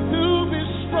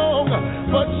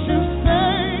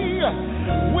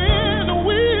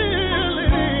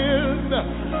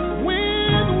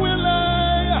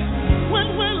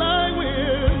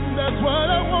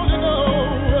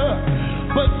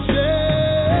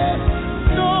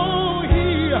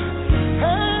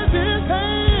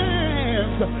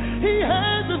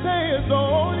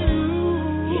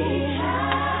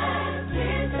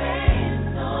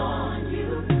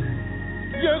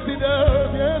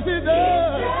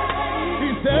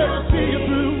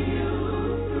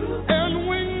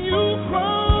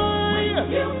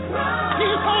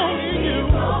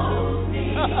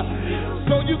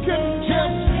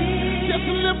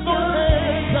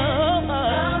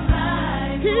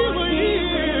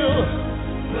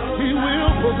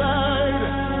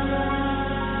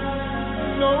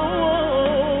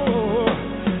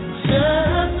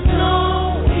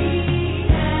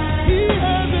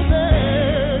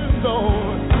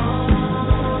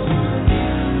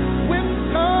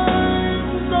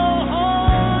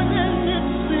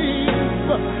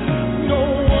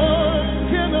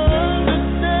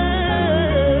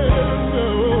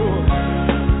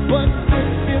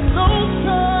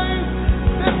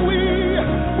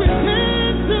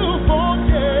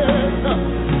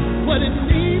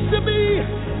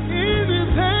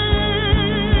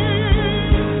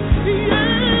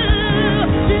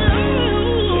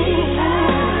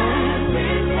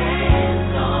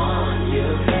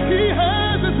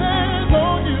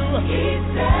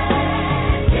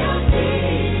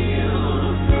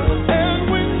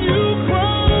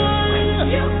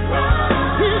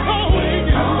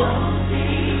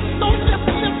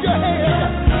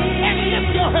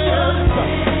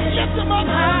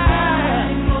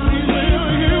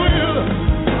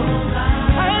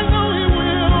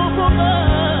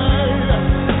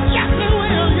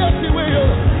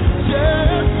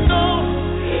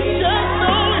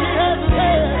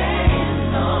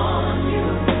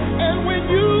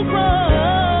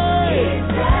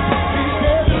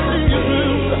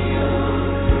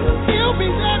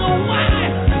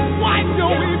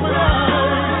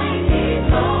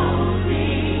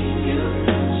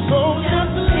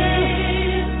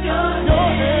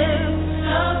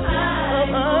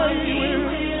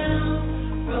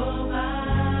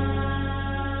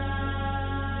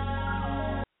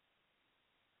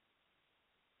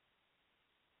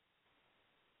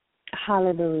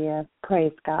Hallelujah.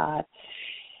 Praise God.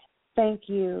 Thank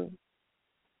you.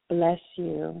 Bless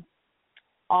you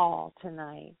all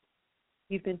tonight.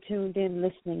 You've been tuned in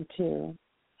listening to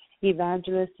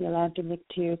Evangelist Yulander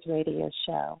McTeer's radio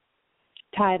show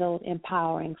titled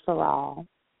Empowering for All.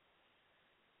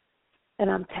 And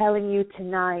I'm telling you,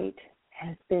 tonight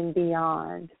has been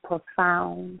beyond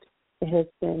profound. It has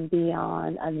been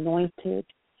beyond anointed.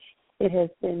 It has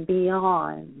been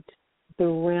beyond the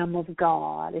realm of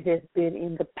God. It has been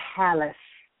in the palace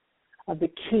of the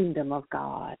kingdom of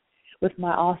God with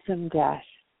my awesome guest,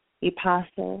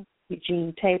 Apostle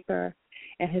Eugene Taper,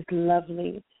 and his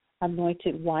lovely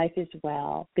anointed wife as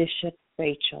well, Bishop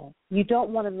Rachel. You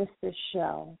don't want to miss this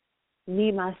show.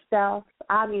 Me, myself,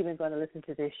 I'm even going to listen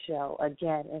to this show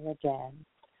again and again.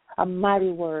 A mighty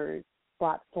word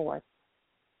brought forth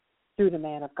through the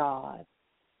man of God.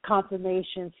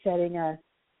 Confirmation setting us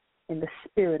in the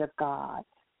Spirit of God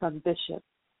from Bishop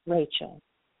Rachel.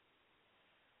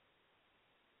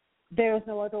 There is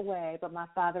no other way but my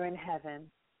Father in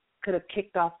heaven could have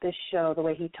kicked off this show the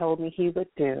way he told me he would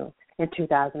do in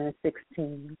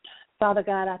 2016. Father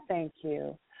God, I thank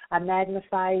you. I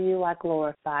magnify you. I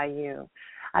glorify you.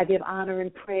 I give honor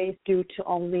and praise due to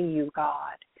only you,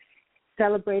 God.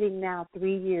 Celebrating now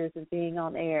 3 years of being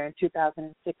on air in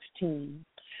 2016.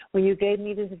 When you gave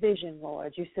me this vision,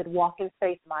 Lord, you said, walk in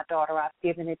faith, my daughter. I've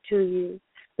given it to you.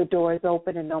 The door is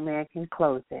open and no man can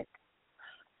close it.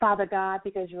 Father God,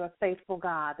 because you're a faithful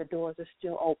God, the doors are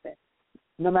still open.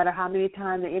 No matter how many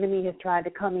times the enemy has tried to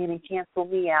come in and cancel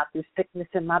me out through sickness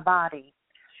in my body,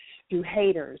 through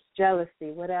haters,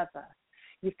 jealousy, whatever,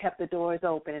 you've kept the doors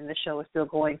open and the show is still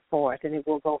going forth and it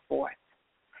will go forth.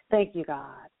 Thank you,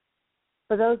 God.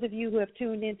 For those of you who have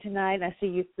tuned in tonight, I see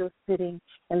you still sitting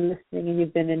and listening and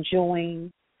you've been enjoying,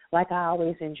 like I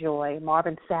always enjoy,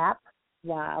 Marvin Sapp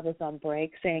while I was on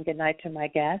break, saying goodnight to my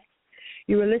guests.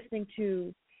 You were listening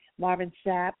to Marvin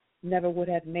Sapp, Never Would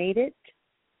Have Made It.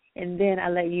 And then I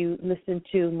let you listen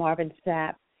to Marvin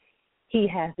Sapp, He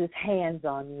Has His Hands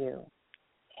on You.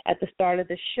 At the start of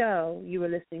the show, you were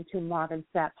listening to Marvin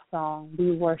Sapp's song,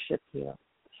 We Worship You.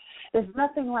 There's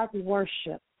nothing like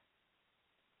worship.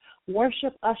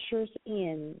 Worship ushers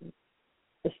in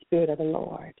the Spirit of the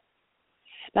Lord.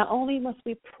 Not only must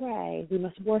we pray, we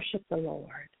must worship the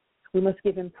Lord. We must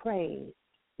give him praise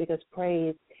because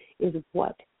praise is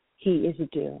what he is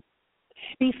due.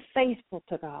 Be faithful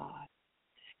to God.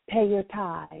 Pay your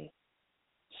tithe.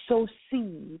 Sow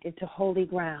seed into holy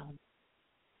ground.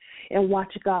 And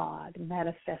watch God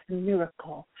manifest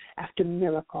miracle after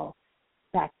miracle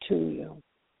back to you.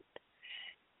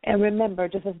 And remember,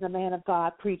 just as the man of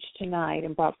God preached tonight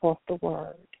and brought forth the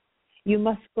word, you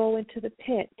must go into the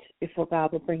pit before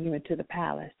God will bring you into the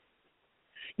palace.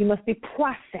 You must be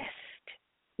processed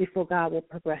before God will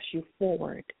progress you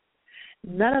forward.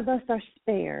 None of us are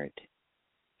spared.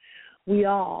 We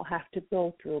all have to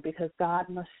go through because God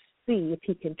must see if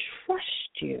he can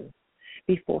trust you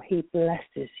before he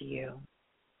blesses you.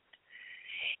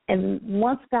 And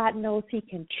once God knows he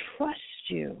can trust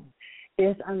you,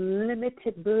 there's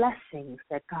unlimited blessings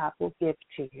that God will give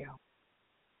to you.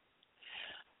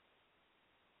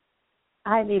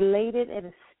 I'm elated and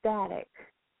ecstatic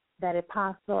that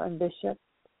Apostle and Bishop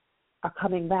are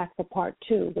coming back for part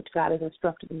 2, which God has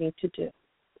instructed me to do.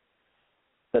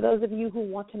 For those of you who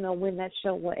want to know when that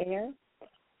show will air,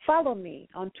 follow me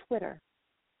on Twitter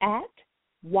at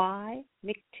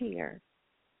 @YMcTier,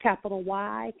 capital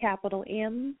Y, capital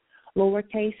M,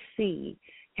 lowercase c,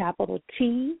 capital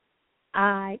T,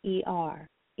 I-E-R,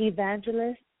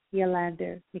 Evangelist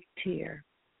Yulander McTeer.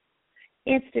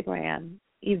 Instagram,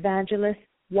 Evangelist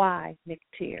Y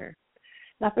McTeer.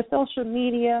 Now for social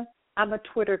media, I'm a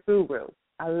Twitter guru.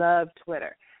 I love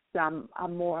Twitter. So I'm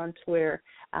more on Twitter,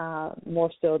 more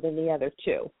so than the other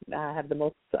two. I have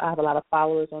a lot of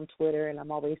followers on Twitter, and I'm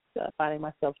always finding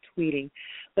myself tweeting.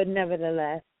 But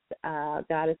nevertheless, God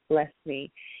has blessed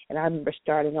me, and I remember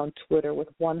starting on Twitter with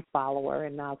 1 follower,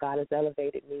 and now God has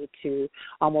elevated me to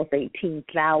almost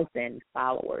 18,000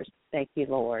 followers. Thank you,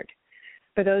 Lord.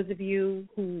 For those of you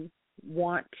who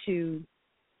want to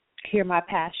hear my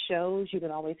past shows, you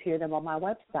can always hear them on my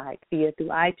website through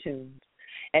iTunes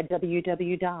at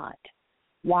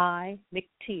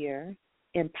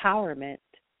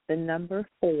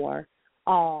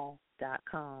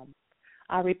www.ymcteerempowerment4all.com.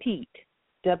 I repeat,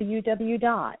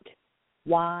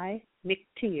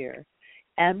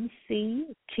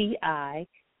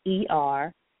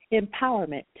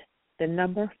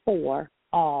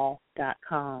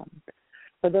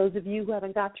 For those of you who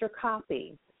haven't got your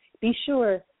copy, be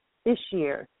sure this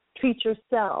year, treat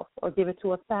yourself or give it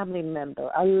to a family member,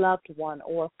 a loved one,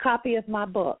 or a copy of my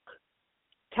book,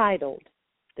 titled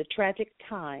The Tragic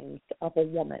Times of a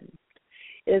Woman.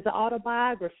 It is an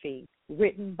autobiography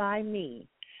written by me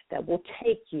that will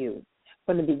take you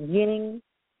from the beginning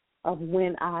of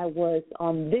when I was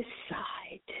on this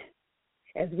side,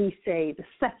 as we say, the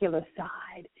secular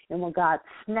side, and when God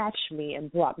snatched me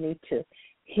and brought me to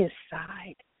his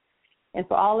side. And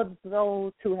for all of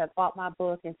those who have bought my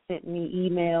book and sent me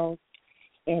emails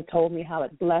and told me how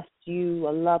it blessed you, a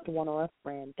loved one or a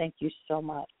friend, thank you so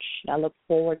much. I look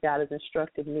forward. God has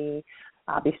instructed me.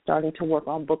 I'll be starting to work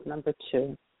on book number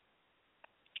 2.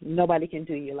 Nobody can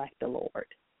do you like the Lord.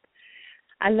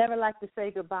 I never like to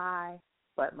say goodbye,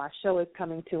 but my show is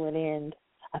coming to an end.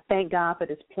 I thank God for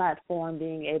this platform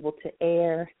being able to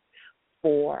air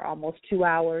for almost 2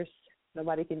 hours.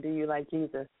 Nobody can do you like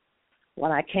Jesus.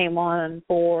 When I came on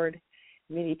board,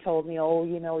 many told me,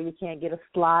 you can't get a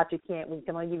slot. We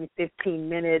can only give you 15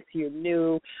 minutes. You're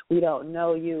new. We don't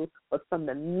know you. But from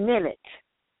the minute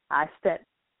I set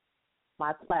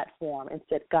my platform and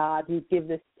said, God, you give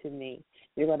this to me,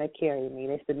 you're going to carry me.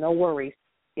 They said, no worries.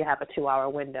 You have a 2-hour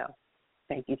window.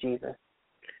 Thank you, Jesus.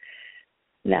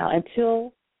 Now,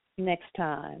 until next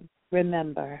time,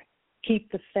 remember,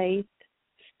 keep the faith,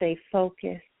 stay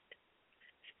focused,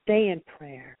 stay in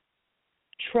prayer,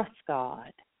 trust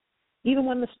God. Even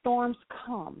when the storms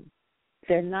come,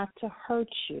 they're not to hurt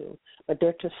you, but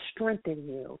they're to strengthen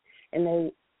you, and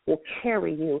they will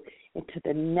carry you into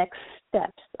the next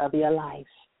steps of your life.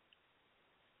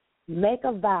 Make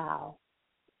a vow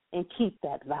and keep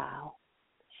that vow.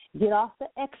 Get off the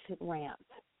exit ramp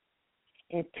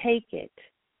and take it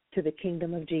to the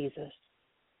kingdom of Jesus.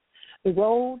 The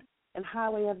road and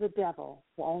highway of the devil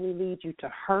will only lead you to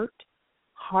hurt,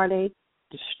 heartache,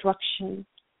 destruction,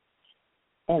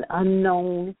 and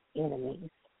unknown enemies.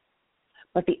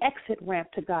 But the exit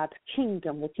ramp to God's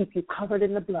kingdom will keep you covered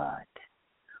in the blood,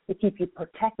 will keep you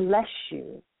protect, bless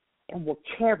you, and will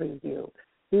carry you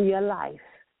through your life.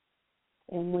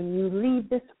 And when you leave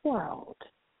this world,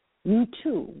 you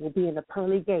too will be in the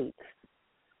pearly gates,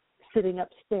 sitting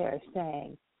upstairs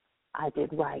saying, I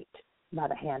did right by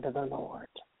the hand of the Lord.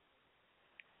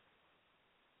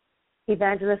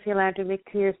 Evangelist Yulander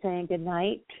McClear saying good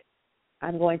night.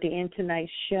 I'm going to end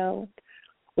tonight's show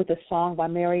with a song by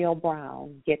Muriel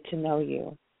Brown, Get to Know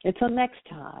You. Until next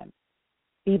time,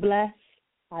 be blessed.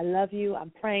 I love you.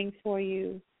 I'm praying for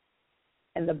you.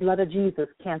 And the blood of Jesus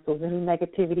cancels any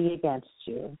negativity against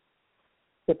you.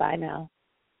 Goodbye now.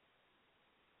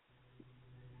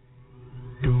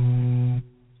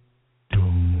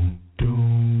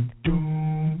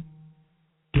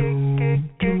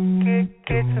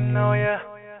 Get to know ya.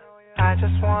 I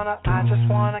just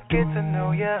wanna get to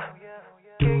know ya.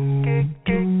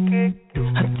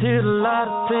 I did a lot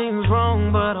of things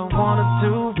wrong, but I wanna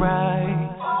do right.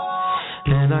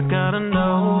 And I gotta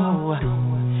know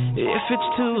if it's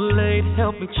too late,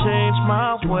 help me change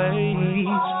my ways.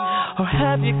 Or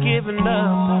have you given up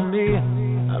on me?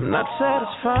 I'm not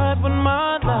satisfied with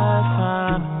my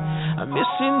life. I'm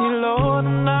missing you, Lord,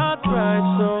 I'm not right.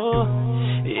 So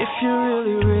if you're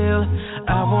really real,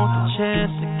 I want the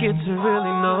chance to get to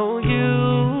really know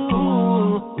you.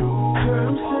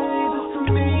 Girl, say this to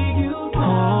me, you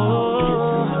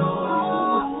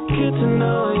get to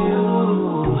know you.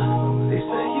 They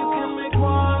say you can make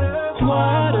water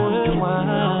wine.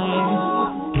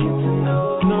 Get to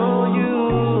know you.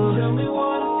 Tell me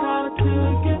what I gotta do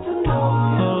to get to know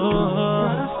you.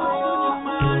 Gotta stay on your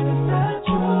mind, is that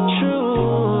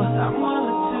true? I'm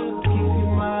willing to give you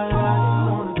my life. I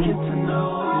wanna get to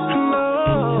know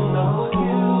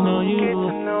you. Get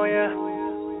to know you.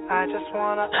 I just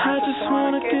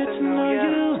wanna get to know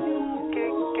you.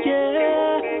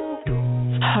 Yeah.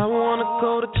 I wanna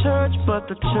go to church, but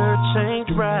the church ain't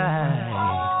right.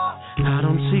 I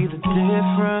don't see the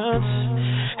difference.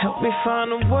 Help me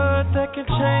find a word that can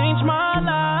change my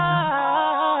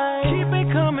life. Keep me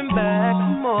coming back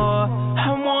for more.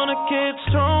 I wanna get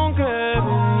stronger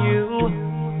in you.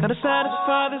 Gotta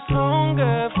satisfy this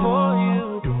hunger for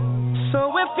you. So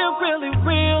if you're really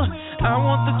real, I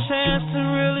want the chance to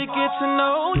really get to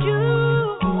know you.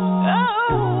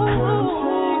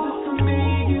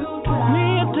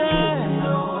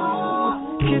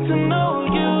 Get to know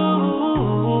you.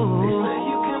 They say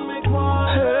you can make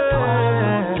water.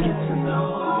 Hey. Get to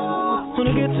know.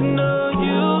 Wanna get to know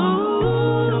you.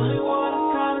 Tell me what I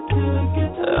gotta do to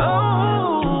get to know you.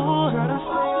 Gotta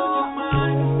stay on your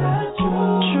mind, is that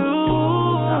true?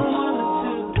 I'm willing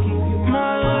to give you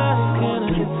my life. Can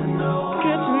I get to know you?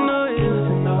 Get to know you.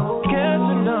 Get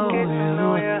to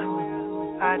know you.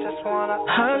 I just wanna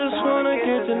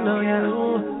get to know you.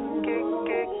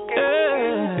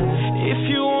 If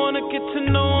you wanna get to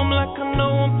know him like I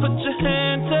know him, put your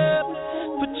hand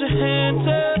your hands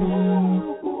up.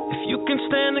 If you can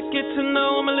stand to get to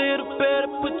know him a little better,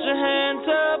 put your hands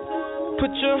up.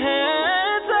 Put your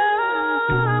hands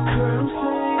up.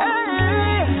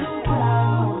 Hey.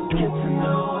 Get to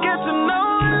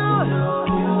know you.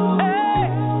 Hey.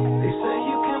 They say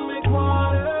you can make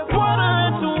water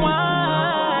into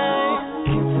wine.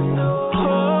 Get to know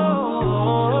you.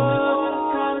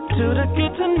 To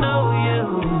get to know you.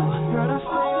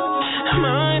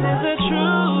 Mine is the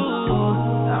truth.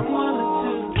 I'm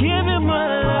willing to give you my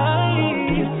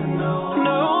life.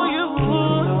 Know you.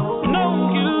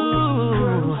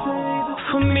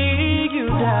 For me, you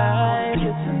died.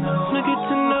 Wanna get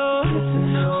to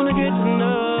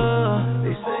know.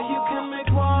 They say you can make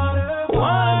water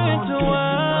into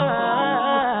wine.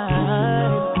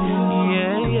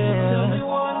 Yeah. Tell me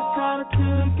what I gotta do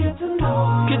to get to know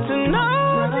you.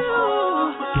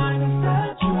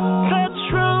 That's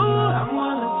true. I'm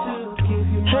willing to give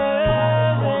you my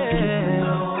life.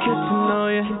 Get to know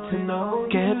you.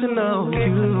 Get to know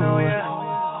you.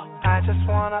 I just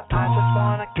wanna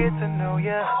get to know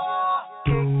ya.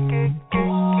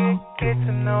 Get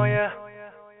to know ya.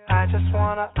 I just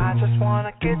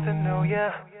wanna get to know ya.